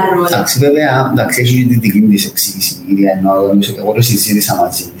οι διαρροές. Εντάξει, βέβαια, έχει τη δική μου της εξήγηση. Εγώ το συζήτησα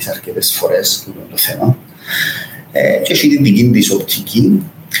μαζί της αρκετές φορές το θέμα. και έχει την δική της οπτική.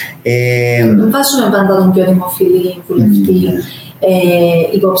 Βάζουμε πάντα τον πιο δημοφιλή βουλευτή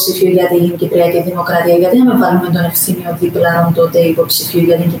υποψηφίου για την Κυπριακή Δημοκρατία. Γιατί να με βάλουμε τον Ευθύμιο δίπλα τότε υποψηφίου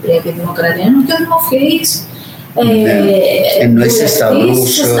για την Κυπριακή Δημοκρατία? Είναι ο πιο δημοφιλής εννοείς σε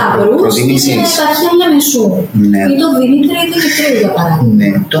σταυρούς προτιμήσεις. Είναι τα χέρια μεσού. Ή το Δημήτρη ή την Κυπριακή, για παράδειγμα. Ναι.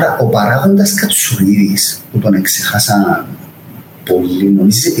 Τώρα, ο παράγοντας Κατσουρίδης, που τον εξεχάσαν πολύ,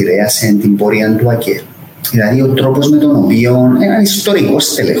 νομίζεις επηρέασε την πορεία του ΑΚΕΛ. Δηλαδή, ο τρόπος με τον οποίο έναν ιστορικό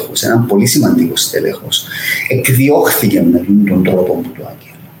στέλεχος, έναν πολύ σημαντικό στέλεχος, εκδιώχθηκε με τον τρόπο του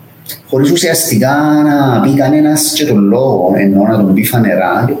ΑΚΕΛ. Χωρίς ουσιαστικά να πει κανένας και τον λόγο, ενώ να τον πει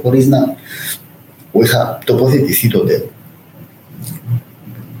φανερά, και χωρίς να. Που είχα τοποθετηθεί τότε.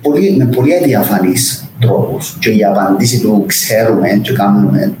 Με πολύ αδιαφανείς τρόπους. Και η απαντήση του ξέρουμε και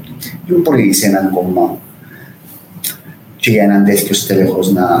κάνουμε, δεν μπορεί σε έναν κόμμα και για έναν τέτοιο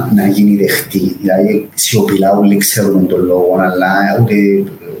στέλεχος να γίνει δεχτή. Δηλαδή, σιωπηλά όλοι ξέρουμε τον λόγο, αλλά ούτε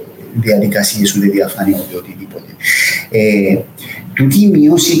διαδικασίες, ούτε διαφάνεια, ούτε οτιδήποτε. Τούτη η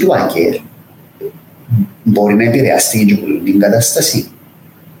μείωση του ΑΚΕΛ μπορεί να επηρεαστεί και την κατάσταση.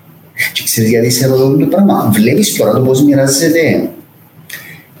 Και ξέρεις γιατί σε ρωτώ το πράγμα? Βλέπεις τώρα το πώς μοιράζεται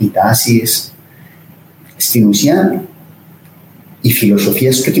οι τάσεις. Στην ουσία, η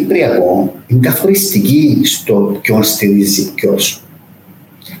φιλοσοφία στο Κυπριακό είναι καθοριστική στο ποιον στηρίζει ποιος.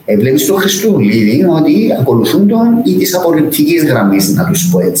 Βλέπεις τον Χριστουγλίδη ότι ακολουθούν τον ή της απορριπτικής γραμμής, να τους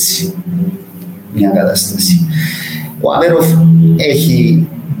πω έτσι, μια κατάσταση. Ο Αβέροφ έχει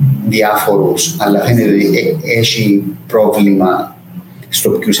διάφορους, αλλά φαίνεται ότι έχει πρόβλημα στο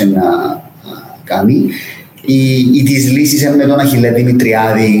ποιους να κάνει. Ή τις λύσεις με τον Αχιλλέα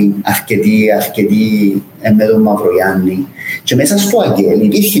Δημητριάδη, αρκετή με τον Μαυρογιάννη. Και μέσα στο ΑΚΕΛ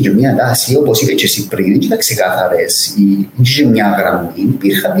υπήρχε και μια τάση, όπως είπε και εσύ πριν, και ήταν ξεκάθαρες, υπήρχε μια γραμμή,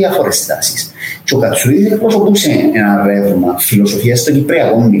 υπήρχαν διάφορες τάσεις. Και ο Κατσουρίδης εκπροσωπούσε ένα ρεύμα φιλοσοφία στο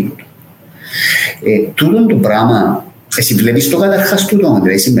Κυπριακό μήλο του. Τούτον το πράγμα, εσύ βλέπεις το καταρχάς τούτο,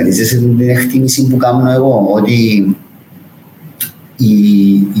 δηλαδή συμμερίζεσαι την εκτίμηση που κάνω εγώ, ότι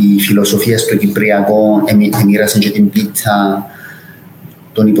η φιλοσοφία στο Κυπριακό εμοίρασε και την πίτα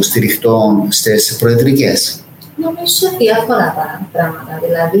των υποστηριχτών στις προεδρικές. Νομίζω διάφορα πράγματα.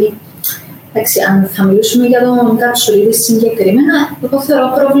 Δηλαδή, αν θα μιλήσουμε για τον Κατσουρίδη συγκεκριμένα, εγώ θεωρώ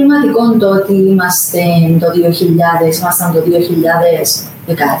προβληματικό το ότι ήμασταν το 2017,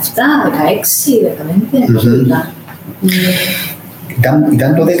 16, 15,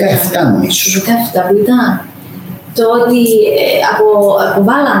 Ήταν το 17 νομίζω. Το 17 που ήταν. Το ότι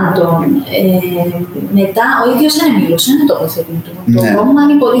αποβάλαν τον μετά, ο ίδιος δεν μιλούσε, δεν τοποθετεί του. Το κόμμα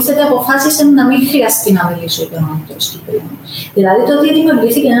υποτίθεται αποφάσισε να μην χρειαστεί να μιλήσει ο Πενόντος Κυπρίου. Δηλαδή το ότι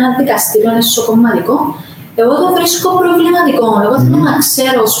δημιουργήθηκε ένα δικαστήριο εσωκομματικό, εγώ το βρίσκω προβληματικό. Εγώ θέλω να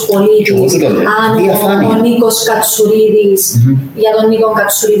ξέρω ως πολίτης αν ο Νίκος Κατσουρίδης, για τον Νίκο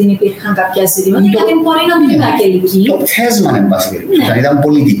Κατσουρίδη υπήρχαν κάποια ζητήματα, γιατί μπορεί να μην είναι ακελική. Το θέσμα, εν πάση περιπτώσει, αν ήταν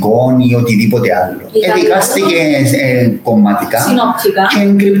πολιτικό ή οτιδήποτε άλλο. Δικάστηκε κομματικά και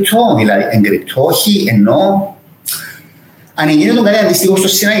εγκρυπτό, δηλαδή εγκρυπτό, όχι ενώ αν έγινε το κάτι αντίστοιχο στο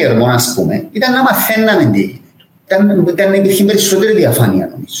συναγερμό, ας πούμε, ήταν να μαθαίναμε τι έγινε. Ήταν να υπήρχε περισσότερη διαφάνεια,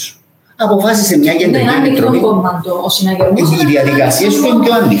 νομίζω. Αποφάσισε μια κεντρική επιτροπή. Ο συναγερμός. Οι διαδικασίες του είναι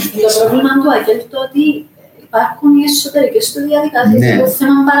πιο ανοιχτές. Το πρόβλημα του ΑΚΕΛ είναι ότι υπάρχουν οι εσωτερικές του διαδικασίες. Είναι το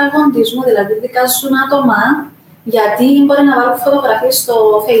θέμα παραγοντισμού, δηλαδή δικάζουν άτομα γιατί μπορεί να βάλουν φωτογραφίες στο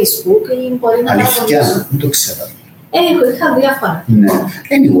Facebook ή μπορεί να παραγοντισμούν. Αλήθεια, δεν το ξέρω. Είχα διάφορα. Ναι.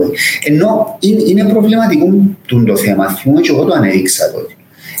 Anyway, ενώ είναι προβληματικό το θέμα, θυμώ και εγώ το ανέδειξα τότε.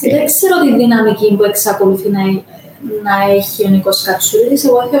 Δεν ξέρω τη δυναμική που εξακολουθεί να έχει ο Νίκος Κατσουρίδης.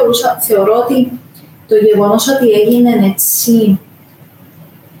 Εγώ θεωρώ ότι το γεγονός ότι έγινε έτσι,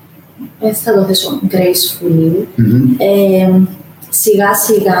 δεν θα το θέσω gracefully, σιγά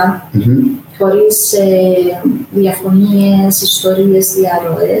σιγά, χωρίς διαφωνίες, ιστορίες,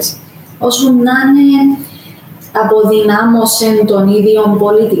 διαρροές, όσο να είναι αποδυνάμωσε τον ίδιο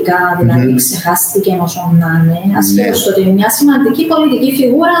πολιτικά, δηλαδή ξεχάστηκε όσο να είναι, ασχέτως ότι είναι μια σημαντική πολιτική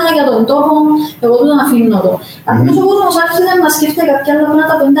φιγούρα για τον τόπο, εγώ του τον αφήνω εδώ. Απλώς ο κόσμος άρχισε να σκέφτεται κάποια άλλα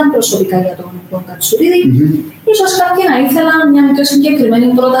πράγματα που ήταν προσωπικά για τον Κατσουρίδη. Ίσως κάποιοι να ήθελαν μια πιο συγκεκριμένη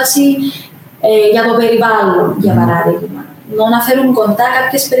πρόταση για το περιβάλλον, για παράδειγμα. Να φέρουν κοντά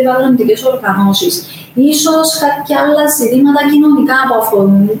κάποιες περιβαλλοντικές οργανώσεις. ίσως κάποια άλλα ζητήματα κοινωνικά που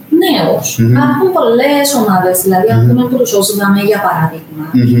αφορούν νέους. Υπάρχουν πολλές ομάδες, δηλαδή αν πούμε από τους ΟΣΔΑΜΕ για παράδειγμα,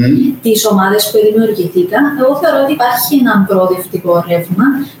 τις ομάδες που δημιουργηθήκαν, εγώ θεωρώ ότι υπάρχει ένα προοδευτικό ρεύμα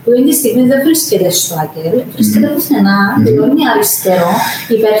που αυτή τη στιγμή δεν βρίσκεται στο ΑΚΕΛ, βρίσκεται πουθενά, δηλώνει αριστερό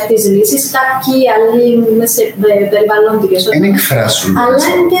υπέρ της λύσης, κάποιοι άλλοι σε περιβαλλοντικές εκφράσουν. Αλλά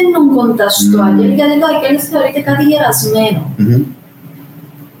δεν μπαίνουν κοντά στο ΑΚΕΛ, γιατί το ΑΚΕΛ θεωρείται κάτι γερασμένο.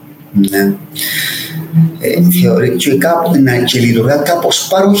 Ναι. Και λειτουργά κάπως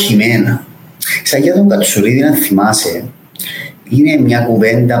παροχημένα. Σαν για τον Κατσουρίδη, να θυμάσαι, είναι μια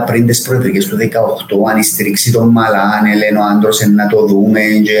κουβέντα πριν τις προεδρικές του 2018, αν η στήριξη των Μαλάν, λένε ο άντρος να το δούμε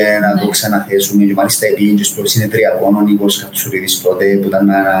και να το ξαναθέσουμε. Και μάλιστα πήγαινε στο συνεδριακό ο Νίκος Κατσουρίδης τότε που ήταν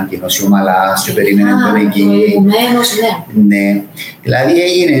να ανακοινώσει ο Μαλάς και περίμενε τον εκεί. Ναι. Δηλαδή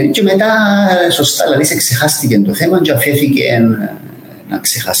έγινε και μετά σωστά, δηλαδή σε ξεχάστηκε το θέμα και αφέθηκε να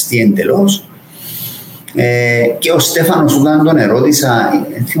ξεχαστεί εντελώς. Και ο Στέφανος όταν τον ερώτησα,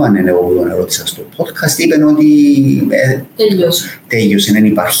 δεν θυμάμαι εγώ που τον ερώτησα στο podcast, είπε ότι τέλειωσε,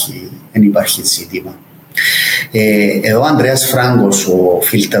 δεν υπάρχει ζήτημα. Εδώ ο Ανδρέας Φράγκος, ο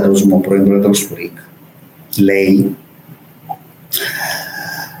φίλτατος μου, ο πρώην πρόεδρος του ΡΙΚ, λέει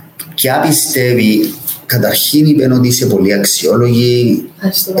ποια πιστεύει. Καταρχήν είπε ότι είσαι πολύ αξιόλογη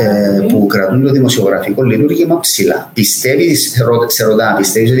που κρατούν το δημοσιογραφικό λειτουργήμα ψηλά. Πιστεύεις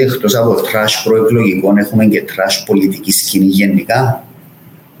ότι εκτός από τρας προεκλογικών έχουμε και τρας πολιτική σκηνή γενικά?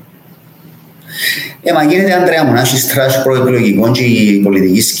 Μα γίνεται, Ανδρέα μου, να έχεις τρας προεκλογικών και η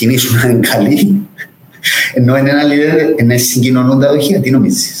πολιτική σκηνή σου να είναι καλή, ενώ είναι συγκοινωνούν τα δοχεία. Τι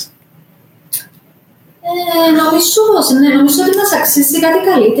νομίζεις? Νομίζω ότι μας αξίζει κάτι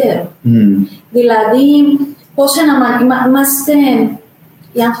καλύτερο. Δηλαδή, πώς είμαστε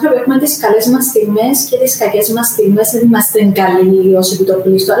οι άνθρωποι, έχουμε τις καλές μας στιγμές και τις κακές μας στιγμές. Δεν είμαστε καλοί ως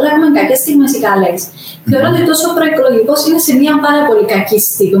επιτοπλίστου, αλλά έχουμε κακές στιγμές ή καλές. Θεωρώ ότι τόσο προεκλογικός είναι σε μια πάρα πολύ κακή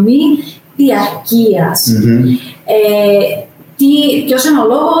στιγμή διαρκείας. Ποιος είναι ο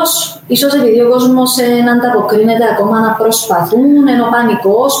λόγος? Ίσως επειδή ο κόσμος ανταποκρίνεται ακόμα να προσπαθούν, ενώ ο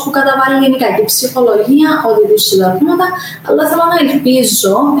πανικός που καταβάλει η κακή ψυχολογία, ότι τους συλλογήματα, αλλά θέλω να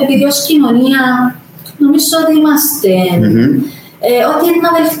ελπίζω, επειδή ως κοινωνία νομίζω ότι είμαστε, ότι είναι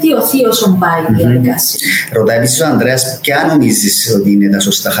να βελτιωθεί όσο πάει η διαδικασία. Ρωτάει επίσης ο Ανδρέας, ποια νομίζεις ότι είναι τα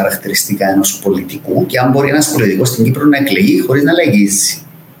σωστά χαρακτηριστικά ενός πολιτικού και αν μπορεί ένας πολιτικός στην Κύπρο να εκλεγεί χωρίς να λαγίζει?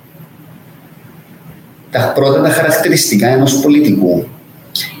 Τα πρώτα τα χαρακτηριστικά ενός πολιτικού.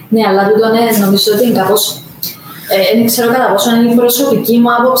 Ναι, αλλά νομίζω ότι είναι κάπως. Δεν ξέρω κατά πόσο είναι η προσωπική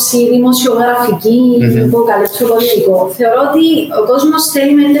μου άποψη, δημοσιογραφική, που καλύπτει πολιτικό. Θεωρώ ότι ο κόσμος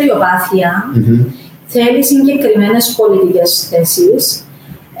θέλει μετριοπάθεια, θέλει συγκεκριμένες πολιτικές θέσεις.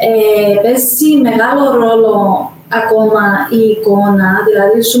 Παίζει μεγάλο ρόλο ακόμα η εικόνα,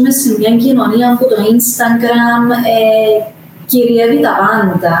 δηλαδή ζούμε σε μια κοινωνία που το Instagram κυριεύει τα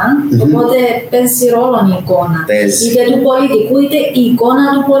πάντα, οπότε παίζει ρόλο η εικόνα. Είτε του πολιτικού, είτε η εικόνα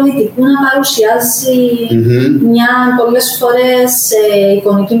του πολιτικού να παρουσιάζει μια πολλές φορές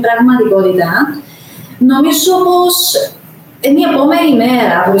εικονική πραγματικότητα. Νομίζω πως είναι η επόμενη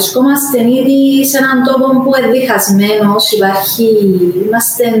μέρα, βρισκόμαστε ήδη σε έναν τόπο που είναι διχασμένος,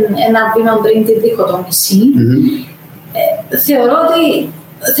 είμαστε ένα βήμα πριν τη διχοτόμηση. Θεωρώ ότι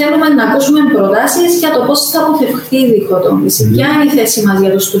θέλουμε να ακούσουμε προτάσεις για το πώς θα αποφευχθεί η διχοτόμηση. Ποια είναι η θέση μας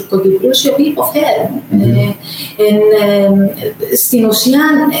για τους Τουρκοκυπρίους, οι οποίοι υποφέρουν. Στην ουσία,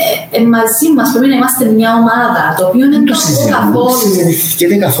 μαζί μας πρέπει να είμαστε μια ομάδα, το οποίο είναι το καθόλου.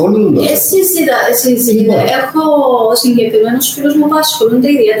 Συζητιέται καθόλου. Συζητιέται. Έχω συγκεκριμένους φίλους μου που ασχολούνται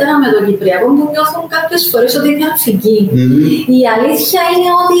ιδιαίτερα με το Κυπριακό, που νιώθουν κάποιες φορές ότι είναι αρφικοί. Η αλήθεια είναι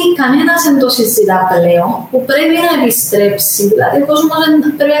ότι κανένας δεν το συζητά πλέον, που πρέπει να επιστρέψει. Δηλαδή, ο κόσμος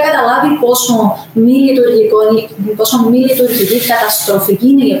πρέπει να καταλάβει πόσο μη λειτουργική, καταστροφική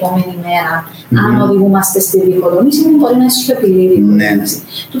είναι η επόμενη μέρα. Αν οδηγούμαστε στη διχοτόμηση, που μπορεί να σιωπηλή διχοτόμηση.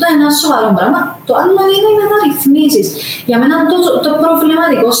 Τούτο είναι ένα σοβαρό πράγμα. Το άλλο είναι οι μεταρρυθμίσεις. Για μένα το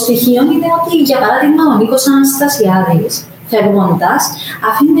προβληματικό στοιχείο είναι ότι, για παράδειγμα, ο Νίκος Αναστασιάδης, φεύγοντας,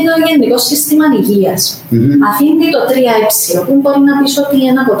 αφήνει το γενικό σύστημα υγείας. Αφήνει το 3Ε, που μπορεί να πεις ότι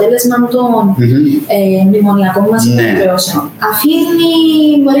είναι αποτέλεσμα των μνημονιακών μας υποχρεώσεων. Αφήνει,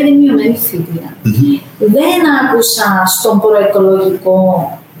 μπορεί τη μειωμένη θητεία. Δεν άκουσα στον προεκλογικό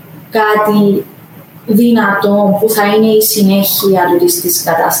κάτι δυνατό που θα είναι η συνέχεια της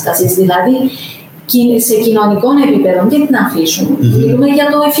κατάστασης. Δηλαδή, σε κοινωνικό επίπεδο, και την αφήσουν. Μιλούμε για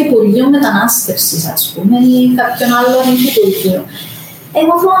το Υφυπουργείο Μετανάστευσης, ας πούμε, ή κάποιον άλλο Υφυπουργείο.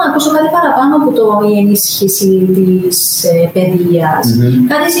 Εγώ θέλω να ακούσω κάτι παραπάνω από η ενίσχυση της παιδείας.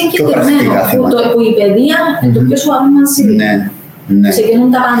 Κάτι συγκεκριμένο, που η παιδεία είναι το πιο σοβαρό μας ζήτημα. Ναι.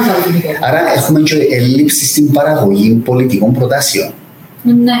 Ξεκινούν τα πάντα από την οικογένεια. Άρα έχουμε και έλλειψη στην παραγωγή πολιτικών προτάσεων.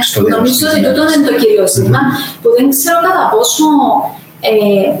 Ναι, νομίζω ότι τούτο είναι το κύριο ζήτημα που δεν ξέρω κατά πόσο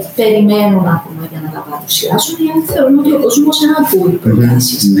περιμένουν ακόμα για να τα παρουσιάσουν, γιατί θεωρούν ότι ο κόσμος είναι ακούει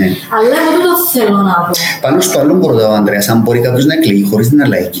προτάσεις. Ναι. Αλλά εγώ δεν το θέλω να πω. Πάνω στο άλλο πρώτο, Ανδρέας, αν μπορεί κάποιος να εκλεγεί χωρίς να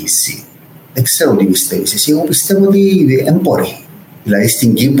λαϊκίσει. Δεν ξέρω τι πιστεύεις εσύ. Εγώ πιστεύω ότι δεν μπορεί. Δηλαδή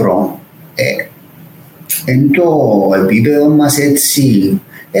στην Κύπρο, εν το επίπεδο μας έτσι,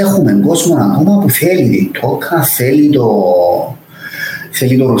 έχουμε κόσμο ακόμα που θέλει τη τόκα, θέλει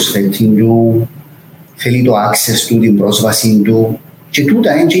το ρουσφέτη του, θέλει το access του, την πρόσβαση του. Και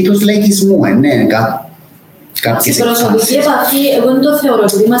τούτα είναι και είδος λαϊκισμού, ναι, κάποιες η προσωπική επαφή, εγώ δεν το θεωρώ,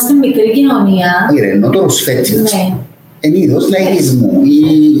 ότι είμαστε μικρή κοινωνία. Ενώ το ρουσφέτη ναι. Είναι είδος λαϊκισμού.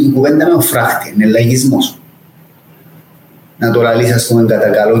 Η κουβέντα με ο φράχτη είναι λαϊκισμός. Να το λαλείς, ας πούμε, κατά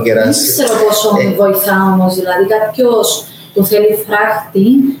καλό καιράς. Δεν ξέρω πόσο βοηθά όμως, δηλαδή κάποιος που θέλει φράχτη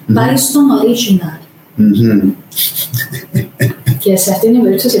πάει στον original. Και σε αυτήν την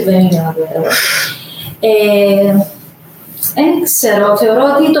περίπτωση δεν είναι ένα βέβαιο. Δεν ξέρω, θεωρώ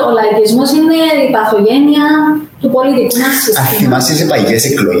ότι ο λαϊκισμός είναι η παθογένεια του πολιτικού μας συστήματος. Θυμάσαι σε παγιές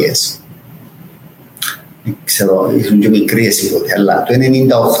εκλογές. Δεν ξέρω, ήσουν και μικροί εσύ τότε, αλλά το 1998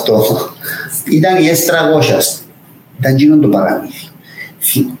 ήταν η S300. Ήταν εκείνο το παραμύθι.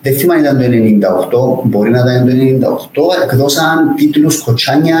 Δεν θυμάμαι ήταν το 1998, μπορεί να ήταν το 1998, εκδώσαν τίτλους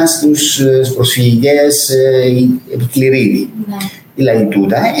κοτσάνια στους προσφυγικές Κληρίδη. Ναι. Δηλαδή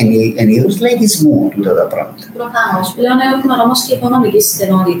τούτα είναι είδος λαϊκισμού τούτα τα πράγματα. Προφανώς. Πλέον έχουμε όμως και οικονομική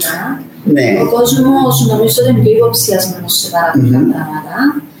στενότητα. Ναι. Ο κόσμος νομίζω ότι είναι πιο υποψιασμένος σε πάρα πολλά πράγματα.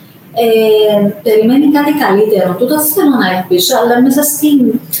 Περιμένει κάτι καλύτερο. Τούτο θέλω να ελπίσω, αλλά μέσα στην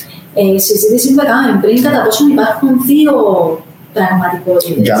συζήτηση που έκαναμε πριν, κατά πόσο υπάρχουν δύο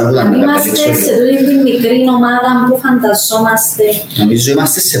πραγματικότητες. Αν είμαστε σε τούτη την μικρή ομάδα που φανταζόμαστε. Νομίζω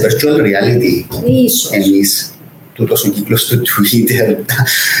είμαστε σε virtual reality. Ίσως. Εμείς. Τούτος ο κύκλος του Twitter.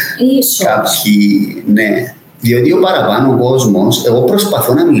 Ίσως. Κάποιοι, ναι. Διότι ο παραπάνω κόσμος, εγώ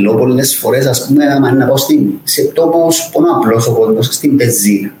προσπαθώ να μιλώ πολλές φορές, ας πούμε, άμα να πάω σε τόπους που είναι απλός ο κόσμος, στην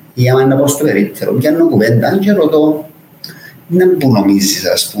πεζίνα. Ή άμα να πάω στο περίπτερο, πιάνω κουβέντα και ρωτώ, είναι που νομίζεις,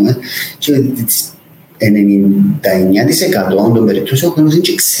 ας πούμε. Και 99% των περιπτώσεων ο κόσμος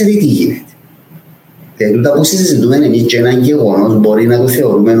δεν ξέρει τι γίνεται. Δηλαδή, τούτα που συζητούμε εμείς και ένα γεγονός μπορεί να το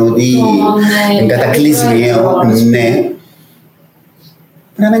θεωρούμε ότι είναι κατακλυσμιαίο. Ναι.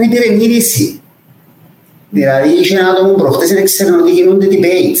 Πρέπει να είναι υπηρεμήνηση. Δηλαδή, είχε ένα άτομο προχτές δεν ξέρουν ότι γίνονται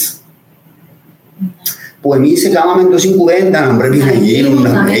debates. Που εμείς έκαναμε τόση κουβέντα να πρέπει να γίνουν,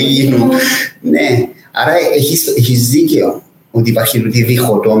 να μην γίνουν. Ναι. Άρα έχεις δίκαιο ότι υπάρχει τούτη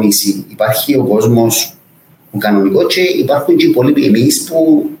διχοτόμηση. Υπάρχει ο κόσμος ο κανονικός και υπάρχουν και οι υπόλοιποι εμείς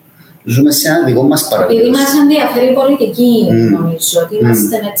που ζούμε σε ένα δικό μας παράδειγμα. Επειδή μας ενδιαφέρει η πολιτική, νομίζω ότι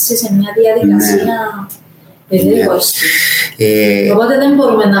είμαστε έτσι σε μια διαδικασία εγρήγορση. Οπότε δεν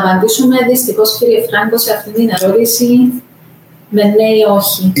μπορούμε να απαντήσουμε δυστυχώς, κύριε Φράγκο, σε αυτή την ερώτηση με ναι ή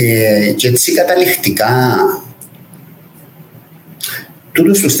όχι. Και έτσι καταληκτικά,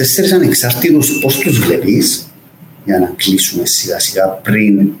 τούτους τους 4 ανεξάρτητους πώς τους βλέπεις, για να κλείσουμε σιγά σιγά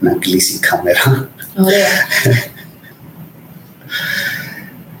πριν να κλείσει η κάμερα. Ωραία.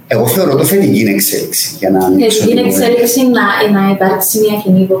 Εγώ θεωρώ το θετική εξέλιξη. Θετική εξέλιξη να υπάρξει μια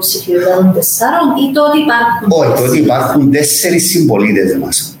κοινή υποψηφιότητα των 4 ή το ότι υπάρχουν. Όχι, το ότι υπάρχουν 4 συμπολίτες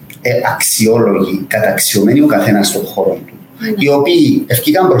μας. Αξιόλογοι, καταξιωμένοι ο καθένας στον χώρο του. Οι οποίοι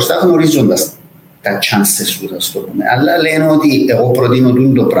ευκήκαν μπροστά γνωρίζοντας τα chances του, ας το πούμε. Αλλά λένε ότι εγώ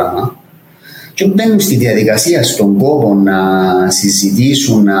προτείνω το πράγμα. Και μπαίνουν στη διαδικασία, στον κόπο να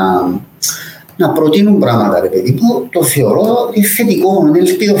συζητήσουν, να προτείνουν πράγματα, ρε παιδί μου, το θεωρώ θετικό, είναι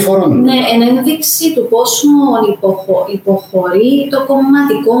ελπιδοφόρο. Ναι, εν ένδειξη του πόσο υποχωρεί το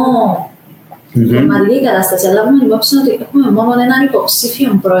κομματικό, η κομματική κατάσταση. Αλλά έχουμε υπόψη ότι έχουμε μόνο έναν υποψήφιο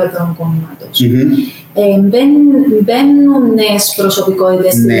πρόεδρο κόμματος. Μπαίνουν νέες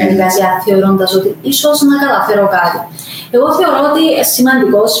προσωπικότητες στη διαδικασία, θεωρώντας ότι ίσως να καταφέρω κάτι. Εγώ θεωρώ ότι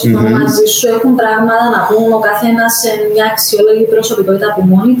σημαντικό, συμφωνώ μαζί σου, έχουν πράγματα να πούν ο καθένας σε μια αξιόλογη προσωπικότητα από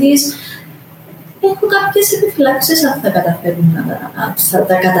μόνη της. Έχω κάποιες επιφυλάξεις αν θα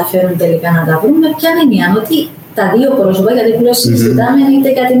τα καταφέρουν τελικά να τα βρουν. Με ποια έννοια, ότι τα δύο πρόσωπα, γιατί πλέον συζητάμε είτε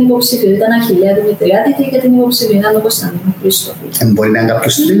για την υποψηφιότητα Αχιλλέα Δημητριάδη, είτε για την υποψηφιότητα του Κωνσταντίνου Χριστόφυλλου. Μπορεί να είναι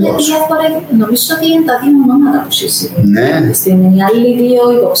κάποιος τρίτος. Νομίζω ότι είναι τα δύο ονόματα που συζητούν. Οι άλλοι δύο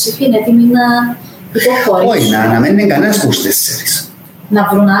υποψήφοι είναι έτοιμοι να υποχωρήσουν. Όχι, να μην είναι κανένας από τους 4. Να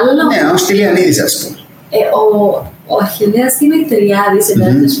βρουν άλλο. Ναι, ο Στυλιανίδης, ας πούμε. Ο Αχιλλέας Δημητριάδης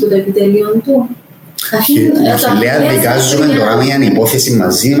επέτρεψε που το επιτελείο του. Λέει, δικάζουμε τώρα μια υπόθεση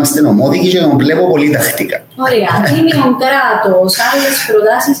μαζί, είμαστε ομόδικοι και τον βλέπω πολύ τακτικά. Ωραία. Τίμιον κράτος, άλλες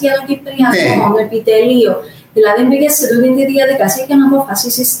προτάσεις για το Κυπριακό, επιτελείο. Δηλαδή, μπήκε σε τούτη τη διαδικασία και να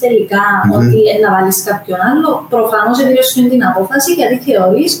αποφασίσεις τελικά ότι να βάλεις κάποιον άλλο. Προφανώς επηρεάσουν την απόφαση γιατί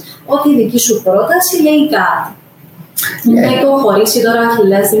θεωρείς ότι η δική σου πρόταση λέει κάτι. Να υποχωρήσει τώρα ο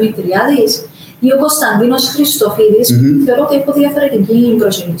Αχιλλέας Δημητριάδης ή ο Κωνσταντίνος Χριστοφίδης, θεωρώ ότι έχω διαφορετική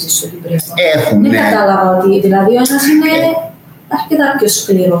προσέγγιση στο Κυπριακό. Δεν κατάλαβα ότι δηλαδή ο ένας είναι αρκετά πιο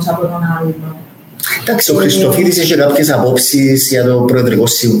σκληρός από τον άλλο. Εντάξει, ο Χριστοφίδης έχει κάποιες απόψεις για το Προεδρικό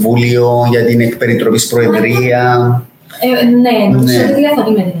Συμβούλιο, για την εκπεριτροπής Προεδρία. Ναι, νομίζω ότι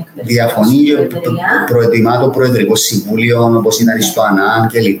διαφωνεί με την εκπεριτροπή. Διαφωνεί και προετοιμά το Προεδρικό Συμβούλιο, όπως ήταν στο ΑΝΑΝ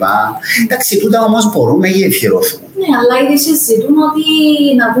κλπ. Εντάξει, τούτα όμως μπορούν να γεφυρωθούν. Ναι, αλλά ήδη συζητούν ότι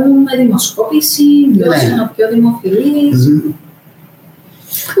να δούμε δημοσκόπηση, ποιος είναι ο πιο δημοφιλής.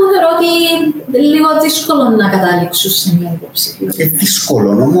 Που θεωρώ ότι είναι λίγο δύσκολο να καταλήξουν σε μια υποψηφιότητα. Δύσκολο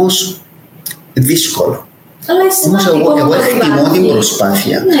όμως. Δύσκολο. Αλλά σημαντικό. Εγώ εκτιμώ την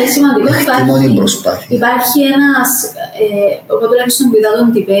προσπάθεια. Ναι, σημαντικό. Υπάρχει ένας, εγώ τουλάχιστον που είδα τον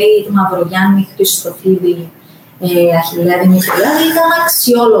debate Μαυρογιάννη Χριστοφίδη, Αχιλλέα Δημητριάδη, ήταν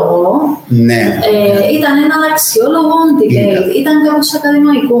αξιόλογο. Ναι. Ήταν ένα αξιόλογο debate. Ήταν κάπως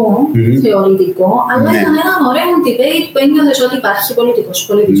ακαδημαϊκό, θεωρητικό, αλλά ήταν ένα ωραίο debate που ένιωθες ότι υπάρχει πολιτικός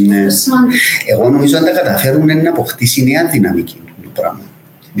πολιτισμός. Εγώ νομίζω αν τα καταφέρουν να αποκτήσει νέα δυναμική το πράγμα.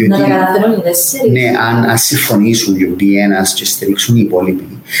 Να τα καταφέρουν οι τέσσερις. Ναι, αν συμφωνήσουν οι ένας και στηρίξουν οι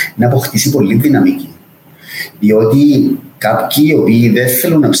υπόλοιποι, να αποκτήσει πολύ δυναμική. Διότι κάποιοι οι οποίοι δεν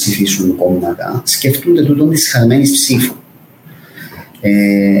θέλουν να ψηφίσουν κόμματα σκέφτονται τούτον της χαμένης ψήφου.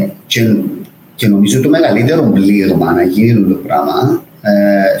 Και νομίζω το μεγαλύτερο πλήγμα να γίνει το πράγμα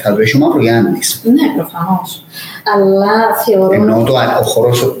θα το έχει ο Μαυρογιάννης. Ναι, προφανώς. Αλλά θεωρώ. Ενώ ο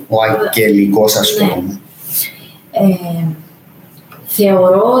χώρος ο αγγελικός, ας πούμε.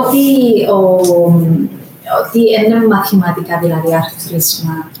 Θεωρώ ότι είναι μαθηματικά δηλαδή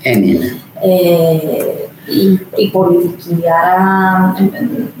άρθρισμα η πολιτική, άρα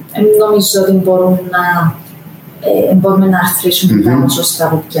νομίζω ότι μπορούμε να αρθρίσουμε πάνω σωστά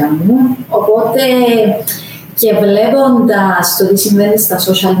βουτιά μου. Οπότε και βλέποντας το τι συμβαίνει στα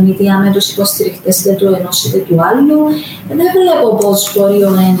social media με τους υποστηριχτές είτε του ενός είτε του άλλου, δεν βλέπω πώς μπορεί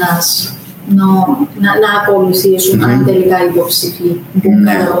ο ένας να ακολουθήσουν αν τελικά υποψηφοί που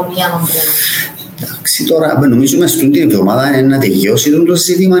κατά μία νομπρέλα. Εντάξει, τώρα νομίζουμε στην την εβδομάδα είναι να τελειώσει το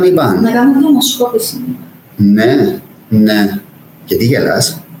ζήτημα ανυπάν. Να κάνουμε δημοσκόπηση. Ναι. Γιατί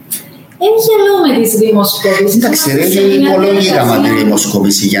γελάς? Γελώ με τις δημοσκόπησεις. Εντάξει, ρε, υπολογίγαμε τη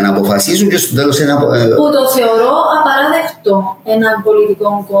δημοσκόπηση για να αποφασίσουν και στο τέλος ένα. Που το θεωρώ απαράδεκτο ένα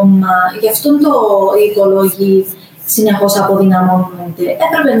πολιτικό κόμμα. Γι' αυτό οι οικολόγοι συνεχώς αποδυναμώνονται.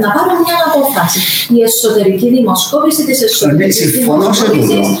 Έπρεπε να πάρουν μια απόφαση. Η εσωτερική δημοσκόπηση της εσωτερικής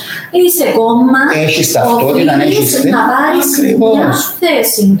δημοσκόπησης είσαι κόμμα, οφείλεις να πάρεις μια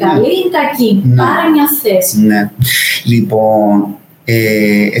θέση. Καλή ή κακή. Πάρε μια θέση. Ναι. Λοιπόν,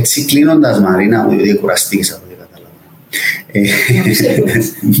 έτσι κλείνοντας, Μαρίνα, μου διότι κουραστήκες από ό,τι κατάλαβα.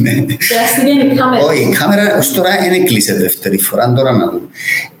 Κουραστήκε η κάμερα. Όχι, η κάμερα ως τώρα δεν έκλεισε δεύτερη φορά, τώρα να δούμε.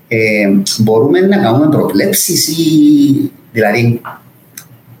 Μπορούμε να κάνουμε προβλέψεις ή δηλαδή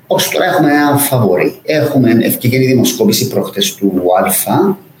ως τώρα έχουμε ένα φαβορί. Έχουμε ευκαιρία δημοσκόπηση προχτές του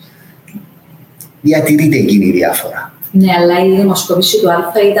Α. Διατηρείται εκείνη η διάφορα. Ναι, αλλά η δημοσκόπηση του Α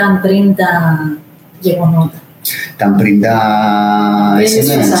ήταν πριν τα γεγονότα. Ήταν πριν τα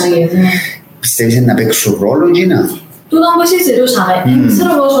SMS. Πιστεύεις να παίξουν ρόλο εκείνα? Τούτο που συζητούσαμε, δεν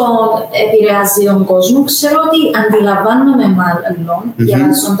ξέρω πόσο επηρεάζει τον κόσμο. Ξέρω ότι αντιλαμβάνομαι μάλλον,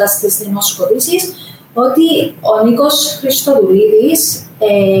 διαβάζοντας τις δημοσκοπήσεις, ότι ο Νίκος Χριστοδουλίδης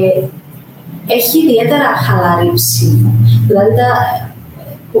έχει ιδιαίτερα χαλαρή ψήφο. Δηλαδή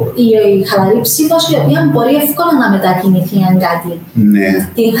η χαλαρή ψήφος η οποία μπορεί εύκολα να μετακινηθεί αν κάτι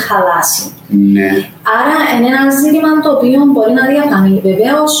την χαλάσει. Άρα είναι ένα ζήτημα το οποίο μπορεί να διαφανεί.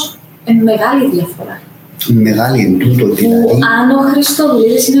 Βεβαίως, μεγάλη διαφορά. Μεγάλη εντούτο δηλαδή. Που αν ο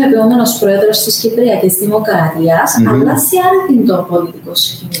Χριστοδουλίδης είναι ο επόμενος πρόεδρος της Κυπριακής Δημοκρατίας, αλλάζει άρθιν το πολιτικό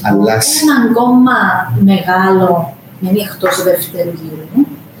σκηνικό. Έναν κόμμα μεγάλο, μένει εκτός δεύτερου γύρου.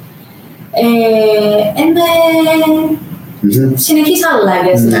 Συνεχείς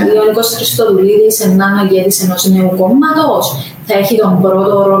αλλαγές. Δηλαδή, ο Νίκος Χριστοδουλίδης είναι ηγέτης ενός νέου κόμματος. Θα έχει τον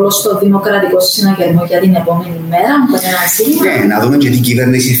πρώτο ρόλο στο δημοκρατικό συναγερμό για την επόμενη μέρα. Ναι, να δούμε και τι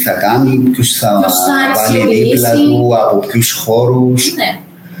κυβέρνηση θα κάνει, ποιους θα βάλει δίπλα του, από ποιους χώρους. Ναι.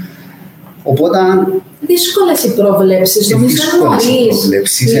 Οπότε. δύσκολες οι προβλέψεις. Νομίζω νωρίς,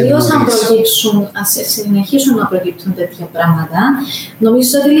 κυρίως αν συνεχίσουν να προκύψουν τέτοια πράγματα.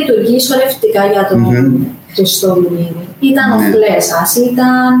 Νομίζω ότι λειτουργεί ισορρευτικά για τον Χριστοδουλίδη. Ήταν ο Φλέσας,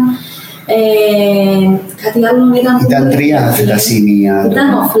 ήταν κάτι άλλο ήταν τρία αυτά τα σημεία. Ήταν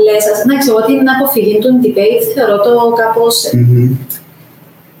ο Φλέσας. Εντάξει, εγώ την αποφυγή του debate θεωρώ το κάπως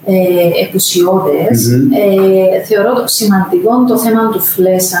επουσιώδες. Θεωρώ σημαντικό το θέμα του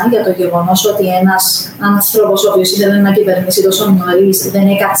Φλέσα για το γεγονός ότι ένας άνθρωπος ο οποίος ήθελε να κυβερνήσει τόσο νωρίς δεν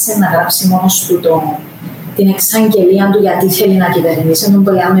έκατσε να γράψει μόνος του την εξαγγελία του γιατί θέλει να κυβερνήσει. Είναι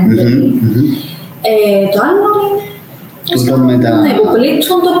πολύ αμεμπλή. Το άλλο είναι που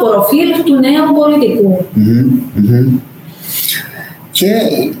πλήττουν το προφίλ του νέου πολιτικού. Και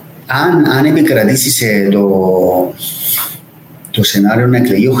αν επικρατήσει το σενάριο να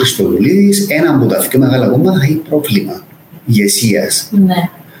εκλεγεί ο Χριστοδουλίδης, ένα από τα πιο μεγάλα κόμματα θα έχει πρόβλημα ηγεσίας. Ναι.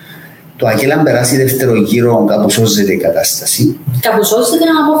 Το ΑΚΕΛ αν περάσει δεύτερο γύρο, κάπως σώζεται η κατάσταση. Κάπως σώζεται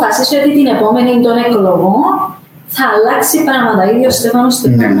να αποφασίσει ότι την επόμενη των εκλογών θα αλλάξει πράγματα. Ήδη ο Στέφανος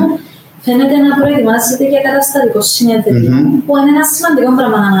Στεφάνου φαίνεται να προετοιμάζεται για καταστατικό συνέδριο, που είναι ένα σημαντικό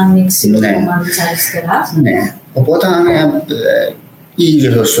πράγμα να ανοίξει το κόμμα της αριστεράς. Ναι. Οπότε, ή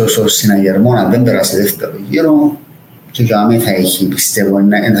στο συναγερμό, αν δεν περάσει δεύτερο γύρο, και για μένα θα έχει, πιστεύω,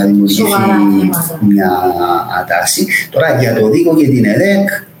 να δημιουργηθεί μια ατάση. Τώρα, για το ΔΙΚΟ και την ΕΔΕΚ,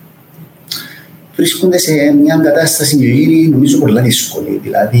 βρίσκονται σε μια κατάσταση γύρι, νομίζω, πολύ δύσκολη.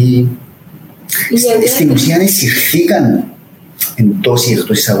 Δηλαδή, στην ουσία εισηρθήκαν εντός ή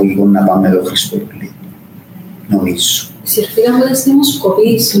εκτός εισαγωγικών να πάμε εδώ Χριστοδουλίδη, νομίζω. Εισηρθήκαν από τις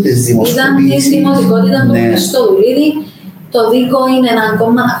δημοσκοπήσεις. Ήταν η δημοτικότητα του Χριστοδουλίδη. Το ΔΙΚΟ είναι ένα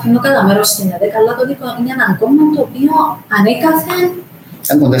κόμμα, αφήνω κατά μέρος στην ΕΔΕΚ, αλλά το ΔΙΚΟ είναι ένα κόμμα το οποίο ανέκαθεν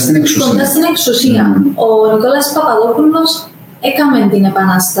κοντά στην εξουσία. Ο Νικόλας Παπαδόπουλος έκαμε την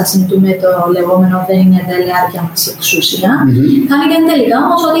επανάσταση του με το λεγόμενο «Δεν είναι τελειάρκεια μας η εξουσία». Φάνηκε τελικά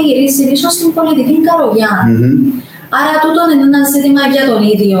όμως ότι γυρίζει πίσω στην πολιτική καρογιά. Άρα τούτο είναι ένα ζήτημα για τον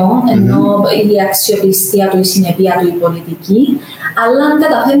ίδιο, ενώ η αξιοπιστία του, η συνεπία του, η πολιτική, αλλά αν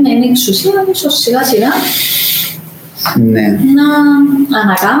καταφέρει να είναι εξουσία, ίσως σιγά σιγά να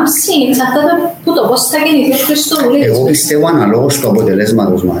ανακάμψει, εξαρτάται από το πώς θα κινηθεί ο Χριστοδουλίδης. Εγώ πιστεύω αναλόγως του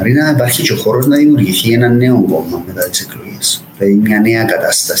αποτελέσματος, Μαρίνα, υπάρχει και ο χώρος να δημιουργηθεί ένα νέο κόμμα μετά τις εκλογές. Δηλαδή μια νέα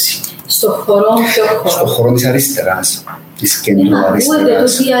κατάσταση. Στον χώρο, ποιο χώρο? Στον χώρο της αριστεράς, της κεντροαριστεράς. Ακούγεται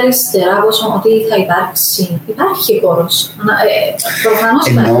τούτη η αριστερά, ότι θα υπάρξει. Υπάρχει χώρος. Προφανώς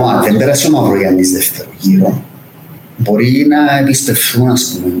ενώ αν δεν πέρασε ο Μαυρογιάννης δεύτερο γύρο, μπορεί να επιστρεφθούν, ας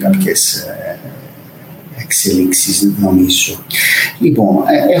πούμε, κάποιες εξελίξεις, νομίζω. Λοιπόν,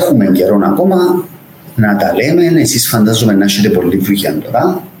 έχουμε καιρό ακόμα να τα λέμε. Εσείς φαντάζομαι να έχετε πολλή δουλειά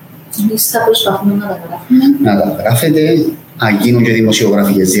τώρα. Εμείς θα προσπαθούμε να τα γράφουμε. Να τα γράφετε. Αν γίνουν και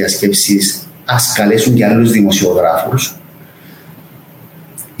δημοσιογραφικές διασκέψεις, ας καλέσουν και άλλους δημοσιογράφους.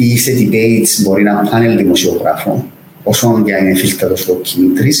 Ή σε debates μπορεί να πάνελ δημοσιογράφων. Όσο και αν είναι φίλτρατος ο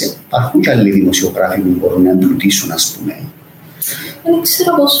Κιμήτρης, υπάρχουν και άλλοι δημοσιογράφοι που μπορούν να εμπλουτίσουν, ας πούμε. Δεν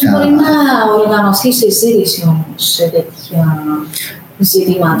ξέρω πώς μπορεί να οργανωθεί συζήτηση όμως σε τέτοια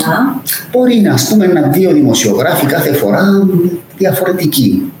ζητήματα. Μπορεί να, ας πούμε, να δύο δημοσιογράφοι κάθε φορά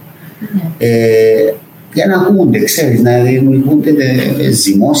διαφορετικοί. Για να ακούνται, ξέρεις, να δημιουργούνται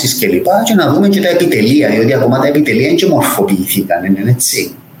ζυμώσεις κλπ. Και να δούμε και τα επιτελεία, διότι ακόμα τα επιτελεία δεν και μορφοποιηθήκαν, είναι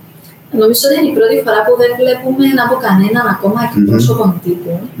έτσι. Νομίζω ότι είναι η πρώτη φορά που δεν βλέπουμε από κανέναν ακόμα εκπρόσωπο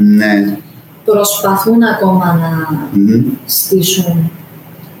τύπου. Ναι. Προσπαθούν ακόμα να στήσουν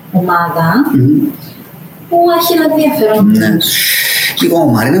ομάδα που έχει ένα ενδιαφέρον. Ναι. Λοιπόν,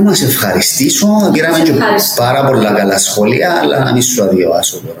 Μαρίνα, να σε ευχαριστήσω. Πήραμε και πάρα πολλά καλά σχόλια, αλλά να μην σου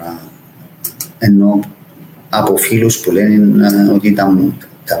αδειάσω τώρα. Ενώ από φίλους που λένε ότι ήταν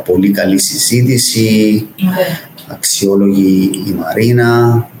πολύ καλή συζήτηση, αξιόλογη η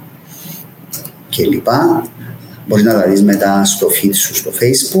Μαρίνα κλπ. Μπορείς να τα δεις μετά στο feed σου στο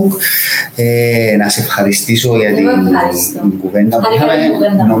Facebook. Να σε ευχαριστήσω για την κουβέντα που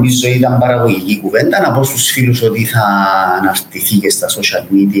είχαμε. Νομίζω ήταν παραγωγική κουβέντα. Να πω στους φίλους ότι θα αναρτηθεί και στα social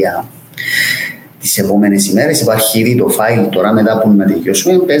media τις επόμενες ημέρες. Υπάρχει ήδη το file τώρα μετά που να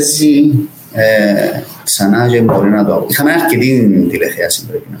τελειώσουμε. Παίζει ξανά και μπορεί να το... Είχαμε αρκετή τηλεθέαση,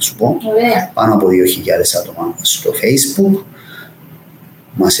 πρέπει να σου πω. Πάνω από 2.000 άτομα στο Facebook.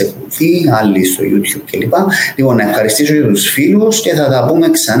 Μας έχουν δει, άλλοι στο YouTube κλπ. Λοιπόν, να ευχαριστήσω και τους φίλους και θα τα πούμε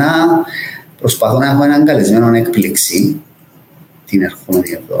ξανά. Προσπαθώ να έχω έναν καλεσμένο έκπληξη την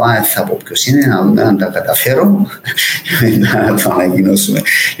ερχόμενη εβδομάδα. Θα πω ποιος είναι, να δούμε αν τα καταφέρω και μετά να το ανακοινώσουμε.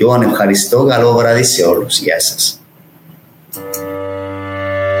 Λοιπόν, ευχαριστώ. Καλό βράδυ σε όλους. Γεια σας.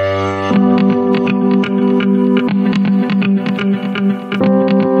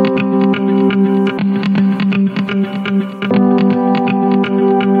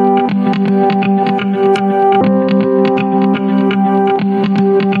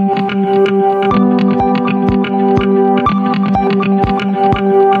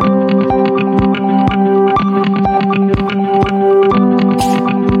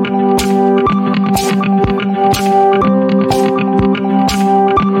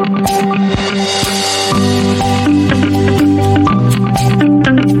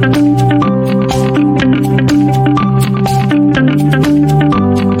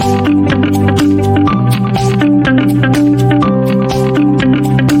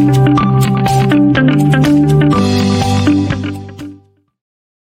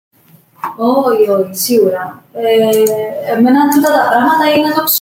 σίγουρα. Εμένα τούτα τα πράγματα είναι το